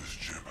out of this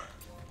gym.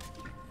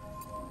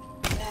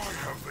 Why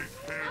have they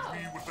paired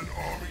me with an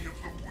army of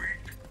the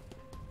weak?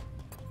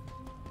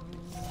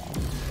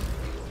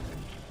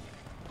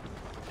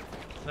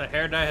 The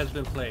hair dye has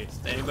been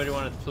placed. Anybody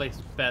want to place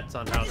bets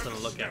on how it's going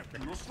to look after?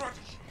 Your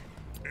strategy.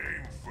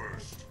 Aim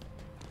first.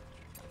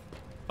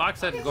 Fox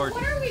said Okay, so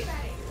gorgeous. what are we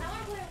betting? I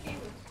want to play a game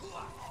with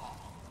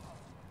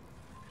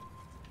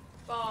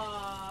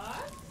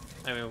Fox.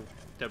 I mean,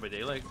 Dead by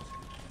Daylight.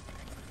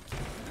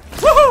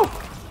 Woohoo!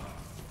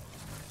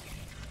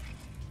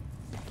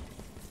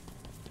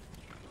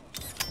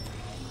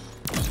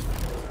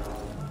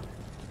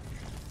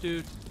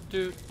 Doot,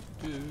 doot,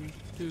 doot,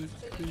 doot,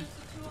 So doot. just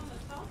the 2 on the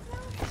top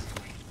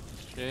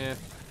now? Yeah.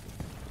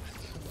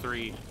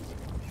 3.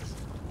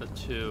 The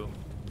 2.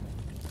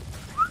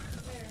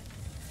 There.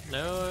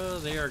 No,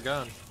 they are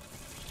gone.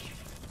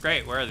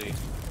 Great, where are they?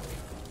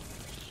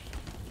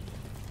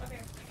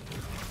 Okay.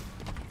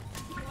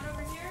 One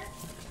over here.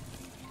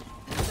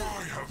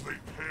 Why have they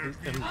paired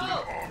me with an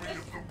army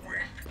of the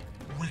weak?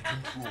 We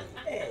control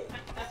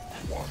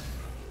all.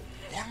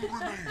 One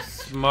remains.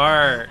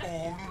 Smart. All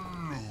alone.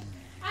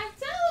 I'm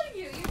telling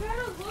you, you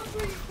gotta look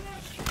where you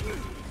can't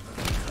shoot.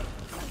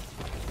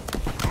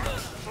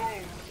 So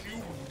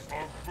humans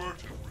are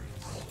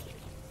vertebrates.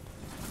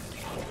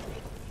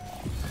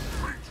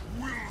 Fate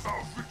wills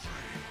our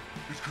victory.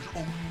 It could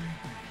only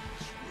be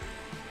this way.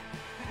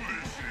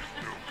 This is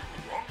no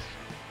corruption.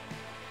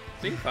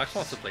 See, Fox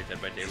wants to play Dead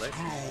by Daylight.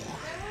 Glory. I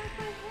wanna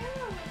play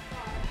Halo with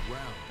Fox.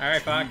 Round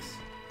Alright, Fox.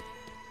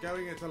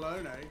 Going it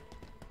alone, eh?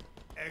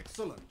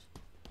 Excellent.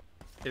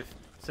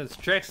 Since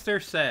Trickster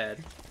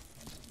said,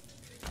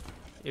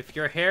 if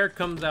your hair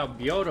comes out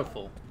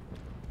beautiful,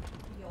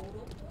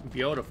 Yodel.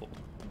 beautiful,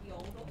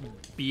 Yodel.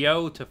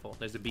 beautiful,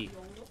 there's a B.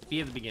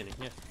 B at the beginning,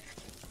 yeah.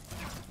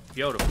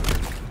 Beautiful.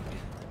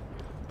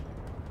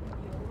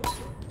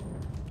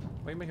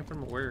 What are you making fun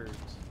of words?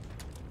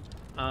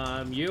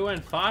 You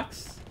and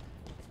Fox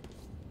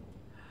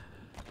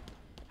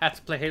had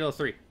to play Halo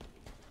 3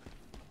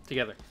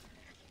 together.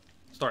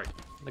 Story,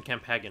 the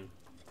Campaign.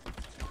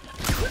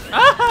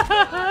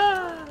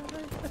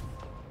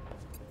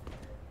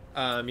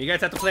 You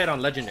guys have to play it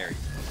on Legendary.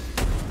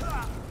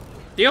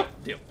 Deal?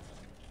 Deal.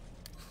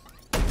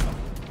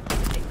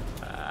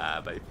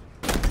 Bye.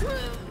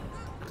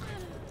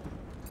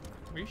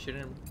 Are you shitting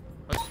him?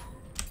 What?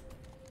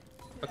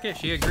 Okay,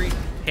 she agreed.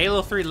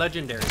 Halo 3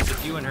 Legendary.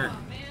 It's you and her. Oh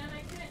man,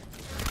 I couldn't.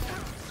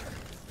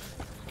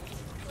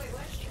 Wait,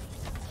 what?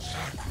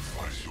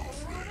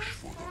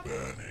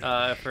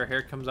 If her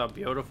hair comes out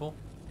beautiful,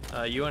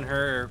 you and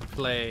her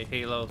play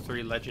Halo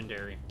 3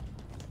 Legendary.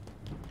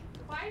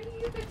 Why do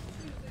you get to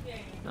choose the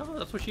game? No,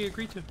 that's what she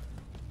agreed to.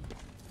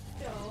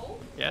 No.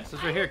 Yes,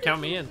 it's I right here. get to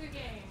Count me choose in. the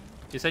game.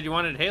 You said you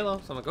wanted Halo,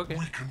 so I'm like, okay.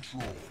 We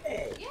control all.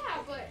 Yeah,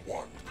 but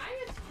One.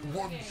 I get to choose the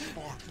One game.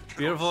 Spartan cannot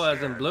Beautiful as in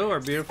stand blue, or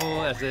against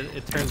beautiful as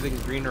it turns in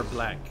green or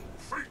black?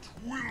 Fate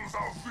wills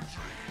our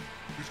victory.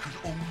 It could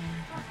only be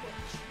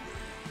this way.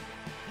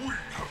 We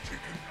have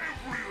taken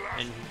every last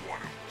And one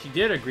of them. she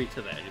did agree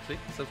to that, you see? It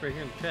says right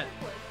here in the chat.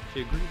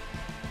 She agreed.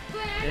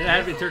 But It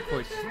had to be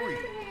turquoise.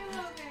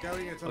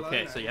 Going it alone.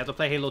 Okay, so you have to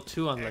play Halo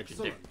 2 on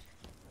Legendary.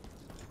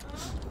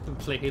 Excellent.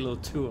 Play Halo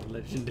 2 on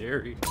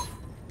Legendary.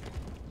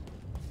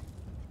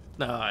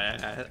 No,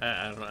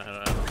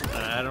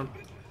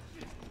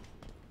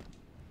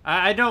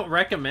 I don't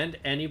recommend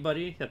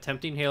anybody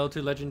attempting Halo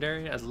 2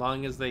 Legendary as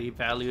long as they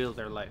value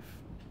their life.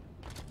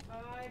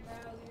 I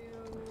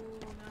value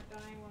not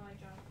dying while I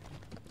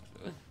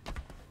jump.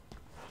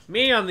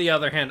 Me, on the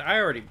other hand, I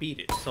already beat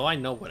it, so I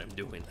know what I'm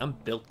doing. I'm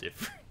built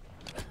different.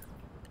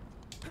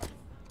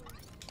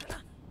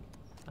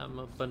 I'm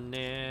a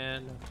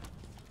banana.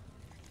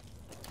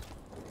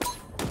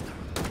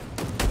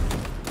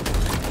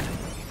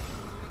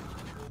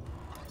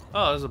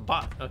 Oh, there's a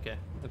bot. Okay.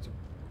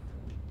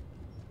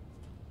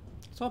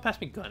 Someone pass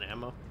me gun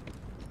ammo.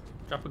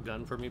 Drop a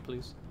gun for me,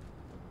 please.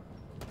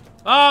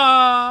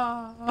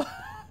 Ah!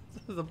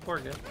 This is a poor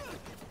guy.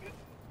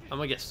 I'm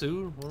gonna get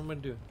sued? What am I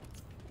gonna do?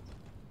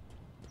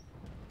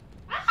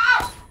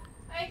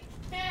 I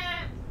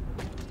can't.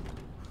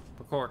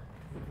 Record.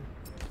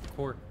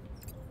 Record.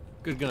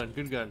 Good gun,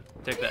 good gun.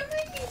 Take Are that. you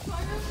making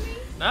fun of me?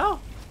 No!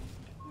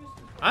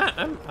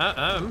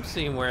 I'm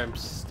seeing where I'm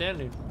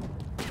standing.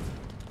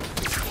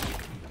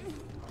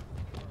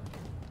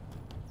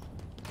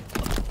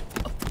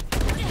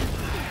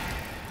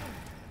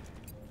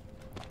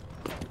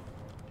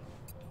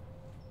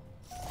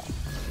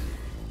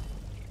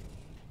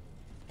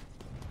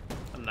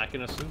 I'm not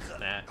gonna assume.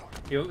 Nah.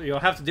 You'll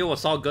have to deal with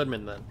Saul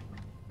Goodman then.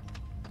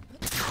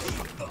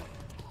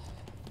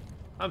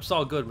 I'm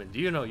Saul Goodman. Do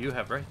you know you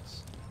have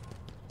rights?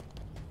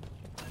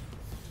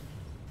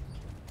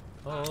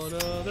 That's what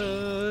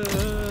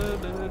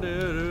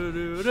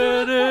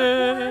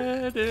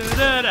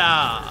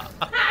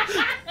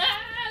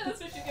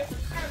you get for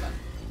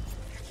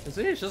Starbucks.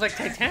 See, it's just like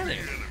Titanic.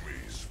 Enemy,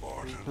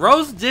 Spartan.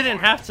 Rose didn't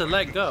have to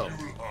let go.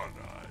 You will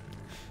honor.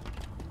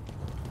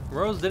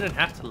 Rose didn't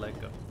have to let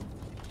go.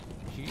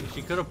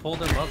 She could have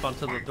pulled him up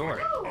onto the door.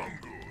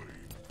 Hungry.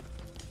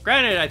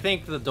 Granted, I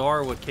think the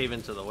door would cave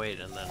into the weight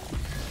and then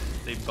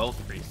they both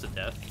freeze to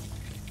death.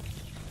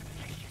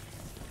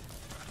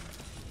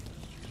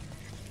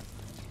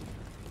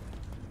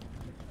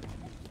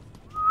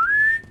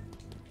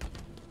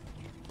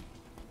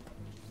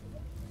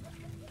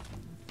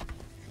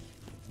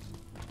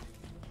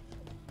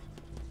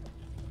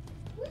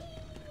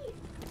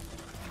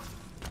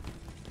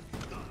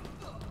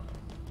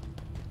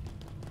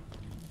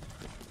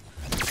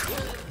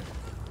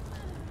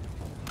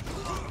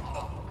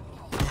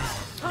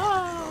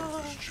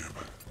 This Jim.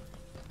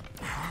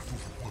 Half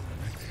of 1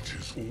 minute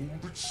is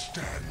all that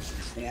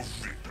stands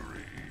before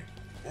victory.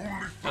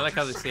 Only I like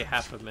how they 30 say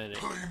half a seconds. minute.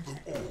 Claim them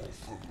all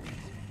for me.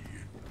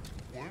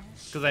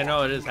 Because I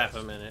know it is half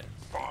a minute.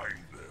 Find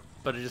them.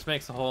 But it just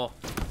makes the whole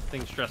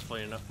thing stressful,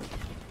 you know?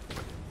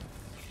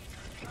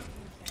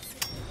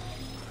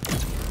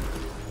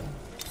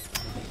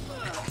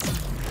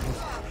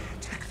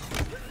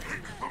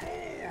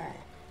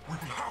 We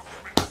will have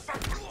them in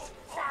seconds.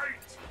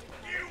 Fight!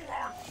 You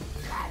are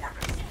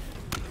cowardice.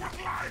 With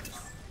lives.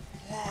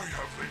 Why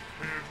have they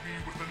paired me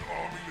with an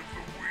army of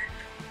the weak?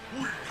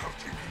 We have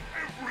taken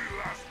every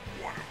last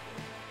one of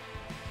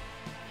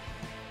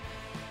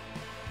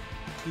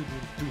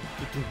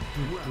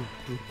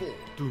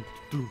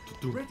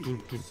Ready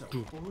yourself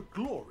for a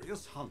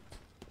glorious hunt.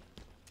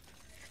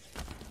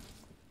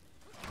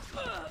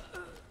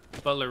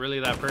 Butler really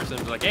that person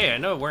who's like, hey, I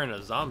know we're in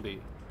a zombie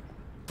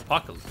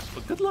apocalypse,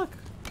 but good luck.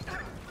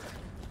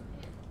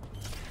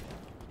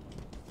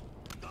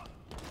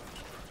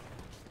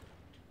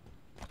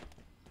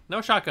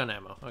 No shotgun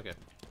ammo. Okay.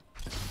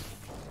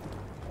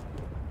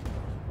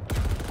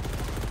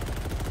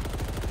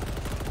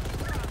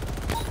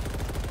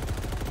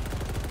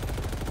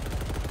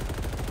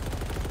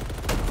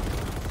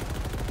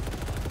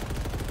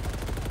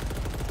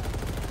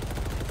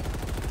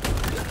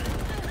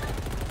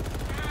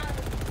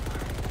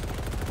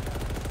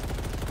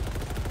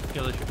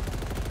 Kill issue.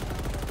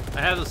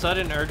 I have the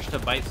sudden urge to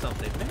bite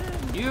something.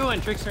 Man, you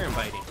and Trickster and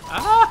biting.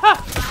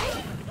 Ah!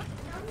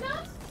 Num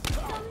num?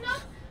 Num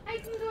num? I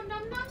can go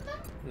num num num?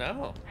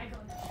 No. I go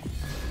num.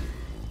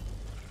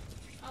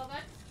 Oh,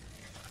 that's...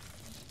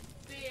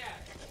 Yeah.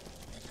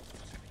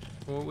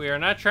 We are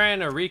not trying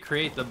to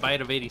recreate the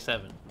bite of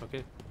 87,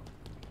 okay?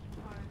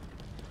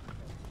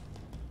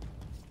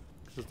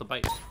 This is the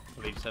bite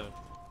of 87.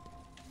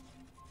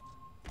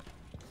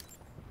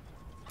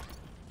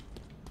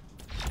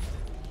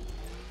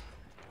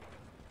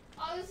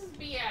 Oh, this is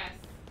BS.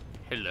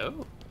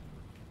 Hello?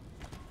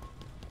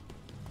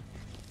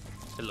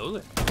 Hello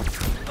there.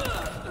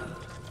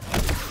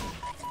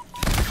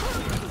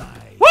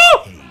 Woo!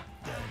 Hate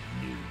the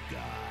new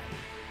guy.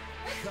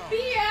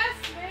 BS,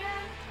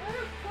 man. I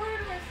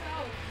recorded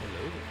myself.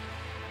 Hello there.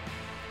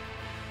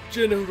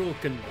 General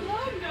Con. Hello,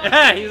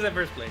 no. He's in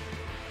first place.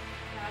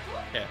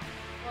 Nigel? Yeah.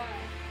 Why?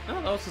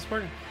 Oh, that was this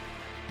morning.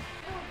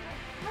 Oh,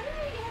 how do you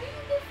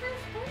get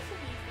first place in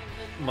these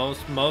things?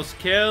 Like, Most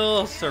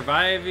kills,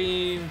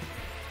 surviving,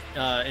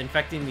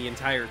 infecting the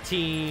entire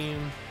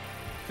team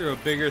through a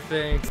bigger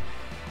thing.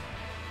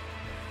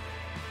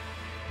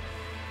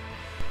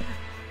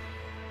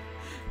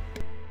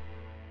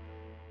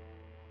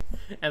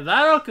 And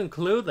that'll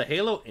conclude the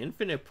Halo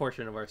Infinite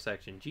portion of our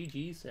section.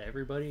 GG's to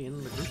everybody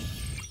in the group.